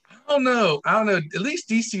bad. I don't know. At least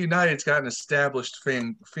DC United's got an established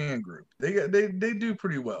fan group. They do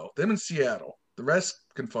pretty well. Them in Seattle. The rest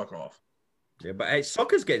can fuck off. Yeah, but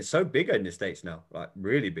soccer's getting so big in the States now, like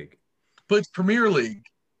really big. But it's Premier League.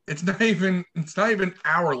 It's not even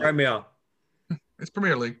our league. Premier. It's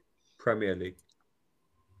Premier League. Premier League.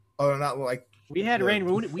 Oh, not like we had Wayne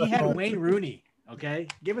Rooney. We had Wayne Rooney. Okay,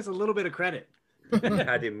 give us a little bit of credit. You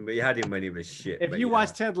had him when he was shit. If you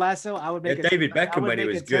watched Ted Lasso, I would make David Beckham when he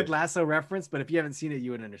was good. Ted Lasso reference, but if you haven't seen it,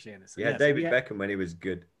 you wouldn't understand it. So David Beckham when he was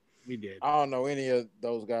good. We did. I don't know any of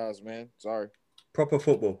those guys, man. Sorry. Proper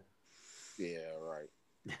football. Yeah,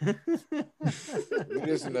 right.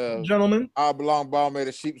 Listen, gentlemen, oblong ball made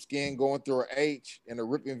of sheepskin going through an H and a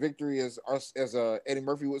ripping victory, as Eddie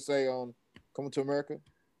Murphy would say on Coming to America.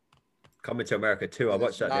 Coming to America too. I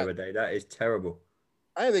watched that the other day. That is terrible.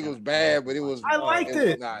 I didn't think it was bad, but it was. I liked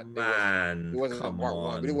it. Man, it wasn't come part on.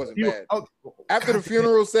 one, but it wasn't bad. After the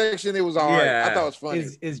funeral section, it was all right. I thought it was funny.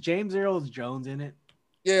 Is James Earl Jones in it?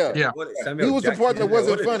 Yeah. Yeah. He was the part that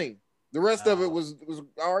wasn't funny. The rest of it was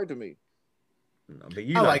all right to me. No, but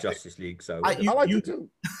you like Justice League, so I liked it too.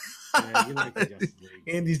 Yeah, you like the Justice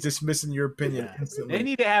League. Andy's dismissing your opinion instantly. They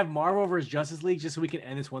need to have Marvel versus Justice League just so we can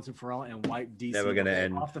end this once and for all and wipe DC. Never gonna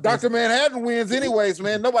end. Off the Dr. Manhattan wins anyways,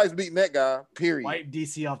 man. Nobody's beating that guy. Period. Wipe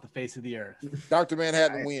DC off the face of the earth. Dr.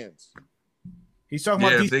 Manhattan wins. He's talking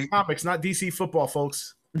about DC Comics, not DC football,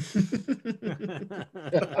 folks.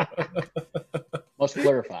 Must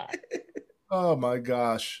clarify. Oh my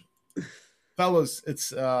gosh, fellas,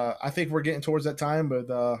 it's I think we're getting towards that time, but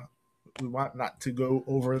we want not to go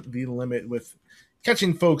over the limit with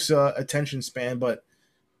catching folks' attention span. But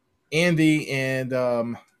Andy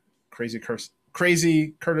and crazy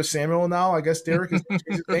Curtis Samuel now, I guess Derek is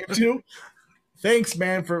his name too. Thanks,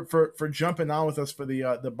 man, for jumping on with us for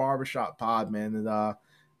the Barbershop pod, man. And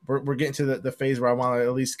we're getting to the phase where I want to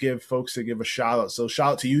at least give a shout out. So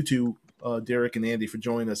shout out to you two, Derek and Andy, for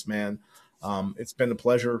joining us, man. It's been a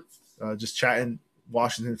pleasure just chatting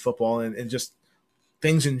Washington football and just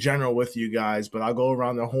things in general with you guys. But I'll go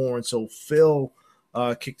around the horn. So Phil,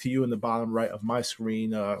 kick to you in the bottom right of my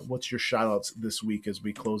screen. What's your shout outs this week as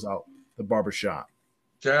we close out the Barbershop?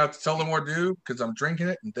 Shout out to Tullamore Dew because I'm drinking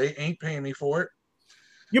it and they ain't paying me for it.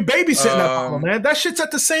 You're babysitting that bottle, man. That shit's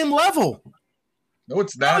at the same level. No,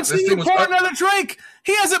 it's not. This thing was pour another drink.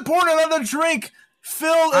 He hasn't poured another drink.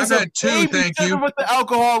 Phil is a babysitter with the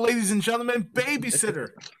alcohol, ladies and gentlemen. Babysitter.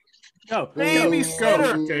 Go.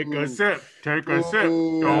 Babysitter. Take a sip. Take a sip.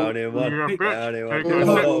 Down in one.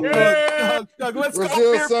 Doug, let's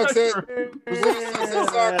Brazil go. sucks at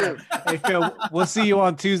soccer. Hey, Phil, we'll see you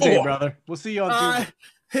on Tuesday, brother. We'll see you on Tuesday.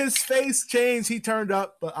 His face changed. He turned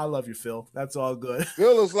up, but I love you, Phil. That's all good.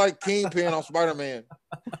 Phil looks like Kingpin on Spider-Man.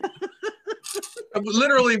 I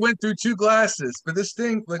literally went through 2 glasses, but this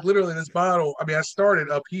thing, like literally this bottle, I mean, I started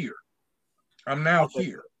up here. I'm now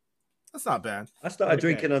here. That's not bad. I started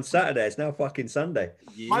drinking on Saturday. It's now fucking Sunday.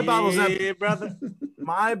 My bottle's empty, brother.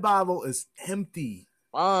 My bottle is empty.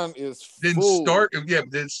 Mine is full.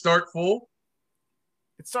 Did it start full?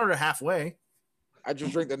 It started halfway. I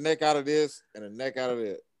just drink the neck out of this and the neck out of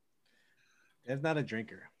it. Dev's not a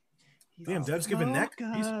drinker. Damn, Dev's giving neck?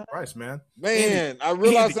 Jesus Christ, man. Man, I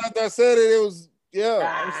realized after I said it was,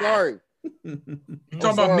 I'm sorry. You're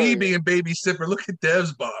talking about me being baby sipper. Look at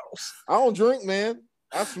Dev's bottles. I don't drink, man.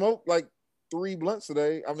 I smoked like 3 blunts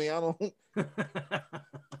today. I mean, I don't.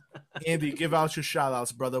 Andy, give out your shout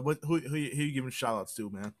outs, brother. Who you giving shout outs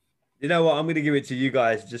to, man? You know what? I'm going to give it to you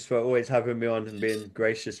guys just for always having me on and being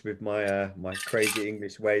gracious with my my crazy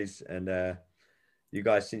English ways. And you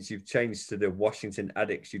guys, since you've changed to the Washington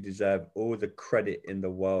Addicts, you deserve all the credit in the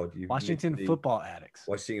world. Washington Football Addicts.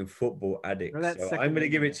 Washington Football Addicts. So I'm going to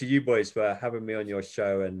give it to you boys for having me on your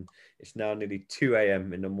show. And it's now nearly 2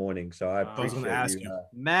 a.m. in the morning. So I appreciate you.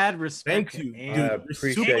 Mad respect. Thank you. I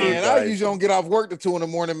appreciate you. Man, I usually don't get off work till 2 in the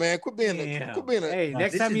morning, man. Quit being Hey,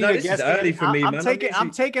 next time you need a guest, early for me, man.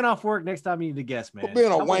 I'm taking off work next time you need a guest, man. Quit being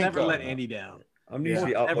a I will wanker. never let Andy down. I'm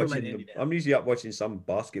usually up watching some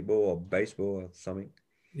basketball or baseball or something.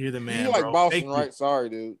 You're the man. You like bro. Boston, right? Sorry,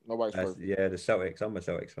 dude. Nobody's perfect. Yeah, the Celtics. I'm a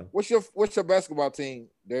Celtics fan. What's your basketball team,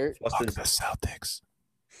 Derek? Boston's the Celtics.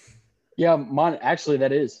 Yeah, mine actually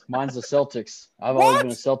that is. Mine's the Celtics. I've always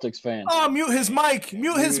been a Celtics fan. Oh, mute his mic.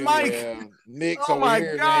 Mute his mic. Yeah. Nick's Oh over my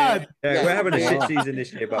here, God. man. Yeah, we're having a shit season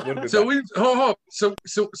this year, but we'll be So back.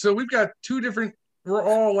 so we've got two different. We're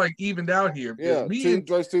all like evened out here. Yeah, two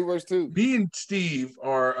versus two. Me and Steve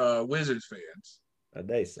are Wizards fans.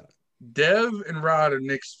 They suck. Dev and Rod are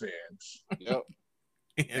Knicks fans. Yep.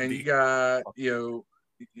 And you got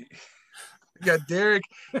Derek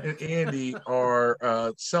and Andy are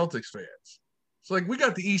Celtics fans. So like we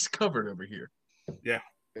got the East covered over here. Yeah.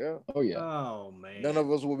 Yeah. Oh yeah. Oh man. None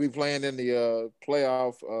of us will be playing in the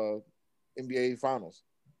playoff NBA finals.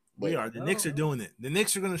 We are. The Knicks are doing it. The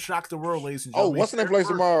Knicks are going to shock the world, ladies and Oh, gentlemen. what's the name place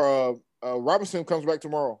tomorrow? Robinson comes back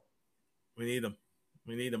tomorrow. We need him.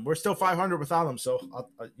 We need him. We're still 500 without him, so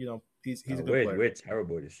he's a good player. We're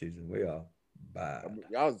terrible this season. We are bad.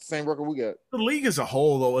 Y'all the same record we got. The league as a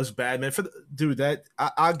whole, though, is bad, man.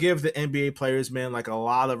 I'll give the NBA players, man, like a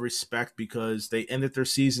lot of respect because they ended their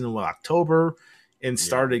season in October and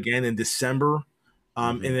started again in December,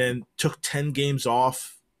 and then took 10 games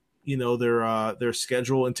off. Their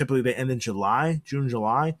schedule, and typically they end in June,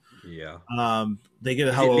 July. Yeah. They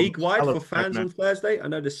get a league wide for fans on Thursday. I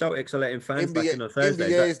know the Celtics are letting fans back in on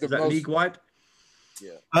Thursday. Is that league wide?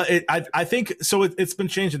 Yeah. I think so. It's been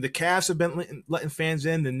changing. The Cavs have been letting fans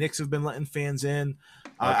in. The Knicks have been letting fans in.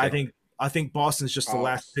 I think Boston's just the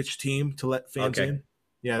last pitch team to let fans in.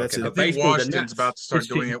 Yeah, that's it. I think Washington's about to start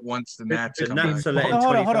doing it once the Nats come back.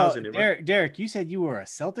 Hold on. Derek, you said you were a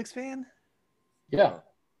Celtics fan? Yeah.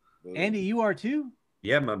 Andy, you are too?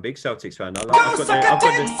 Yeah, I'm a big Celtics fan. Feels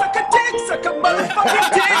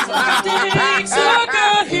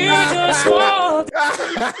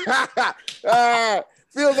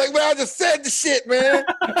like, man, I just said the shit, man.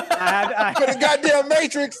 For the goddamn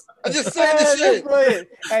Matrix, I just said the shit.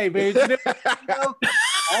 Hey, man.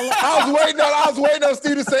 I was waiting on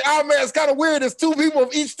Steve to say, "Oh man, it's kind of weird. There's two people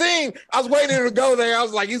of each team." I was waiting to go there. I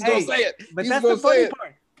was like, "He's gonna say it." But that's the funny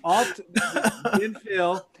part.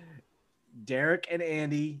 Phil, Derek and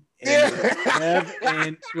Andy and Dev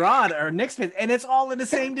and Rod are Knicks fans, and it's all in the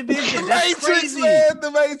same division. That's crazy, man. The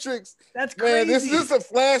Matrix. That's crazy. Man, this is a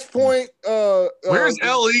flashpoint. Where's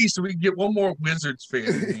LE so we can get one more Wizards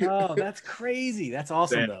fan? Oh, that's crazy. That's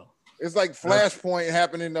awesome, though. It's like Flashpoint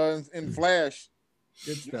happening in Flash.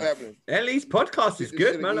 Good stuff. LE's podcast is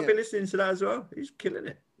good, man. I've been listening to that as well. He's killing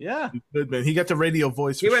it. Yeah, good, man. He got the radio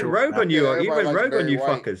voice. He went rogue on you. He went rogue on you,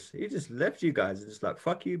 White. fuckers. He just left you guys. It's like,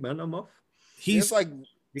 fuck you, man. I'm off. He's like,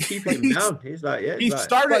 you keep him down. He's like, yeah. He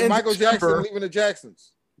started like in Michael December. Jackson leaving the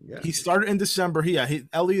Jacksons. Yeah. He started in December.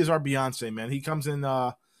 Ellie is our Beyonce, man. He comes in,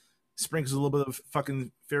 sprinkles a little bit of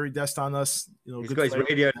fucking fairy dust on us. He's got his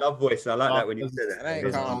radio love voice. I like that when you said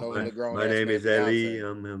it. My name is Ellie.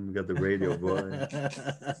 I'm got the radio voice.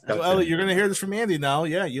 So, Ellie, you're gonna hear this from Andy now.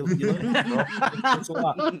 Yeah, you it's a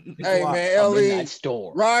lot. Hey, man, Ellie,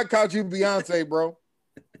 Rod called you Beyonce, bro.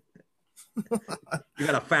 You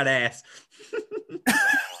got a fat ass.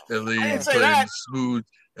 Ellie playing smooth.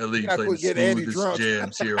 Ellie playing smoothest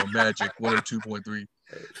jams here on Magic 102.3.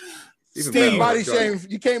 Steve,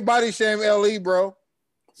 you can't body shame LE, bro.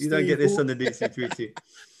 You don't get this on the DC Tweety.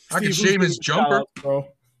 I can shame his jumper, bro.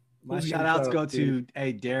 My shout outs go to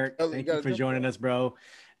Derek. Thank you for joining us, bro.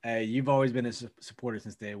 You've always been a supporter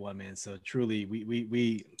since day one, man. So truly,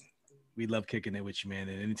 we love kicking it with you, man.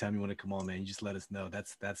 And anytime you want to come on, man, you just let us know.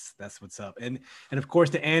 That's what's up. And of course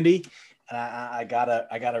to Andy, I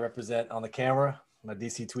gotta represent on the camera. My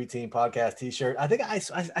DC Tweet Team podcast T-shirt. I think I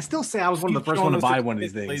still say I was one of the first one to buy one of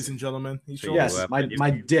these things. Ladies and gentlemen, yes,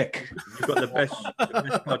 my dick. You've got the best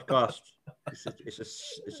podcast.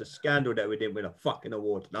 It's a scandal that we didn't win a fucking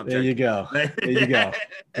award. No, there you go. There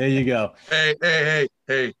you go. Hey.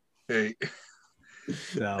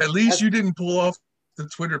 So, at least you didn't pull off the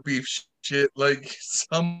Twitter beef shit like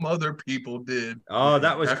some other people did. Oh,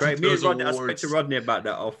 that was great. Me and Rodney, I spoke to Rodney about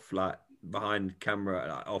that off behind camera,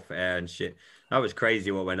 like, off air and shit. That was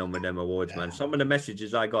crazy what went on with them awards, man. Some of the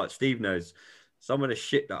messages I got, Steve knows, some of the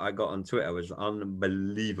shit that I got on Twitter was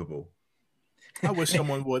unbelievable. I wish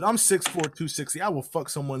someone would. I'm 6'4", 260. I will fuck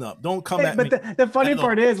someone up. Don't come at me. But the funny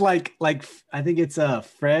part is, like I think it's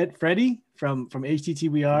Freddie from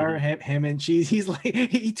HTTWR, him and Cheese. He's like,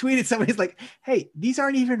 he tweeted somebody's like, "Hey, these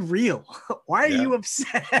aren't even real. Why are you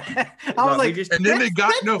upset?" I was like, and then they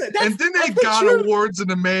got awards in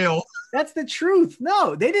the mail. That's the truth.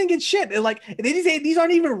 No, they didn't get shit. They're like, they didn't say these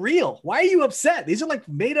aren't even real. Why are you upset? These are like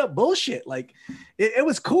made up bullshit. Like it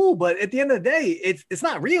was cool, but at the end of the day, it's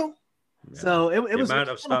not real. Yeah. So it was amount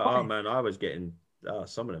of stuff. Oh man, I was getting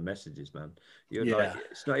some of the messages, man. You're like,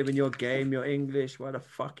 it's not even your game. You're English. Why the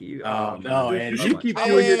fuck are you? Oh no, Andy, you keep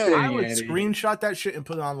doing your thing. I would screenshot that shit and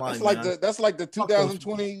put it online. That's like the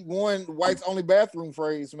 2021 whites only bathroom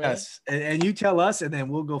phrase, man. Yes, and you tell us, and then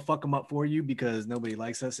we'll go fuck them up for you because nobody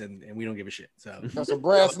likes us, and we don't give a shit. So that's a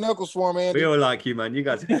brass knuckles for me. We all like you, man. You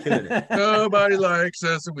guys are killing it. Nobody likes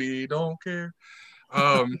us, and we don't care.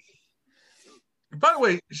 By the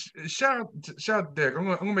way, shout out Derek. I'm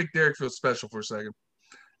gonna make Derek feel special for a second.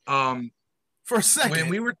 For a second, when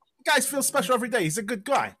we were guys feel special every day. He's a good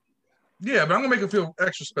guy. Yeah, but I'm gonna make him feel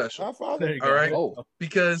extra special. All right,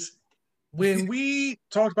 because when we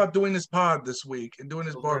talked about doing this pod this week and doing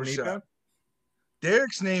this barbershop,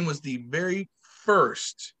 Derek's name was the very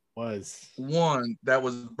first one that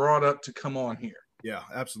was brought up to come on here. Yeah,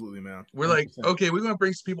 absolutely, man. We're like, okay, we're gonna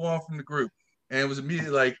bring some people on from the group, and it was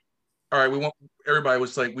immediately like, all right, everybody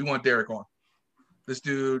was like, we want Derek on. This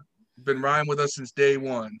dude been riding with us since day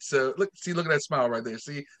one. So look at that smile right there.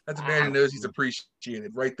 See, that's a man who knows he's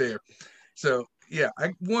appreciated right there. So yeah,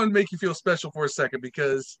 I want to make you feel special for a second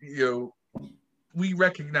because we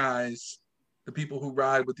recognize the people who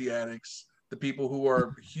ride with the addicts, the people who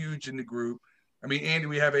are huge in the group. I mean, Andy,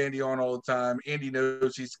 we have Andy on all the time. Andy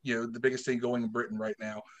knows he's the biggest thing going in Britain right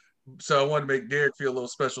now. So I want to make Derek feel a little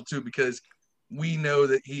special too because we know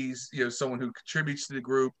that he's someone who contributes to the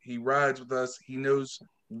group. He rides with us. He knows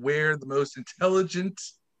where the most intelligent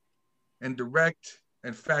and direct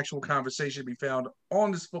and factual conversation be found on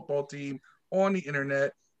this football team, on the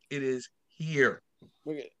internet. It is here.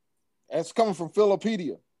 That's coming from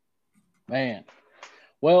Philopedia. Man.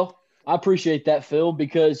 Well, I appreciate that, Phil,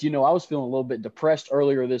 because, I was feeling a little bit depressed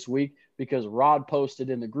earlier this week because Rod posted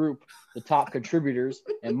in the group the top contributors,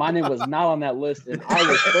 and my name was not on that list, and I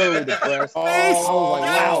was thoroughly depressed. I was like,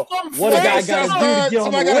 wow, what a guy got to do to get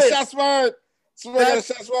on the list. Somebody got a shot spot.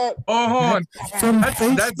 That's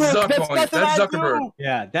Zuckerberg.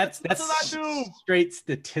 Yeah, that's straight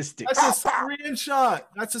statistics. That's a screenshot.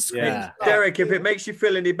 Yeah. Derek, if it makes you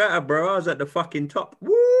feel any better, bro, I was at the fucking top.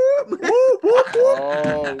 Woo!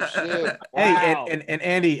 Oh shit! Hey, wow. and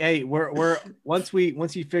Andy, hey, we're once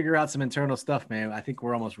you figure out some internal stuff, man, I think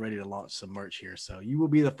we're almost ready to launch some merch here. So you will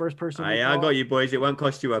be the first person. I got you, boys. It won't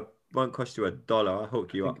cost you $1. I'll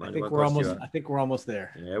hook you up, man. I think we're almost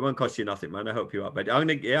there. Yeah, it won't cost you nothing, man. I hope you up. But I'm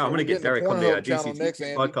gonna get Derek on the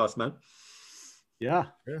DCT podcast, man. Yeah.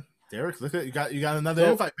 Derek, look at you got another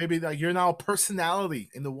invite. Maybe you're now a personality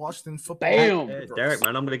in the Washington football. Bam, Derek,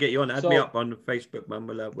 man, I'm gonna get you on. Add me up on Facebook, man.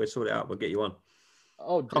 We'll sort it out. We'll get you on.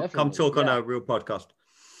 Oh, definitely. Come talk on a real podcast.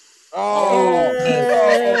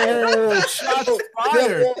 Shots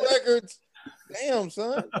fired. Records. Damn,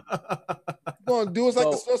 son. You gonna do us like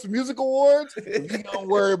the Social Music Awards? You don't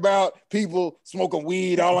worry about people smoking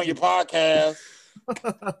weed all on your podcast.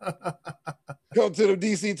 Go to the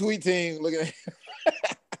DC tweet team. Look at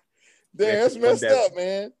that's messed up,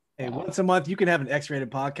 man. Hey, once a month you can have an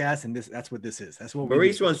X-rated podcast, and that's what this is. That's what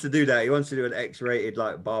Maurice wants to do. That he wants to do an X-rated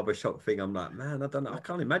like barbershop thing. I'm like, man, I don't know. I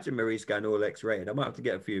can't imagine Maurice going all X-rated. I might have to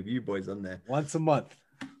get a few of you boys on there once a month.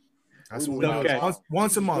 That's what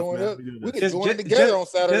once a month, man. We can join it together on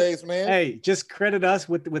Saturdays, man. Hey, just credit us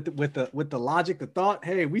with the logic, the thought.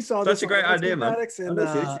 Hey, we saw that's a great idea, man. And, we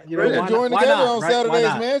can join together on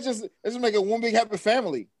Saturdays, man. Let's make it one big happy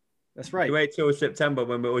family. That's right. You wait till September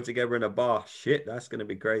when we're all together in a bar. Shit, that's gonna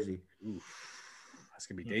be crazy. Oof, that's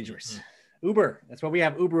gonna be dangerous. Uber. That's why we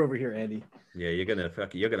have Uber over here, Andy. Yeah, you're gonna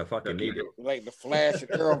fucking need it. Like the Flash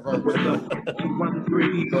and Arrowverse.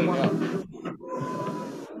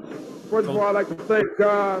 First of all, I'd like to thank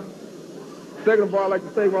God. Second of all, I'd like to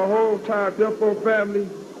thank my whole entire Defo family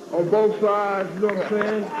on both sides. You know what I'm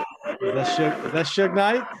saying? Is that Suge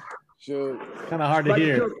Knight? Sure. Kind of hard to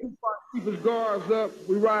hear. Keep his guards up.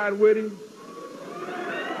 We ride with him.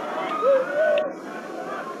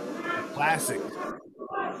 Classic.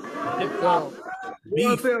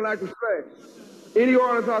 One thing I'd like to say, any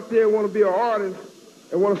artist out there want to be an artist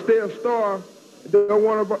and want to stay a star, Don't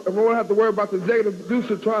want to have to worry about the executive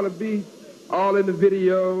producer trying to be all in the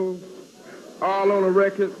video, all on the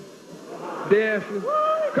record, dancing.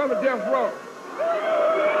 Come to Death Row.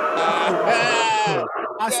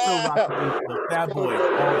 I still rock the Bad Boy.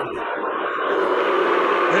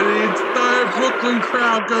 And the entire Brooklyn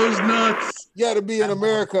crowd goes nuts. You got to be in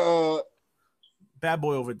America. Bad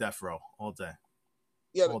Boy over Death Row all day.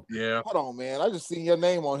 Yeah. Hold on, man. I just seen your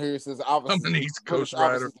name on here. It says Office. I'm an East Coast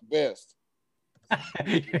rider. The best.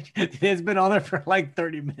 It's been on there for like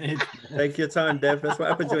 30 minutes. Take your time, Dev. That's what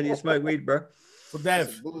happens when you smoke weed, bro. So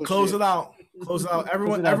Dev, close it out. Close it out.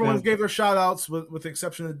 Everyone gave their shout outs with the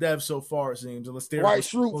exception of Dev so far, it seems. And let's Dwight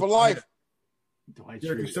Schrute for life.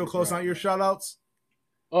 You're still close out your shout outs?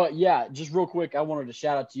 Yeah, just real quick, I wanted to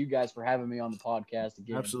shout out to you guys for having me on the podcast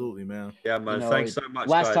again. Absolutely, man. Yeah, man. Thanks so much.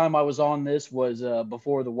 Last time I was on this was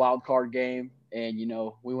before the wild card game, and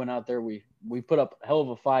we went out there. We put up a hell of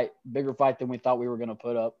a fight, bigger fight than we thought we were going to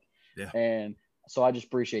put up. Yeah. And so I just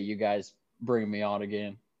appreciate you guys bringing me on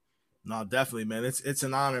again. No, definitely, man. It's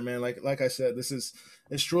an honor, man. Like I said,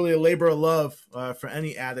 it's truly a labor of love for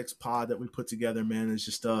any Addicts pod that we put together, man. It's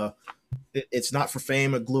just it's not for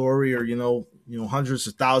fame or glory or hundreds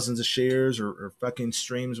of thousands of shares or fucking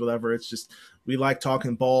streams, whatever. It's just we like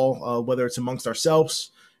talking ball, whether it's amongst ourselves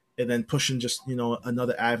and then pushing just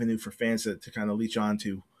another avenue for fans to kind of leech on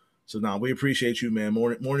to. So now we appreciate you, man.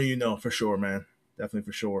 More than for sure, man. Definitely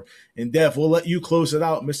for sure. And Dev, we'll let you close it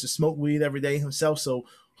out, Mr. Smoke Weed every day himself. So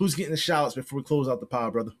who's getting the shout-outs before we close out the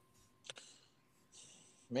pod, brother?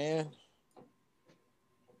 Man.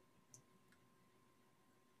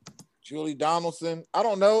 Julie Donaldson. I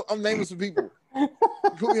don't know. I'm naming some people. You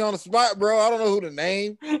put me on the spot, bro. I don't know who to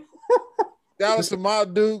name. Dallas to my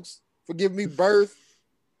Dukes for giving me birth.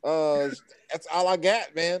 That's all I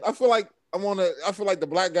got, man. I feel like the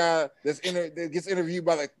black guy that gets interviewed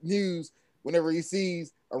by the news whenever he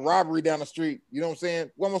sees a robbery down the street. You know what I'm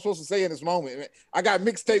saying? What am I supposed to say in this moment? Man, I got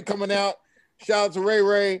mixtape coming out. Shout out to Ray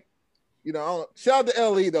Ray. Shout out to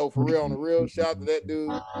LE though, for real, on the real. Shout out to that dude.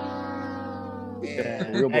 Yeah.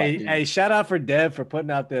 Hey, shout out for Dev for putting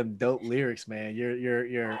out them dope lyrics, man.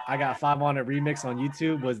 Your I Got 5 on It remix on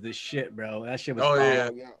YouTube was the shit, bro. That shit was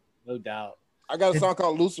fire. Yeah. No doubt. I got a song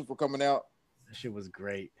called Lucifer coming out. That shit was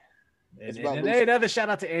great. And hey, another shout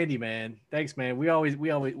out to Andy, man. Thanks, man. We always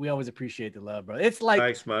appreciate the love, bro. It's like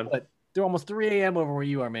thanks, man. They're almost 3 a.m. over where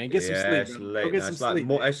you are, man. Get some sleep. It's late.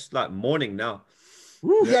 It's like morning now.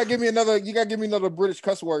 You gotta give me another British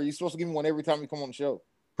cuss word. You're supposed to give me one every time you come on the show.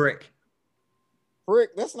 Prick.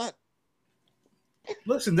 That's not.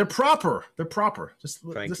 Listen, they're proper. Just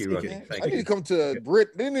thank you, Rodney. I need to come to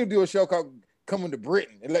Britain. They need to do a show called Coming to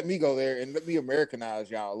Britain and let me go there and let me Americanize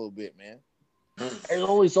y'all a little bit, man. There's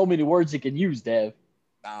only so many words you can use, Dev.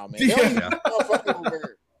 Nah, man.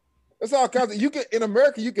 That's all kinds of. In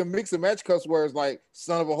America, you can mix and match cuss words like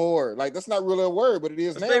 "son of a whore." Like that's not really a word, but it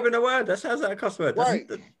is now. That's not even a word. How's that a cuss word? Right.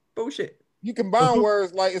 That's bullshit. You combine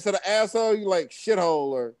words like instead of asshole, you like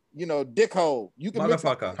shithole or dickhole. You can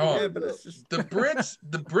motherfucker. Yeah, but it's just the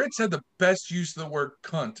Brits had the best use of the word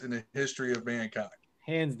cunt in the history of mankind.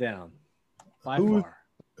 Hands down. By far.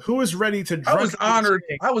 Who is ready to? I was honored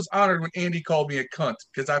when Andy called me a cunt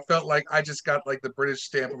because I felt like I just got like the British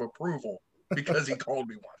stamp of approval because he called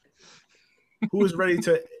me one. Who is ready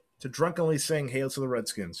to drunkenly sing "Hail to the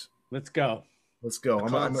Redskins"? Let's go. I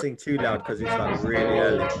can't sing too loud because it's like really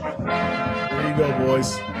early. There you go,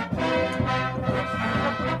 boys.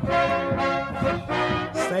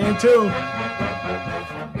 Stay in tune.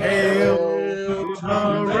 Hail to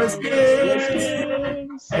the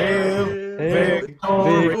Redskins. Hail victory. I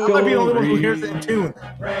might be the only one who hears it in tune.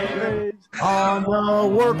 On the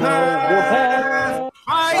warpath,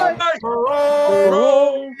 fight for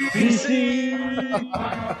all BC.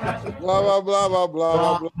 Blah, blah, blah, blah,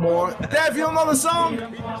 blah, blah. More. Dad, you don't know the song?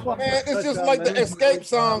 Man, it's just like the Escape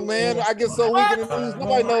song, man. I get so weak in the news.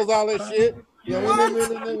 Nobody knows all that shit.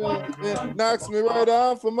 Knocks me right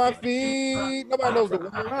off of my feet. Nobody knows the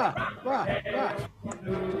word.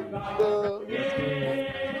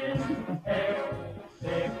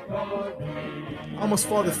 I almost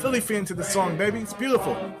fought a Philly fan to the song, baby. It's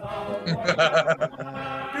beautiful.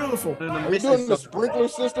 Beautiful. Are you doing the sprinkler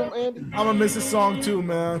system, Andy? I'm gonna miss this song too,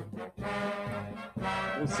 man.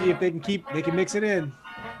 We'll see if they can mix it in.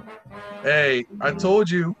 Hey, I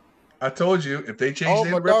told you, if they change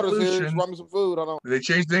the name Revolution, brought me some food. If they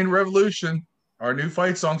change the name Revolution, our new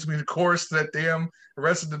fight song's gonna be the chorus to that damn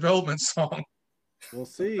Arrested Development song. We'll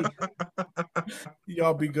see.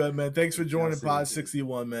 Y'all be good, man. Thanks for joining Pod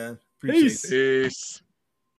 61, man. Appreciate it. Peace.